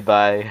 Yeah. bye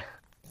bye.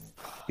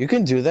 You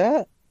can do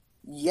that?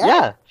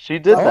 Yeah, She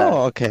did that.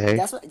 Oh, okay.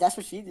 that's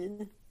what she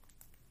did.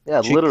 Yeah,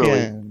 literally.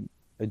 Chicken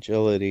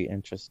agility,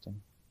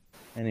 interesting.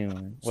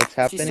 Anyway, what's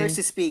She happening? starts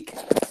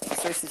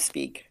to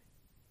speak.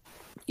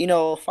 You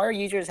know, fire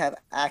users have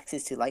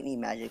access to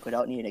lightning magic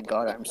without needing a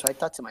god arm, so I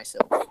thought to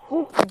myself,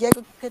 oh,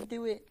 Diego could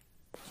do it.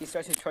 She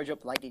starts to charge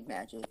up lightning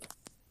magic.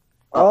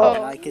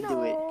 Oh. I could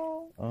do it.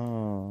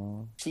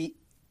 Oh. She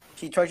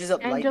charges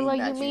up Angela,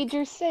 lightning you magic. made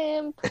your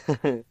simp.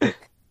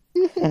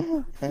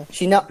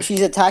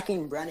 She's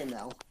attacking Brandon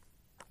now.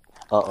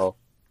 Uh-oh.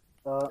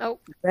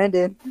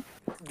 Brandon.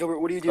 Gilbert,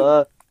 what do you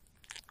do?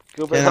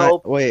 Gilbert, Can I,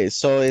 help. wait,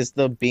 so is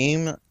the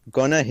beam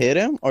gonna hit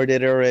him or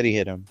did it already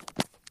hit him?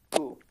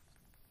 Ooh,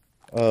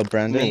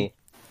 Brandon? Me.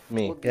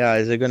 what beam? Yeah,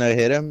 is it gonna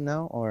hit him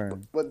now or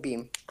What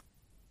beam?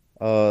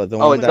 the Oh,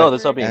 one no, that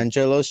there's no beam.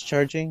 Angelo's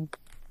charging?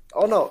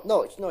 Oh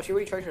no! She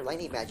already charged her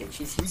lightning magic.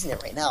 She's using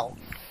it right now.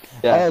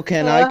 Yeah. Oh,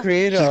 can I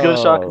create She's gonna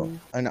shock him.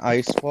 an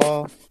ice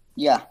wall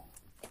Yeah,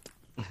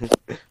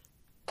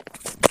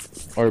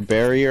 or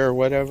barrier or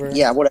whatever?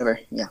 yeah, whatever.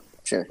 Yeah,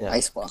 sure. Yeah.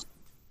 Ice wall.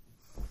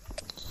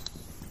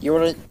 You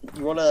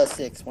rolled a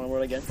 6. Want to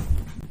roll again?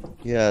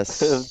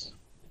 Yes.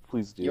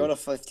 Please do. You rolled a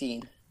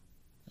 15.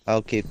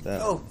 I'll keep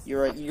that. Oh, you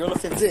rolled a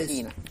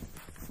 15.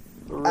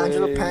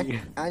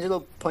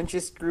 Angelo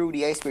punches through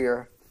the ice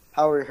barrier.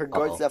 However, her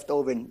guard's left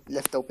open.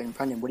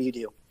 Brandon, what do you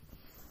do?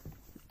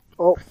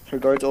 Oh. Her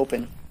guard's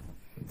open.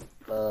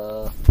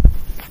 So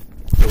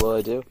what do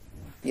I do?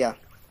 Yeah.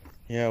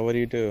 Yeah, what do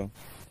you do?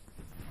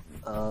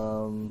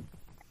 Um.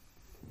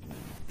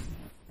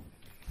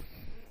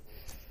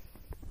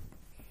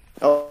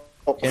 Oh.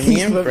 Can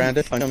me and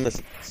Brandon punch him at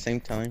the same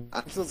time?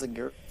 Angelo's a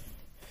girl.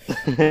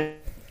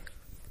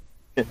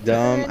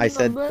 Dumb. I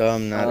said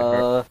dumb, not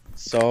her.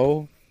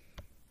 So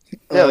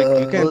Yeah,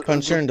 you can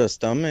punch her in the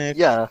stomach.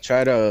 Yeah.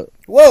 Try to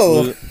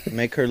Whoa!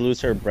 make her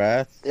lose her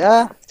breath.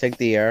 Yeah. Take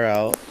the air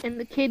out. And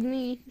the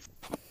kidney.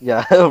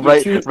 Yeah.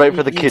 right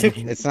for the you took-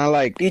 kidney. It's not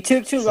like You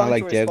took too It's long not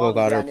like to Diego respond,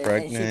 got her Brandon,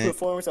 and she pregnant.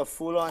 performs a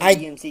full-on I-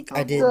 DMC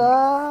combo. I did.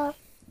 oh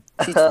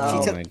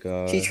She my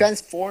god. She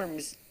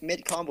transforms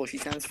mid-combo. She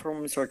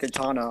transforms her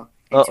katana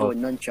into Uh-oh. a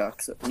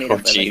nunchuck made Oh,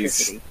 of jeez.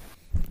 electricity.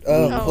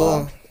 Oh, Oh.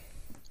 cool.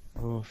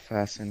 Oh,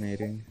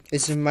 fascinating.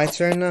 Is it my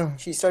turn now?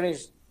 She's starting.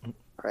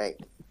 Right.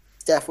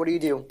 Steph, what do you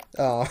do?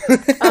 Oh, I was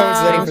waiting for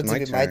it It's to my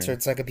be my turn.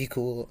 turn so I could be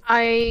cool.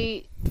 I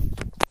Wait,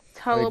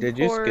 teleport. did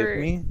you skip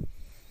me?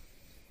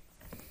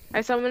 I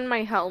summon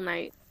my Hell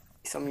Knight.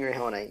 Summon your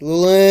Hell Knight.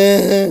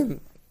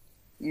 Lim.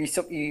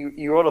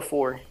 You roll a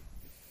 4.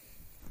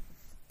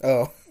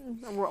 Oh.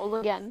 Roll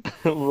again.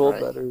 Roll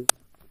Alright. better.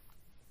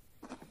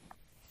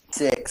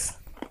 6.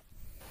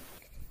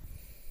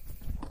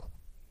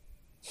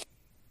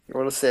 You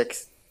roll a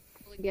 6.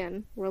 Roll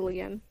again. Roll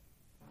again.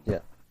 You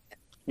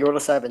roll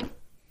a 7.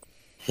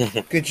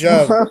 Good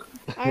job.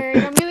 Alright,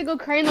 I'm gonna go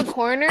cry in the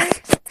corner.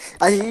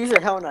 As you use your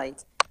Hell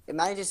Knight, it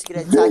manages to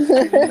get attacked.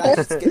 It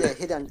manages to get a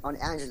hit on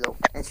Angelo,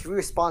 and she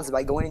responds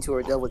by going into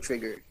her double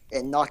trigger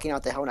and knocking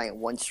out the Hell Knight in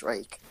one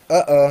strike.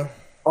 Uh-oh.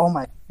 Oh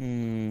my.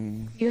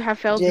 Hmm. You have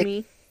failed Jake.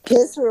 me.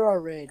 Kiss her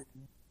already.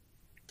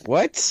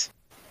 What?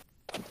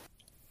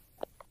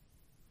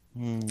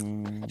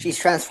 Hmm. She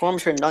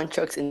transforms her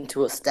nunchucks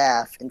into a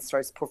staff and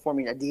starts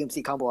performing a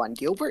DMC combo on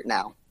Gilbert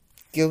now.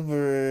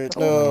 Gilbert,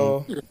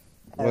 no.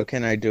 What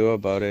can I do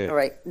about it? All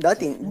right,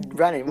 nothing.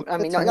 Brandon, I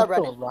mean, Turn not into a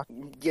Brandon. rock.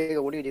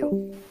 Diego, what do you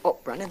do? Oh,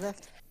 Brandon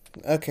left.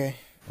 Okay.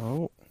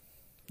 Oh,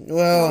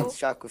 Well,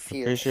 Shock with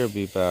fear. pretty sure I'll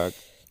be back.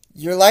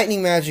 your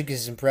lightning magic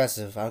is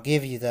impressive. I'll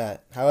give you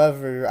that.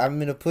 However, I'm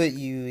gonna put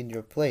you in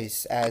your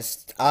place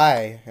as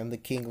I am the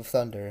King of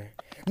Thunder.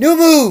 New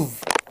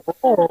move!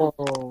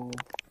 Oh.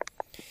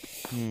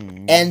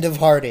 End of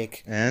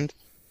heartache. And?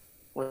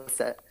 What's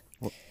that?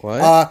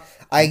 What?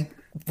 I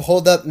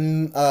hold up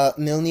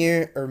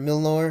Milnir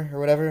or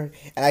whatever,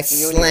 and I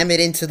slam it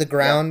into the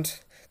ground,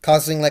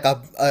 causing like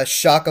a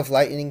shock of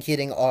lightning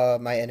hitting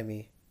my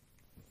enemy.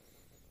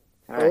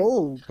 All right.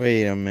 Oh.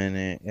 Wait a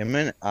minute. Am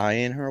an I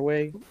in her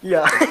way?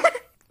 Yeah.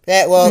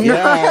 Yeah, well,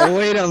 Yeah,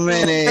 wait a you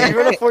minute.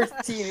 roll a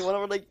 14. You want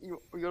to like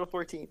you roll a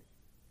 14.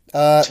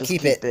 Just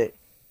keep it.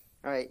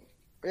 All right.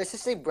 Let's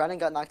just say Brandon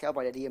got knocked out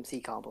by the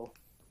DMC combo.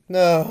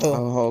 No.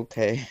 Oh,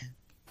 okay.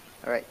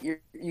 All right,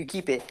 you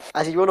keep it.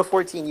 As you roll a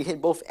 14, you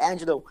hit both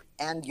Angelo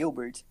and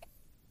Gilbert.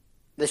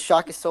 The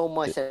shock is so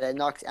much that it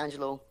knocks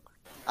Angelo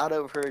out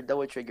of her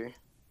double trigger.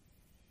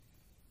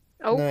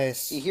 Oh,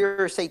 Nice. You hear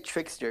her say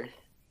trickster.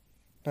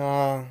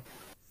 Aw.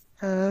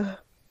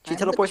 She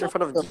teleports in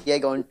front of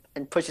Diego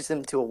and pushes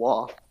him to a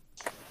wall.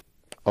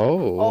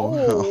 Oh.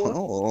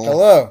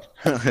 Hello.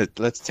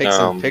 Let's take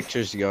some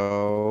pictures,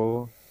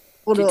 yo.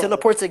 She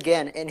teleports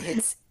again and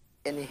hits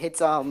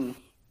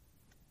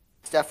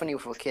Stephanie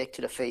with a kick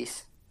to the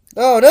face.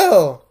 Oh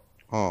no.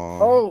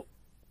 Oh. Oh.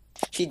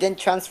 She then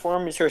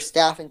transforms her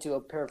staff into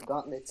a pair of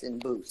gauntlets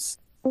and boots.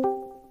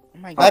 Oh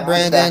my Hi, god.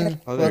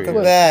 Brandon. Oh, there Welcome you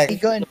go. back. He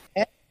going.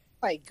 Oh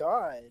my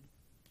god.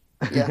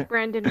 Yeah.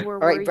 Brandon, where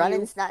All were right,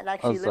 Brandon's not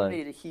actually I'm sorry.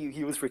 eliminated.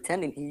 He was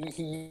pretending.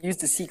 He used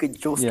the secret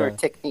Joestar Yeah.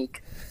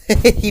 technique.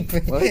 he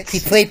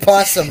played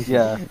possum.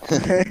 Yeah.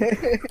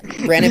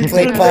 Brandon you?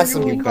 played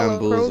possum. You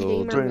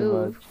bamboozled. Pro gamer Pretty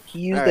move. He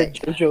used Alright.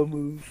 the JoJo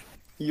move.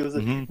 He was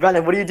Mhm.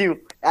 Brandon, what do you do?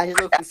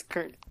 Angela's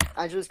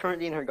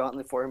currently in her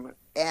gauntlet form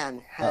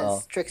and has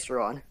Uh-oh. Trickster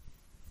on.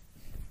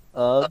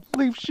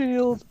 Leaf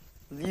shield.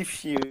 Leaf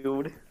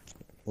shield.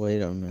 Wait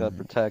a Gotta minute.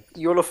 protect.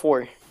 You roll a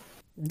 4.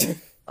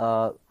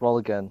 Roll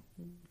again.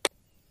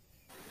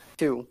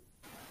 2.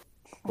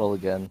 Roll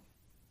again.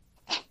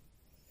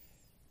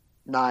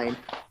 9.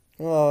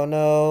 Oh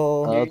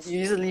no. You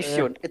use a leaf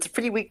shield. It's a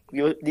pretty weak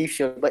leaf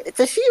shield, but it's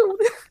a shield.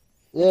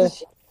 Yeah.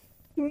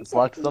 It's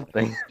like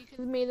something. You could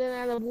have made it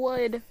out of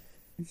wood.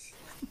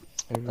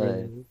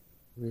 Alright.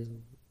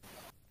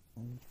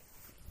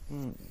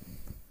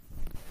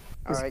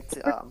 All right.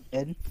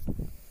 Ed?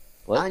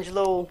 What?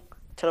 Angelo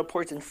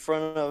teleports in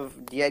front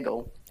of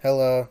Diego.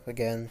 Hello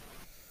again.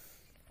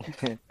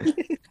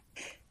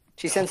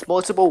 She sends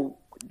multiple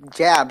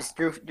jabs.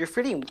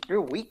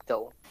 You're weak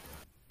though.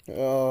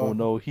 Oh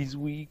no, he's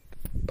weak.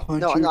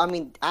 Punch No, her. I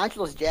mean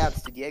Angelo's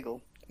jabs to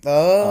Diego.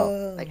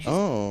 Oh. Like she's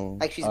Oh.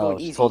 like she's Oh, going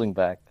she's easy. holding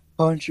back.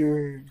 Punch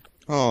her.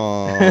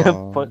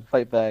 Oh.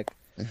 Fight back.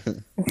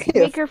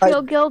 Make her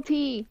feel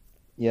guilty.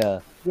 Yeah.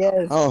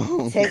 Yes.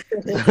 Oh. Take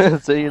her.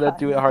 So you're not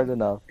doing it hard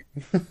enough.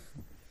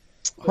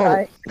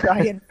 Cry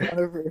in front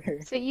of her.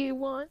 So you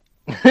want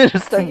Just to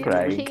start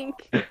crying.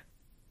 pink.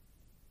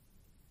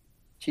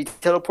 She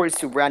teleports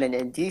to Brandon,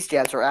 and these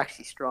jabs are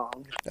actually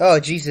strong. Oh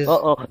Jesus.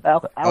 Uh-oh. Ow,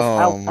 ow, Oh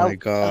ow, my ow.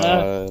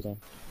 god.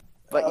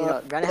 But you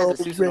know, Brandon has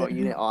a Oh, Susanoo Brandon.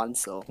 unit on,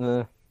 so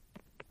So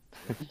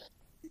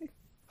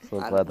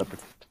glad that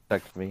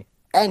protected me.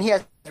 and he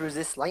has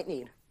resist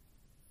lightning.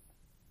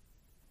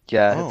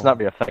 Yeah, Oh. it's not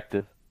very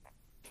effective.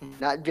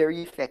 Not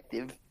very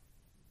effective.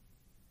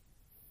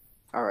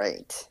 All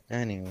right.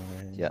 Anyway.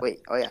 Yeah.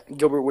 Wait. Oh yeah,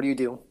 Gilbert, what do you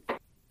do?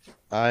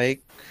 I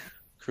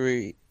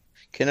create.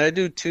 Can I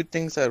do two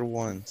things at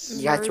once?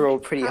 You have to roll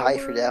pretty high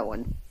for that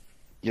one.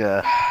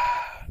 Yeah.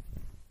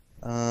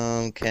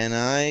 Can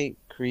I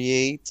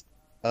create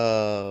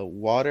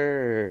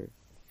water?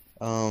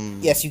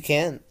 Yes, you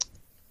can.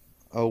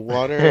 A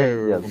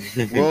water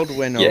Yes.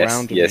 whirlwind Yes,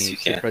 around yes, me you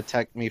to can.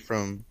 protect me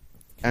from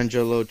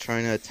Angelo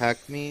trying to attack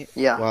me.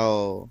 Yeah.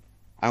 While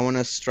I want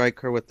to strike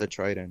her with the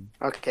trident.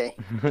 Okay.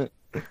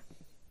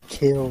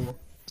 Kill.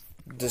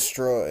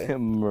 Destroy.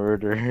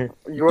 Murder.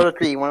 You rolled a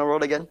 3. You want to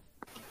roll again?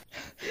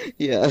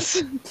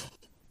 Yes.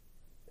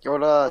 You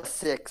rolled a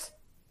 6.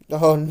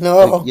 Oh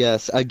no.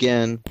 Yes,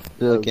 again.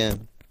 Yeah.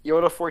 Again. You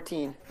rolled a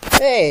 14.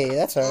 Hey,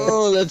 that's alright.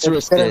 Oh, let's It's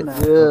risk better it. now.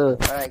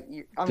 Yeah. Alright,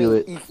 I Do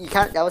mean, it. you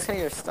can't. That was kind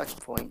of your stuck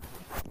point.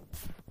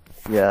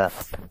 Yeah.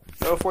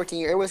 You rolled a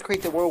 14. It was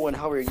create the whirlwind.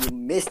 However, you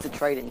missed the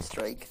trident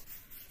strike.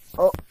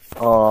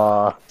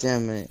 Aw.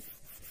 Damn it.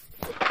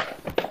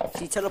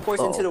 She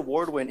teleports into the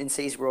whirlwind and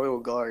says Royal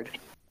Guard.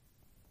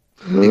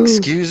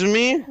 Excuse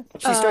me?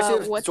 She starts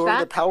to What's absorb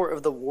the that? power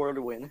of the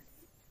whirlwind.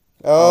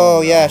 Oh,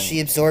 Oh, yeah, no. she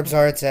absorbs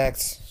our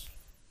attacks.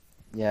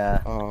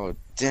 Yeah. Oh,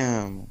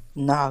 damn.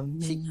 Nah.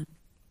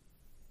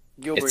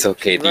 Gilbert, It's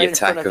okay. she's The right in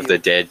front attack of you. the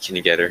dead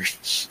can get her.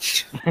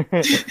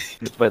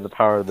 Just by the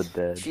power of the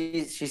dead.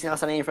 She's now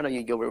standing in front of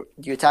you, Gilbert.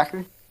 Do you attack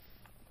her?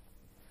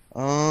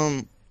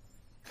 I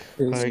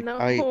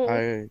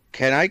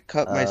can I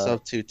cut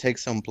myself to take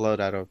some blood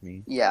out of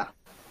me? Yeah.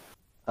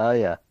 Oh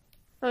yeah.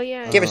 Oh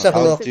yeah. Give yourself a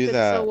I'll little- Since do it's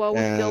that. So well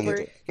with and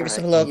Gilbert. Give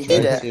yourself a Alright, little you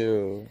do try that.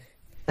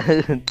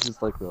 to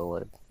Just like real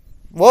life. And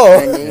Whoa.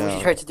 then what Yeah.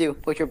 you try to do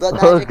with your blood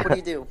magic? What do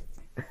you do?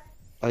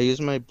 I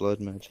use my blood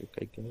magic,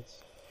 I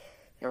guess.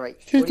 All right.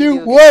 You What do you do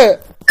do?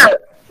 what?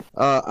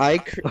 I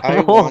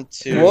want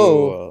to.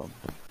 Whoa.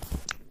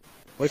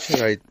 What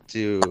should I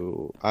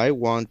do? I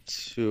want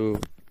to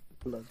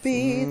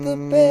Be the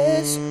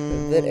best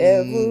that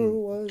ever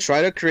was.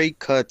 try to create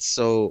cuts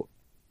so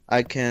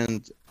I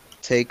can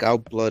take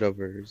out blood of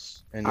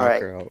hers and knock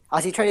Alright. her out.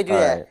 As you try to do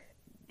Alright.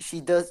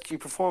 that, she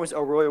performs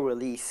a royal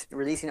release,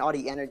 releasing all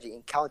the energy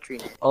and countering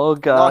it, Oh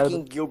god.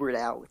 knocking Gilbert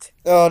out.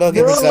 Oh, no,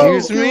 Gilbert's out.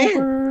 Excuse me?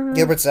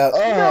 Gilbert's out.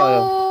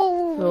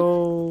 Oh,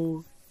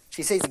 No.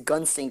 She says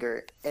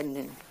gunslinger, and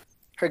then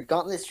her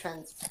gauntlets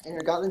and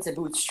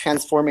boots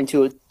transform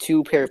into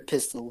 2 pair of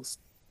pistols.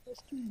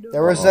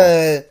 There was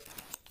Uh,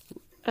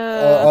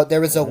 there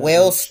was a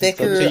whale It's up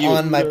sticker to you.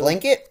 on my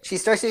blanket. She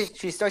starts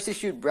to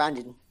shoot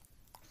Brandon.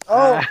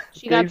 Oh,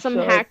 she got Great some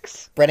shot.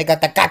 hacks. Brandon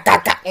got the ka.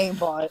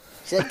 aimbot.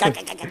 She's like,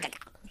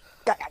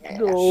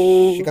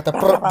 No. She got the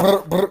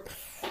brr.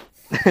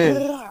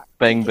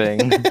 Bang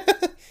bang.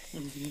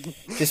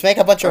 Just make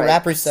a bunch of Alright,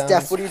 rapper sounds.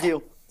 Steph, what do you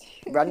do?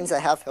 Brandon's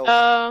at half health.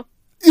 Ugh.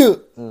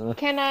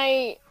 Can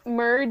I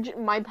merge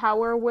my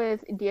power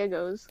with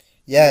Diego's?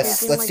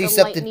 Yes, Using, let's like, do a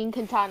something. lightning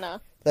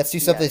katana. Let's do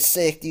something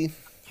sick, dude.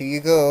 Here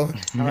you go.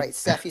 Alright,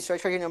 Steph, you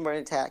start charging number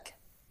and attack.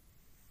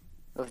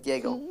 With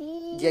Diego.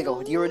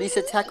 Diego, do you release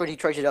attack or do you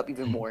charge it up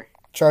even more?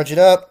 Charge it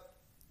up.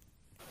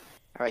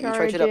 Alright, you charge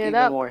Charge it up it even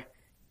up. more.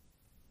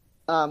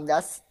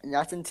 That's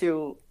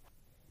until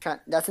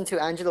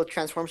Angelo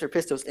transforms her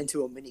pistols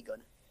into a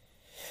minigun.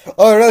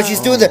 Oh no, she's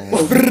doing the.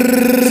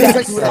 She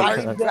starts Yeah.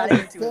 firing Brandon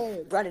into Yeah.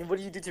 it. Brandon, what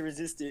do you do to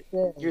resist it?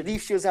 Yeah. Your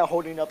leaf shield's now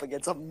holding up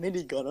against a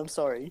minigun. I'm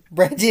sorry.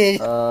 Brandon.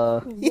 He's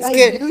I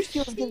good. knew she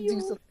was gonna do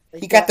something.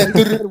 Like He got that.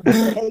 the- What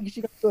the heck?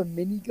 She got to a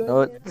minigun.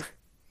 No, man?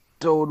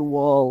 Stone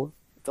wall.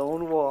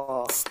 Stone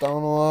wall.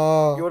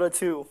 Stonewall. Yoda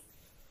 2.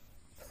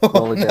 Oh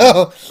Roll again.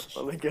 no,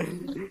 Oh my god.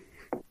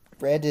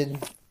 Brandon.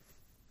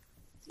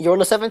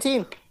 Yoda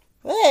 17.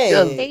 Hey.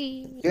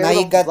 Hey. You're Now able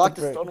you to got block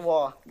the the break. stone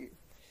wall.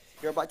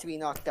 You're about to be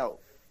knocked out.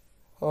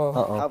 Oh.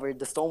 Uh-oh. However,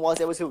 the stone wall is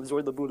able to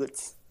absorb the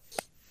bullets.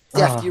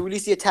 Steph, do you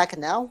release the attack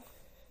now?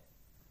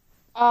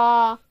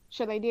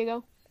 Should I,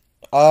 Diego?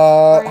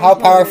 How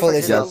powerful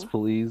is it? Yes,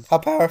 please. How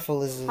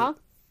powerful is it? Huh?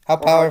 How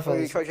powerful Or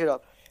you is it? charge it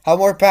up?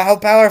 How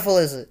powerful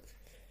is it?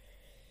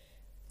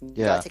 You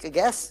Yeah. gotta take a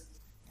guess.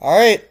 All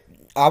right,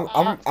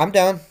 I'm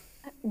down.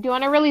 Do you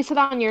want to release it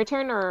on your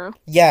turn or?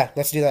 Yeah,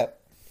 let's do that.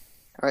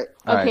 Alright.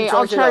 Alright. Okay,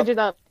 I'll charge it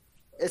up.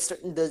 It's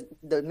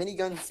the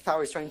minigun's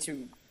power is trying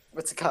to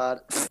what's it called?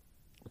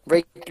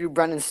 Break through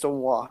Brandon's stone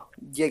wall.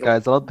 Diego,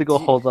 Guys, I'll have to go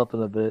Do you- hold up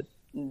in a bit.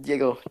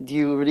 Diego, do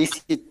you release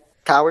the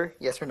power?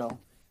 Yes or no?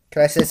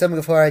 Can I say something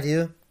before I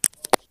do?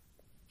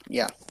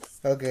 Yeah.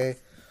 Okay.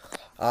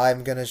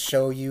 I'm gonna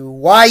show you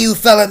why you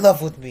fell in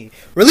love with me.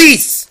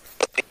 Release.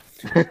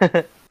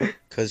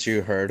 Cause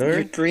you heard You're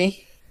her?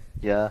 3.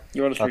 Yeah,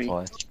 You rolled a that's 3.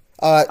 why.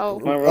 Oh.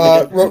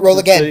 Roll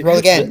again. Roll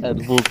again.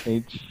 Edible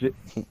ain't shit.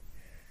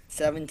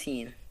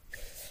 17.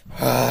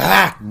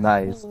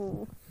 Nice.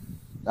 Ooh.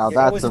 Now You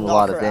that's always a knock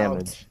lot of her out.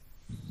 damage.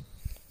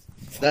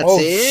 That's Oh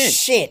it.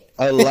 shit!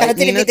 A I lightning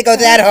didn't mean to go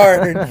that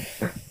hard,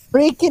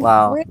 Freaking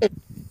Wow. crit.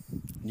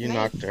 You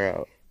knocked her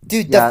out.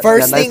 dude. Yeah, The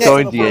first yeah, nice thing,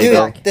 going,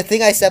 Diego. dude, the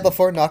thing I said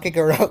before knocking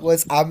her out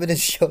was, "I'm gonna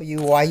show you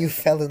why you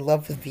fell in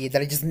love with me." And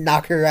then I just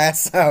knock her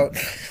ass out.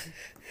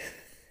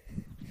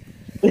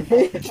 You You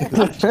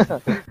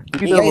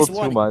did a little guys too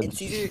won.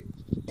 much.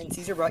 And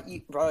Caesar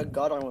brought a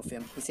god arm with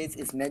him. He says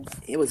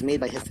it was made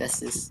by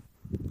Hephaestus.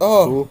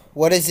 Oh,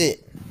 what is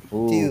it?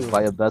 Ooh, Dude.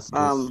 by a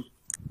bestest.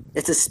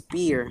 It's a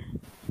spear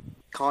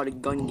called a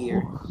gun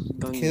gear.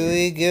 Gun Can gear.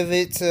 we give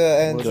it to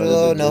does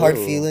Angelo? it No hard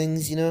do?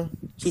 feelings, you know.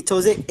 He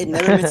tells it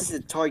never misses the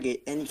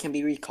target and it can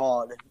be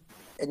recalled.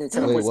 And it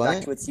teleports back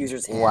what? to its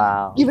user's hand.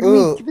 Wow. Give it to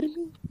Ooh. me. Give it to me.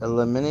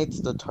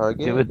 Eliminates the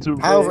target. Give it to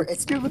However, Ray.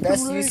 it's Give it to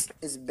best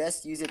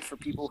Rick. used for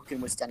people who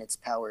can withstand its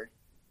power.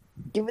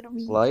 Give it to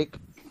me. Like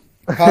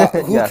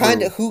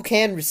Who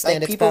can withstand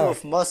Like its people power?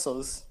 with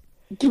muscles.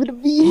 Give it a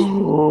B.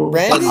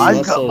 Brandon?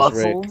 I've got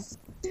Muscles, Rick. muscles.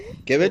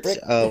 Give it.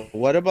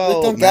 What Rick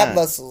about don't got Matt?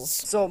 muscles.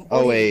 So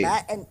Oh, wait.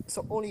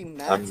 only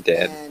Matt I'm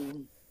dead.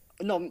 and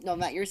no,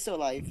 Matt, you're still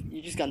alive.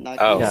 You just got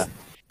knocked Oh. out. Yeah.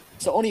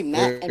 So only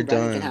Matt We're and Brandon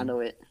can done. handle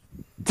it.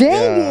 Dang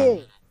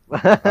Yeah. it!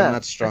 I'm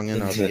not strong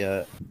enough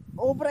yet.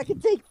 Oh, but I can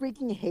take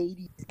freaking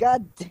Hades.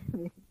 God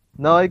damn it.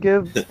 No, I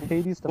give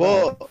Hades to Matt.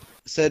 Well,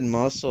 said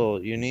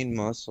muscle. You need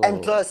muscle.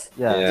 And plus,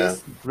 Yeah.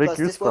 this Rick, plus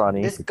you're this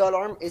scrawny. this gut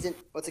arm isn't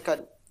what's it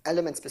called?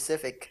 Element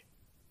specific.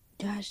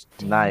 Gosh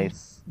damn.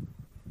 Nice.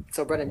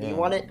 So Brandon, do you Yeah.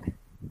 want it?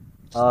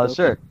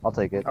 Sure. I'll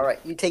take it. All right,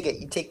 you take it.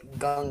 You take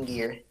gun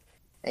gear,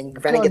 and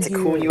Brandon gets a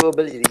Gun cool gear. new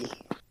ability.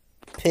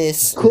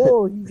 Piss.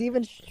 Cool, he's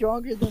even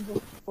stronger than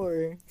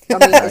before. I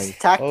mean, Nice.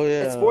 Oh,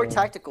 yeah. it's more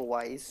tactical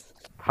wise.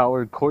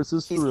 Powered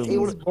courses He's through.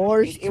 able He's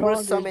more He's able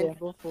to stronger summon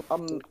than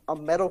before. a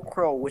metal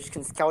crow which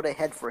can scout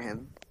ahead for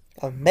him.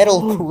 A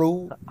metal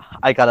crew.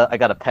 I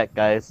got a pet,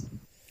 guys.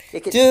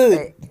 It can, Dude,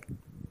 it,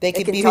 They it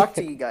could can be talk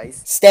to you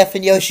guys. Steph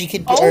and Yoshi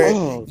could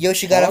Oh,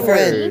 Yoshi got a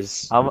friend.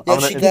 powers. I'm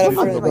Yoshi gonna got a introduce you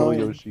to friend. little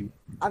Yoshi.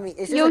 I mean,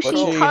 it's just Yoshi What a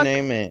should crow. you talk-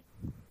 name it?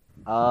 Name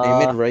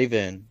Uh, it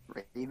Raven.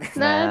 Nah.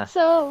 Not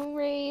so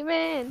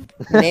Raven.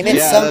 Name it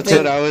Yeah, that's what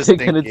something. I was You're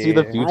gonna see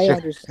the thinking. I future.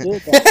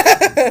 understood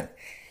that.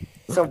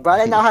 So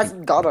Brandon now has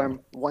God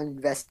Arm, one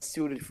vest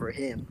suited for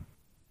him.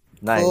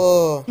 Nice.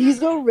 Cool.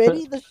 He's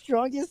already the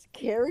strongest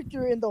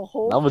character in the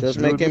whole. I'm a Just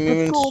druid make him with a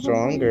even golden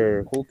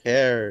stronger. Who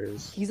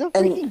cares? He's a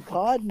freaking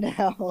god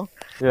now. ring.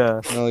 Yeah.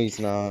 No, he's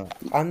not.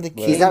 I'm the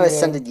king. He's not bro.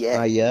 ascended yet.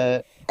 Not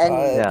yet. And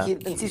Yeah.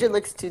 and Caesar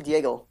looks to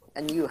Diego,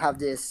 and you have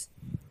this.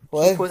 He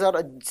What? pulls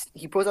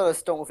out a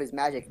stone with his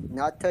magic,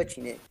 not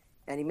touching it,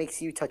 and he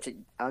makes you touch it,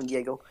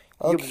 Diego.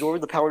 You Okay.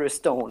 absorb the power of the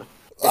stone.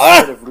 The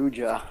Ah! power of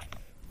Ruja.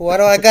 Why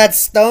do I got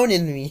stone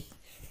in me?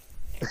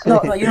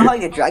 No, you know how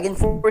your Dragon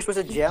Force was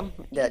a gem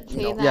that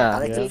Okay, that Yeah.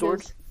 Alex yeah.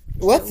 absorbed?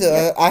 What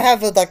the? I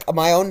have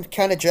my own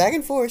kind of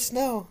dragon force.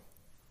 No.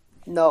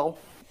 No,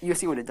 you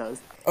see what it does.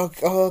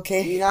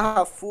 Okay. You now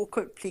have full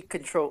complete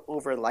control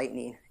over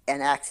lightning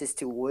and access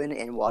to wind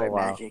and water Oh,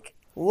 wow. magic.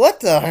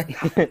 What the?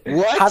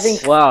 What? Having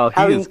Wow, he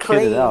having is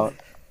kitted out.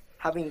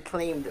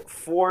 claimed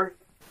four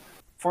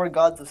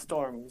gods of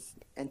storms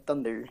and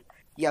thunder,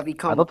 you have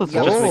become I thought this you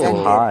was have just so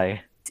ascended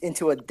high.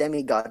 into a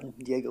demigod,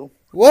 Diego.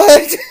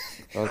 What?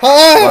 Okay.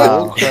 Hi.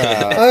 Wow.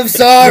 Crap. I'm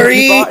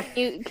sorry.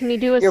 Can you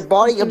do a Your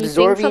body can you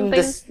sing absorbing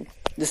something?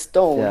 the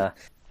stone Yeah.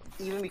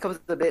 even becomes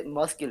a bit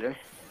muscular.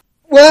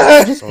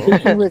 What? Just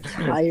freaking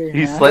retire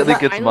He now. slightly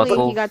gets Finally, he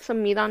muscles. got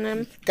some meat on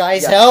him.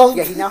 Guys, Yeah, help!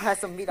 yeah, he now has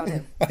some meat on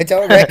him. I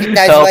don't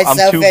recognize Help, I'm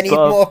myself too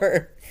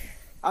anymore.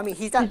 I mean,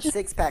 he's not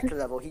six-pack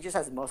level. He just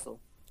has muscle.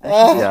 I should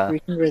just Yeah.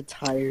 freaking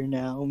retire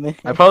now, man.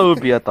 I probably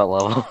would be at that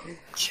level.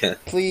 Yeah.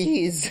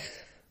 Please.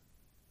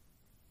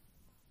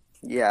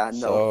 Yeah, no.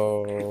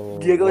 So,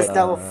 Diego is what,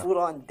 now a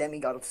full-on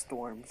demigod of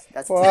storms.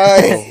 That's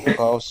Why?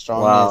 How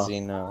strong Wow. is he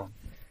now?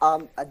 a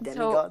So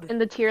demigod. in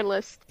the tier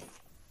list,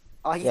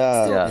 He's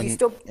Yeah. still, Yeah. he's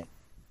still.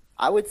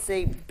 I would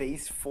say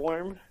base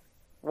form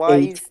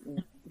wise,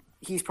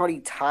 he's probably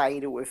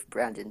tied with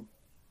Brandon.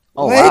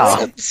 Oh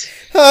What?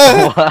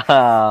 wow.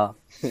 Wow.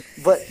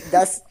 But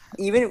that's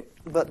even.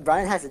 But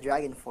Brandon has a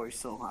dragon force,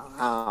 so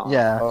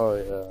Yeah. Oh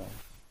yeah.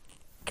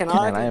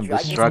 Canonically, Man, I am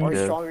dragons are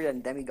destructive. stronger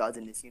than demigods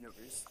in this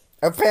universe.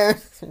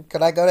 Apparently,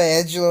 could I go to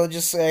Angelo and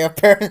just say,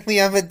 apparently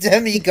I'm a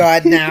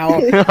demigod now?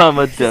 I'm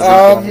a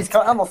demigod. He's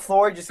on the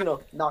floor, just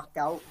knocked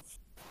out.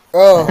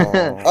 Oh.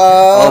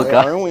 Oh,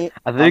 God. Aren't we?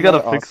 I think you gotta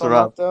aren't we fix her also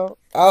up. knocked out?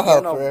 I'll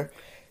help no. her.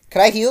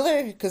 Can I heal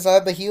her? Because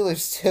I'm a healer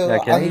still. Yeah,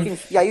 can You you?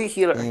 can, you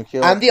heal Can her. you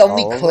heal I'm the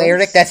only all of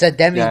cleric us? that's a Yeah,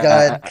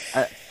 demigod.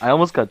 I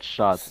almost got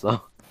shot, so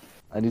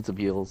I need some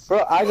heals.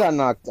 Bro, I got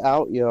knocked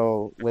out,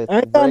 yo, with I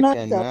Rick got knocked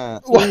and out.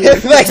 Matt. Why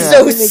am I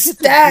so Make it to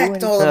stacked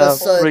do all of Yeah, a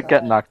sudden? Rick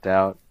got knocked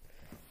out.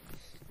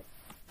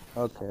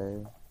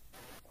 Okay.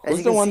 As Who's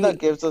you the can one see, that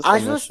gives us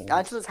Angela's, permission?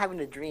 Angela's having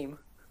a dream.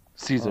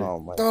 Caesar. Oh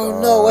my Oh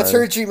god. no, what's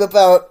her dream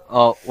about?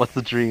 Oh, what's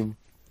the dream?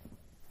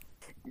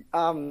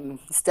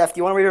 Steph, do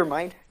you want to read her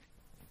mind?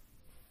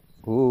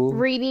 Ooh.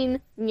 reading.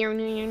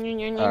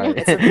 Alright.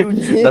 It's a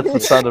lewd. That's the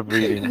sound of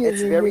reading.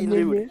 It's very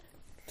lewd.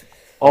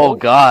 Oh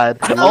God.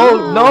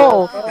 Oh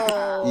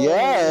no.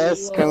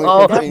 Yes. Can we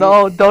Oh continue?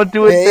 no! Don't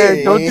do it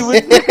there! Don't do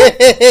it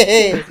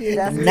there!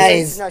 Steph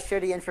Nice. decides not to share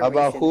the information.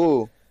 About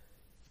who?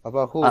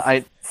 About who?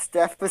 I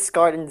Steph was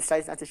scarred and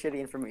decides not to share the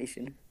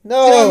information.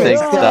 No, think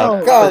no.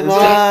 so. come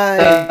on.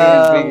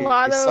 a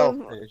lot of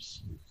selfish.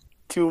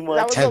 Too that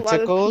much. was a lot of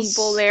Tentacles?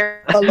 people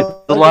there. a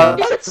lot.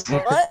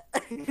 What?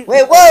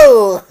 Wait,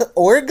 whoa!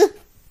 Org?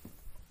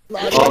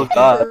 Oh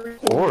God.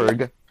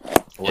 Org.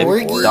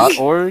 Orgy? Dot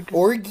org.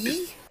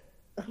 Orgy?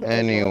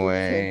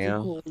 Anyway.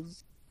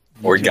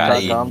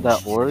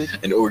 Origami. Org.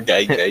 An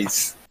orgai,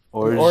 guys.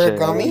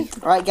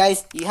 Origami? Alright,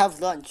 guys, you have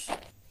lunch.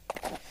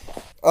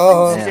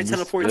 Oh, Caesar Man, this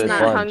teleports is I'm in.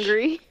 good not lunch.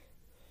 hungry.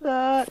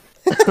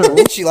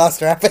 she lost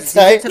her Caesar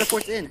appetite.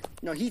 teleports in.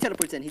 No, he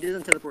teleports in. He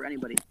doesn't teleport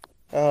anybody.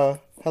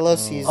 Hello,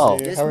 Caesar. Oh.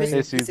 This How are mission, you?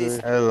 Hey,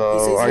 Caesar. Hello. He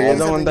says Are he you has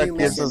the a one new that gives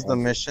mission. us the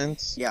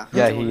missions? Yeah.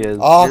 Yeah, he is.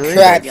 Oh Really?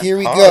 crap! Yeah. Here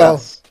we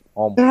Us.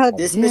 go. God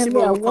This damn mission it,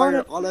 will I require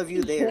wanna all of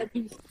you there.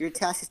 Your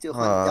task is to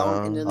hunt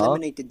down and Huh?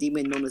 eliminate the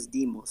demon known as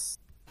Demos.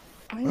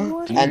 I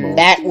wanna And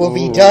that will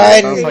be Ooh,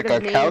 done. sounds like a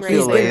Creative name right there.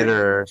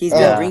 calculator. He's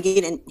Yeah. been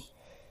bringing in.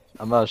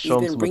 I'm gonna He's show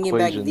him been some bringing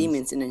back equations.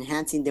 demons and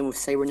enhancing them with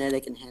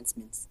cybernetic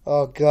enhancements.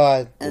 Oh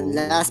god. And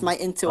last my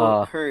intel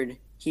Uh. heard,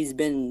 he's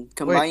been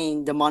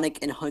combining demonic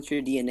and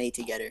hunter DNA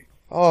together.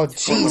 Oh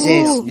Forming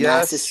Jesus. a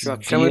massive Yes.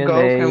 structure. Can we go?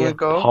 Can we DNA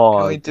go?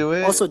 Can we pod. do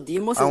it? Also,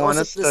 Demos is I want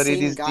also to the study same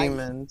these guy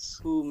demons.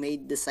 who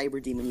made the cyber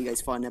demon you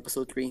guys fought in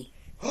episode 3.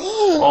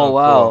 Oh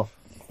wow.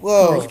 I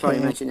Whoa. should probably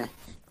mention that.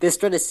 This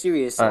threat is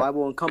serious, so Alright. I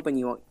will accompany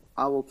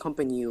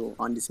you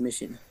on this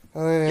mission.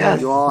 Yes.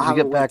 You all we have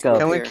get a week back to up.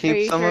 Can we prepare. keep Are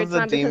you some sure of it's the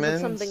not because of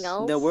demons? something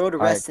else? The world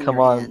rests in come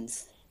your on.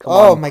 hands. Come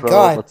Oh on, my bro.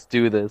 God. Let's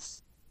do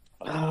this.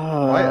 Why You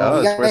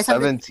us? We're guys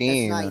have a-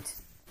 17. It's night.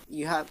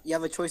 You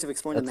have a choice of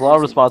exploring It's the a lot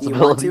of mansion. Do you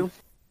want responsibility. to?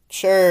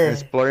 Sure.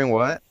 Exploring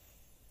what?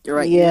 You're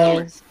right.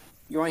 Yeah.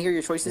 You want to hear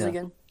your choices Yeah.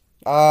 again?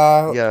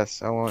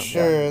 Yes, I want.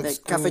 Sure. The Let's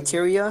go.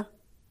 cafeteria,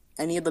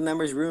 any of the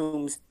members'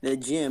 rooms, the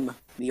gym,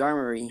 the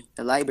armory,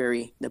 the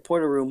library, the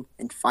porter room,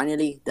 and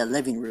finally the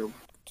living room.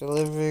 The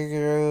living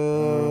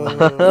room. You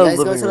guys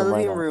go Living to the room, why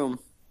living not? room,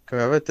 Can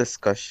we have a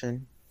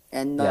discussion?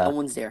 and no Yeah.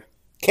 one's there.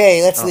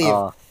 Okay, let's leave.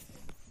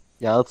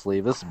 Yeah, let's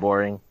leave. This is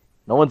boring.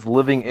 No one's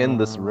living in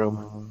this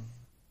room.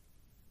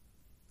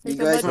 You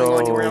There's guys a want to go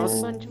bunch of anywhere corpses,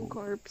 else? bunch of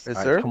corpses. Is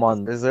Alright, there? come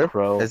on, Is there?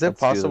 Crow, Is it let's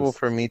do possible this.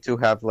 for me to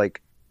have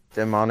like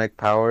demonic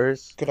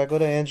powers? Could I go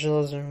to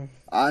Angela's room?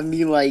 I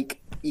mean,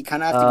 like, you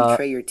kind of have to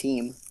betray your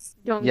team.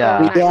 Don't Yeah. go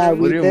in that Yeah, room.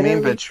 What do you mean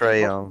literally-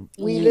 betray them?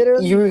 We You-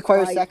 literally You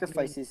require fight-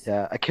 sacrifices.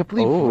 Yeah, I can't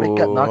believe Rick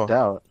got Ooh. knocked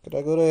out. Could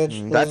I go to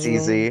Angela's That's room?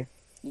 easy.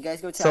 You guys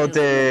go to So Angela's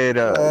room.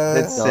 did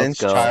Let's Sin's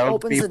go. child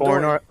Opens be the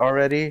born door.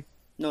 already?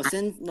 No,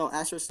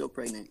 Astra's still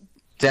pregnant.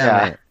 Damn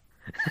Yeah. it!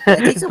 Yeah, it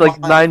takes It's a like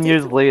while. 9 It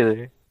years takes a-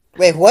 later.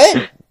 Wait,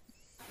 what?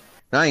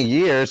 9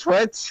 years?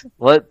 What?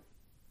 What?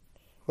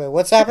 Wait,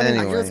 what's happening?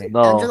 Anyway.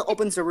 No. Angela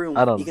opens the room.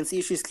 I don't- You can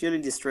see she's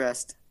clearly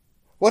distressed.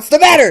 What's the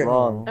matter?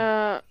 Wrong.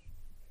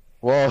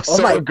 Whoa,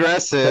 so my-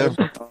 aggressive.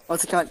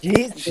 What's it called?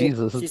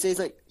 Jesus.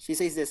 She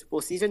says this.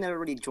 Well, Caesar never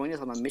really joined us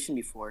on a mission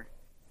before,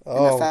 and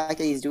the Oh, fact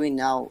that he's doing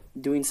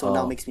so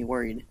now Oh. makes me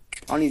worried.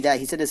 Not only that,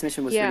 he said this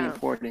mission was really Yeah.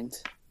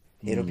 important.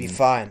 it'll be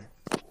fine.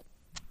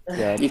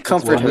 Yeah, You it's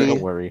comfort fine, her.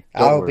 Don't worry.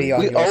 Don't I'll worry. be on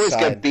We your always side.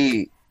 get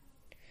beat.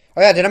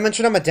 Oh yeah, did I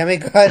mention I'm a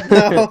demigod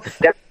now?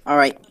 All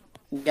right,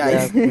 Yeah,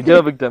 guys. we do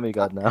have a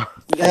demigod now.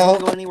 You guys No. want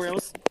to go anywhere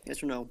else?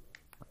 Yes or no?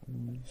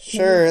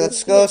 Sure,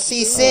 let's go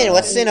see Sin.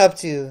 What's Sin up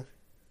to?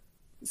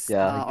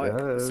 Yeah, all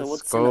right, so Yes,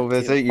 what's go Sin up to?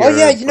 visit your Oh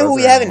yeah, you know who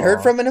we haven't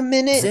heard brother-in-law. from in a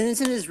minute?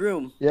 Sin's in his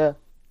room. Yeah.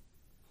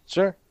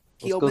 Sure.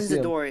 He Let's go opens see the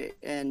him. door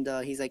and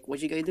he's like,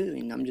 "What you guys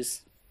doing?" I'm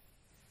just.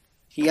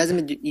 He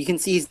hasn't been. You can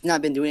see he's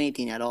not been doing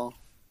anything at all.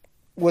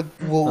 What?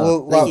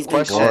 Like he's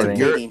been Question: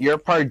 Boring. You're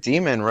part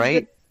demon,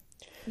 right?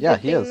 Yeah,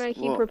 Good he thing is. that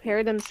he Well,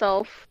 prepared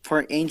himself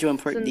Part angel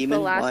and part since demon.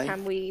 the last Why?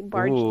 time we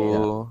barged in.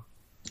 Ooh.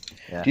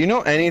 Yeah. Do you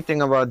know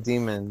anything about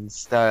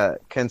demons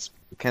that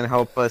can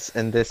help us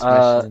in this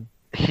Uh, mission?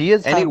 He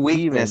is Any half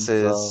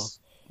weaknesses?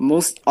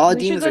 demon, so... All We should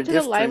demons go are to the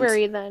different.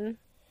 library then.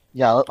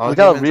 Yeah, All we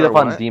gotta demons read are up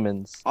on what?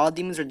 demons. All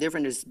demons are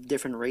different. There's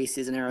different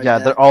races and everything. Yeah,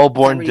 like they're that. all You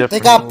born can't really- They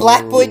different. got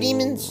black boy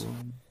demons.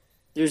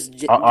 There's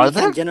Are you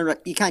can't there?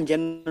 you can't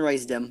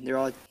generalize them. They're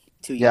all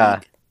too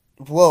Yeah. unique.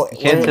 Whoa, You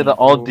can't say that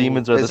all Ooh.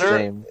 demons are the Is there-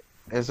 same.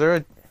 Is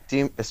there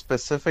a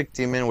specific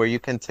demon where you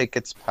can take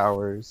its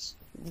powers?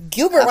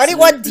 Gilbert, why do you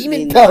want Absolutely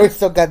demon not. powers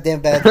so goddamn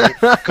badly?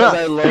 Because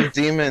I love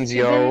demons,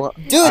 yo.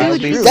 Dude, I'll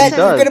Dude, be you're that, sick.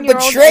 you're gonna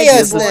 17-year-old betray edgy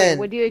us boy. then.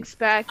 What do you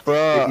expect? Bro,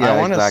 Yeah, I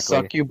want a exactly.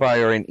 succubi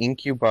or an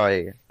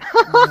incubi.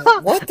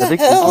 What the I think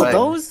hell? Oh, Like-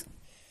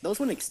 those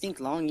went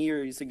extinct long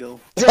years ago.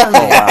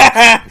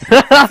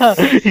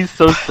 He's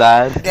so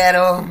sad. Get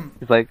him.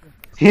 He's like,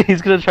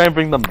 he's gonna try and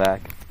bring them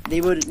back.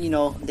 They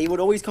would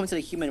always come to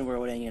the human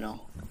world, and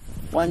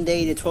one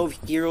day the 12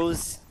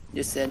 heroes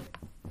just said,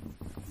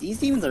 "These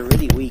demons are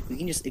really weak. We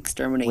can just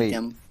exterminate Wait,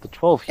 them." the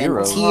 12 And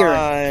heroes.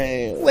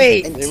 Tyr,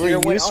 Wait, and they Tyr were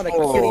went on a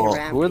useful. killing Who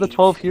rampage. Who are the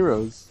 12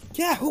 heroes?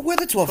 yeah, who were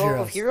the 12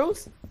 12 heroes?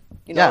 heroes?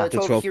 You Yeah, know, the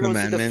 12 heroes who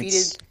commandments.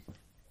 defeated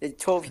the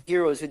 12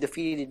 heroes who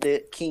defeated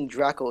the King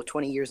Draco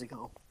 20 years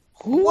ago.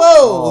 Whoa!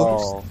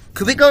 Oh.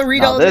 Could we go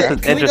read Now all this that?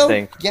 is Can we go-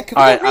 interesting. Yeah, can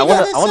we All go right, read I all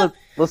wanna, this I wanna stuff?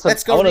 listen.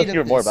 Let's go I wanna read it,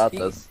 hear more please. about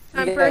this.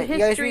 Time You for a guys read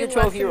history the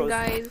 12 lesson, heroes.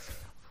 guys.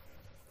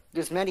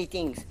 There's many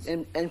things.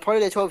 And part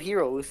of the 12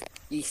 heroes,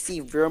 you see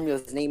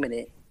Vermio's name in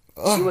it.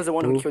 She Ugh, was the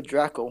one who killed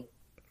Draco.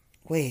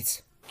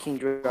 wait. King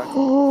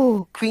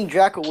Draco. Queen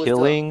Draco was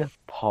Killing You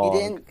Pog.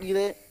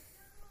 didn't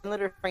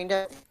let her find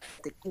out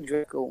that King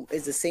Draco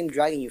is the same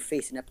dragon you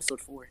faced in episode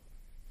 4.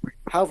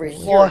 However,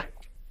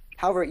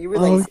 you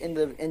realize in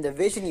the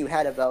vision you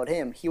had about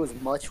him, he was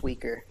much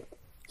weaker.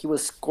 He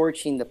was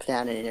scorching the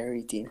planet and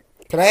everything.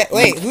 Can I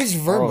wait? Who's Oh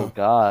Verma?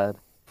 God.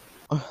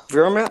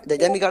 Verma, the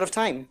demigod of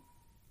time.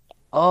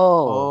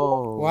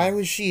 Oh. Why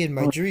was she in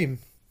my dream?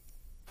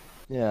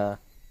 Yeah.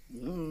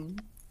 Mm.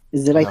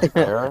 Is it like the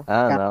Fair.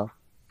 I don't know.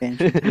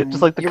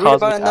 Just like the You read about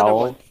cosmic another owl.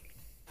 one.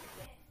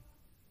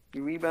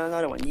 You read about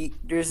another one.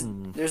 There's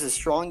the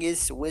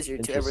strongest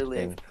wizard to ever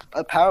live. Interesting.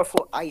 A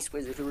powerful ice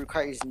wizard who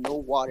requires no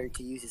water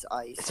to use his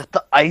ice. Is it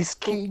the Ice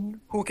King?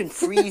 Who can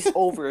freeze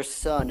over a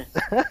sun.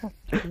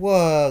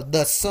 Whoa,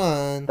 the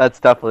sun.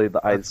 That's definitely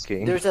the Ice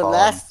King. There's a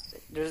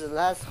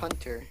last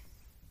hunter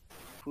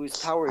whose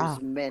power is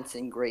immense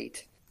and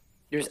great.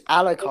 There's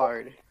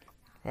Alucard.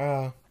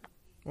 Oh,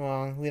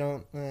 well, we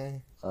don't.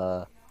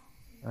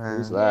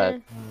 Who's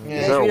that? You Yeah.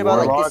 guys there a read about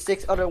like warlock? the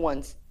 6 other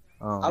ones.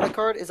 Oh.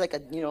 Alucard is like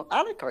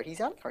Alucard. He's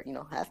Alucard,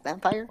 half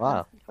vampire.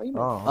 Wow. How you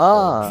know? Oh.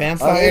 Ah.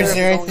 Vampires Oh, are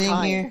a yeah.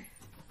 thing here.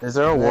 Is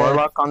there a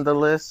warlock on the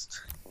list?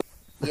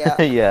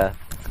 Yeah. Yeah.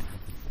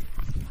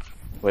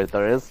 Wait,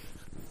 there is?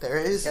 There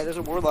is. Yeah, there's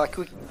a warlock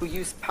who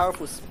used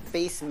powerful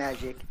space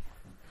magic.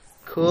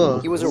 Cool.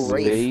 He was a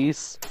wraith.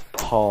 Space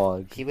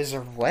Pog. He was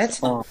a what?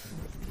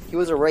 He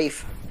was a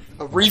wraith.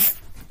 A reef.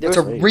 There What's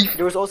was, a reef?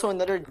 there was also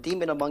another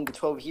demon among the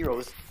 12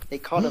 heroes. They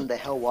called him the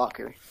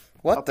Hellwalker.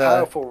 What a the?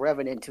 powerful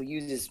revenant who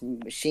uses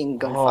machine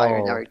gun fire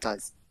in Oh.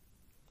 Naruto's.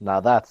 Now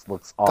that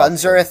looks awesome.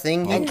 Guns are a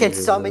thing here. And can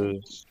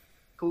summon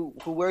who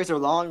wears a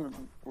long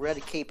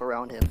red cape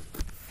around him.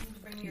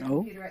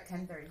 No.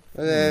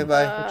 Okay,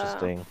 bye.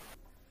 Interesting.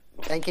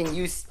 And can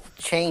use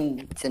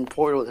chains and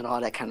portals and all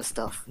that kind of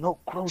stuff. No,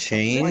 gross.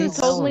 Chain? This is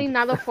totally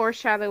not a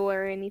foreshadow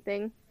or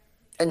anything.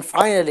 And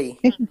finally,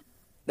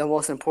 the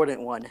most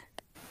important one.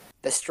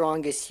 The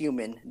strongest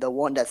human. The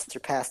one that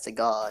surpassed the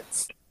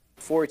gods.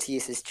 Forty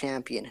is his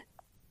champion.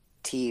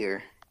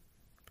 Tyr.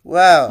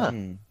 Wow.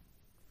 Hmm.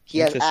 He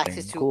has Interesting.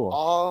 access to Cool.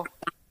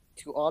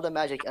 all the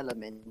magic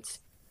elements.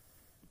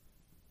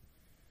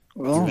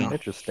 Oh.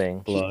 Interesting.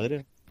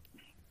 Blood?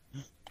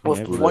 With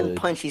Never one did.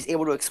 punch, he's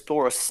able to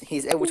explore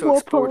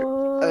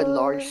a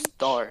large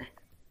star.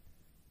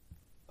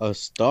 A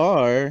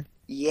star?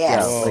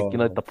 Yes. Yeah, like,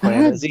 like the God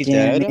planet. Is he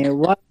damn dead?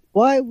 it.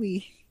 Why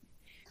we?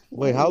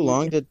 Wait, how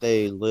long did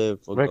they live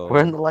ago? Rick, we're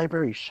in the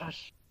library.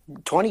 Shush.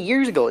 20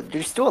 years ago.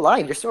 They're still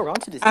alive. They're still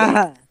around to this day.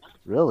 Ah,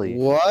 Really?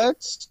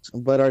 What?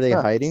 But are they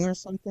Huh. hiding or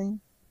something?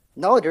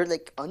 No, they're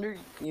like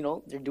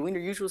they're doing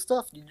their usual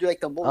stuff. You're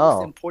like the most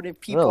Oh, important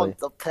people really? on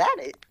the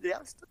planet. Yeah.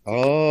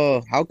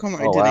 Oh, how come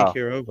I Oh, didn't wow.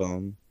 hear of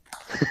them?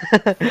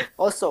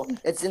 Also,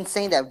 it's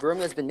insane that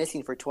Vermin has been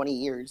missing for 20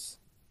 years.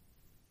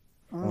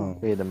 Oh,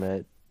 Wait a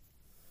minute.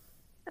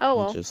 Oh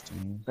well.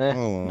 interesting. Eh.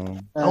 Oh, well.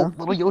 Oh,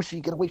 little Yoshi,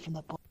 get away from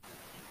that book.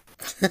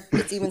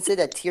 It's even said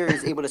that Tyr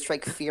is able to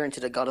strike fear into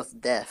the god of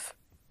death.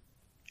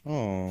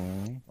 Oh,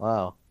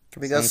 Wow.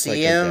 Can we go Sounds see like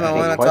a him? I daddy.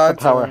 want to Quite talk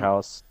the to him.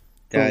 powerhouse.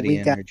 daddy we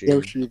got energy.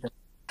 Yoshi.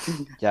 Though.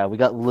 Yeah, we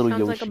got little Sounds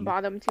Yoshi. like a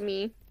bottom to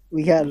me.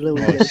 We got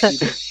little Oh,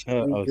 Yoshi.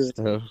 shut We up, good.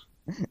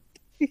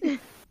 Steph.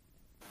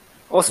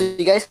 Also,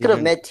 you guys could have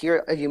Mhm. met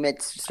Tyr if you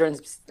met certain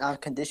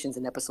conditions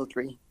in episode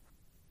 3.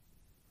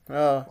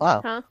 Oh.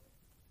 Wow.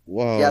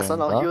 Whoa. Yeah, so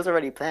no, Huh? he was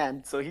already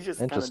planned, so he's just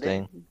kind of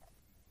Interesting.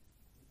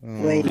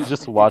 Oh, Wait. He's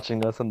just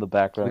watching us in the we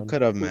background.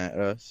 could have met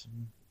us.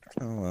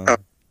 Oh, well.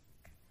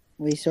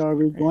 Wait, so are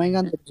we going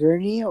on the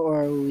journey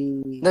or are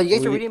we? No, you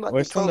guys are We- reading about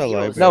we're the from 12 the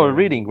heroes. library. No, we're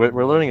reading.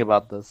 We're learning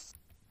about this.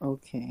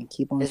 Okay,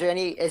 keep on. Is there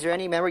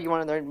any member you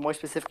want to learn more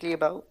specifically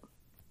about?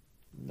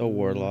 The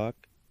warlock.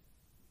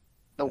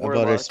 The About her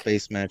warlock.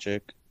 space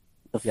magic.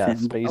 The Yeah, fem-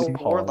 space Oh,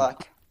 pog.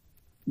 warlock.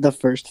 The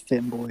first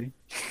femboy.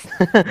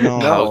 No.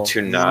 How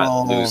to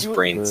not No. lose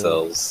brain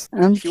cells.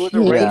 I'm She was a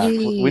kidding. Yeah, we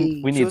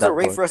She need was a that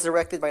wraith book.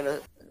 resurrected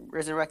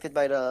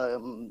by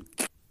the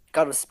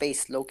god of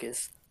space,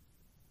 Locust.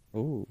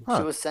 Ooh. Huh.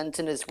 She was sent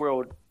in this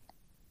world,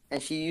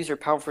 and she used her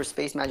powerful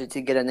space magic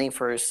to get a name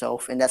for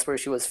herself, and that's where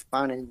she was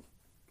founded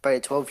by the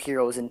 12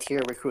 heroes, and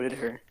Tyr recruited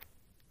her.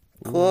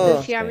 Cool.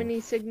 Does she have any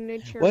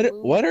signature? What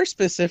moves? what are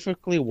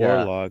specifically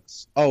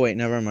warlocks? Oh wait,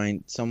 never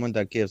mind. Someone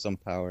that gives them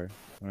power.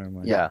 Never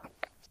mind. Yeah.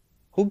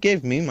 Who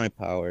gave me my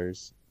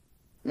powers?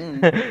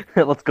 Mm.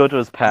 Let's go to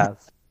his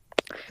past.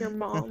 Your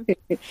mom.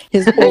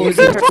 His Using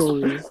origin her-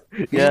 story.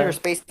 Using Yeah. her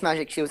space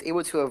magic, she was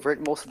able to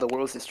avert most of the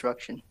world's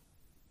destruction.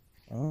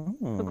 Oh.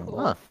 Cool.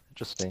 Huh.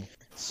 Interesting.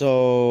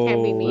 So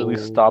Can't be me. Literally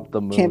stop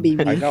the moon. Can't be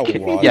me. I got water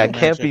Yeah, magic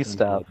can't be and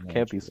stuff. blood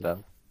Can't be magic. stuff.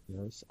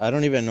 Yes. I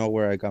don't even know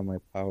where I got my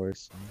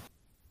powers.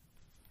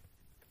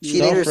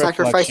 She later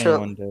sacrificed her.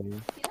 One day.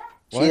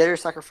 She What? later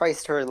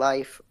sacrificed her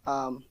life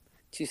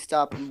to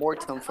stop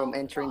Mortem from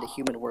entering the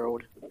human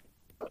world.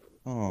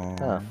 Oh,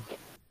 Huh.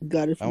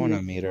 Got it. I want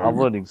to meet her. I'm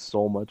learning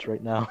so much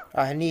right now.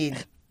 I need.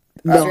 Is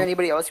No. there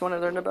anybody else you want to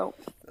learn about?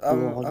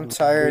 I'm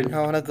tired.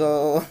 I want to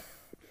go.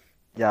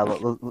 Yeah.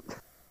 We're Well,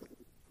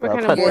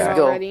 kind put of bored that.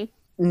 Go. already.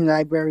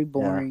 Library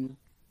boring.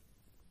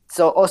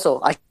 So also,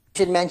 I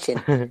should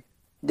mention,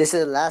 this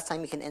is the last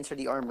time you can enter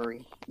the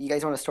armory. You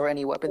guys want to store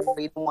any weapons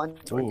that you don't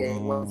want? Or get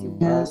ones you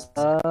Yes.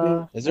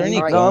 want? Is there any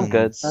Alright. No, I'm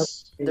good.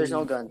 guns? There's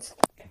no guns.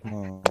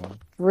 Oh.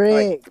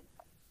 Frick.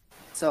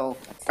 So,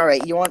 all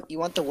right, you want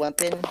the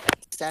weapon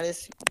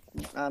status,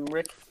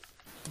 Rick?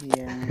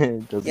 Yeah.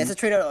 Does He has to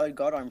trade out a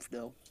god arm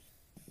though.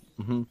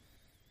 Mhm.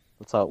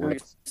 That's how it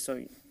works.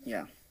 So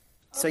yeah.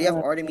 So you have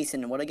Artemis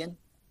and what again?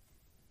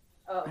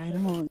 I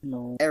don't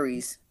know.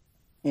 Ares.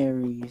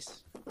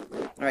 Aries.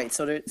 All right,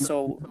 so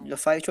the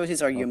 5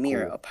 choices are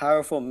Ymir, cool. a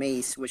powerful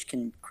mace which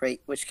can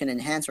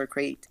enhance or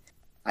create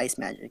ice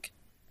magic.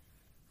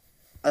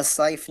 A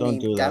scythe Don't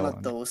named do that one.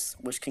 Galathos,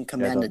 which can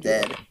command the don't do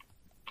that. dead.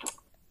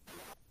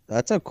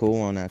 That's a cool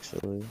one,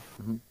 actually.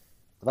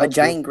 A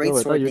giant great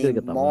greatsword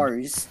named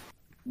Mars,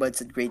 but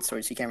it's a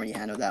greatsword, so you can't really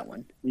handle that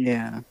one.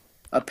 Yeah.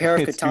 A pair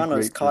of It's too katanas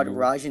great for called you.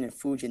 Rajan and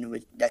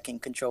Fujin that can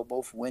control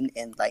both wind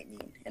and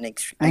lightning, and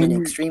I in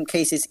need- extreme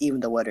cases, even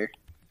the weather.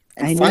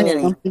 I And need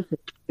finally, something to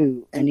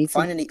do. I need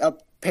something. a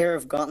pair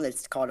of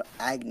gauntlets called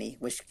Agni,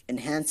 which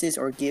enhances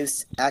or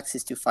gives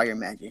access to fire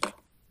magic.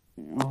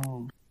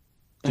 Oh.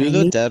 Do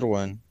the dead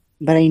one.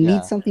 But I need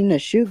Yeah. something to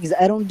shoot because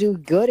I don't do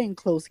good in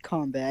close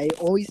combat. I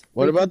always.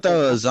 What freaking about get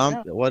the knocked zombie?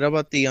 out. What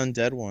about the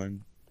undead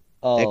one?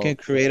 Oh, It can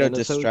create a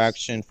Thanatos?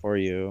 distraction for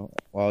you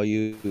while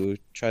you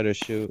try to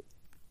shoot.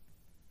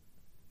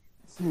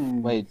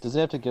 Wait, does he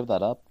have to give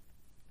that up?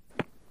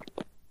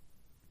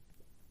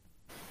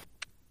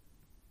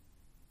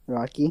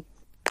 Rocky.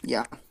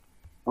 Yeah,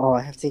 Oh,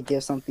 I have to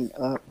give something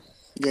up.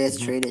 yeah, it's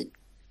traded.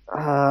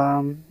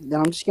 Then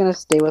I'm just gonna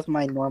stay with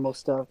my normal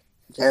stuff.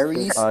 Just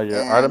Ares your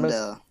and Artemis?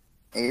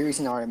 Ares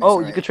and Artemis. Oh,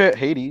 right. you could trade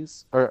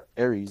Hades or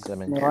Ares. I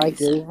mean, No, I Ares.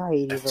 gave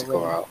Hades Let's go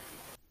already. out.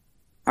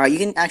 All right, you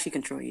can actually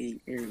control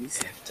Ares.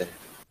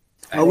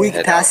 I A week head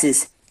out.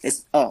 passes.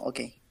 It's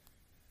okay.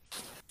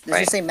 Let's Right.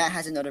 just say Matt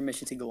has another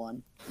mission to go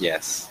on.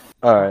 Yes.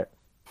 all right,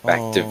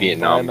 Back to Oh.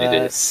 Vietnam Bye, it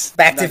Matt. is.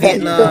 Back to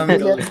Vietnam.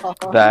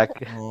 back.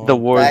 Oh. The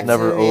war's Back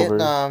never to over.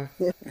 Vietnam.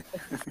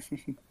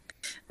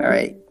 All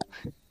right.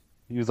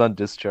 He was on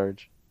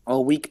discharge. A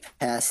week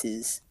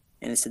passes,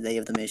 and it's the day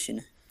of the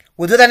mission.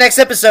 We'll do that next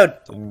episode.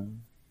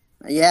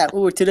 Yeah.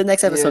 Ooh, to the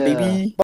next episode, Yeah. baby.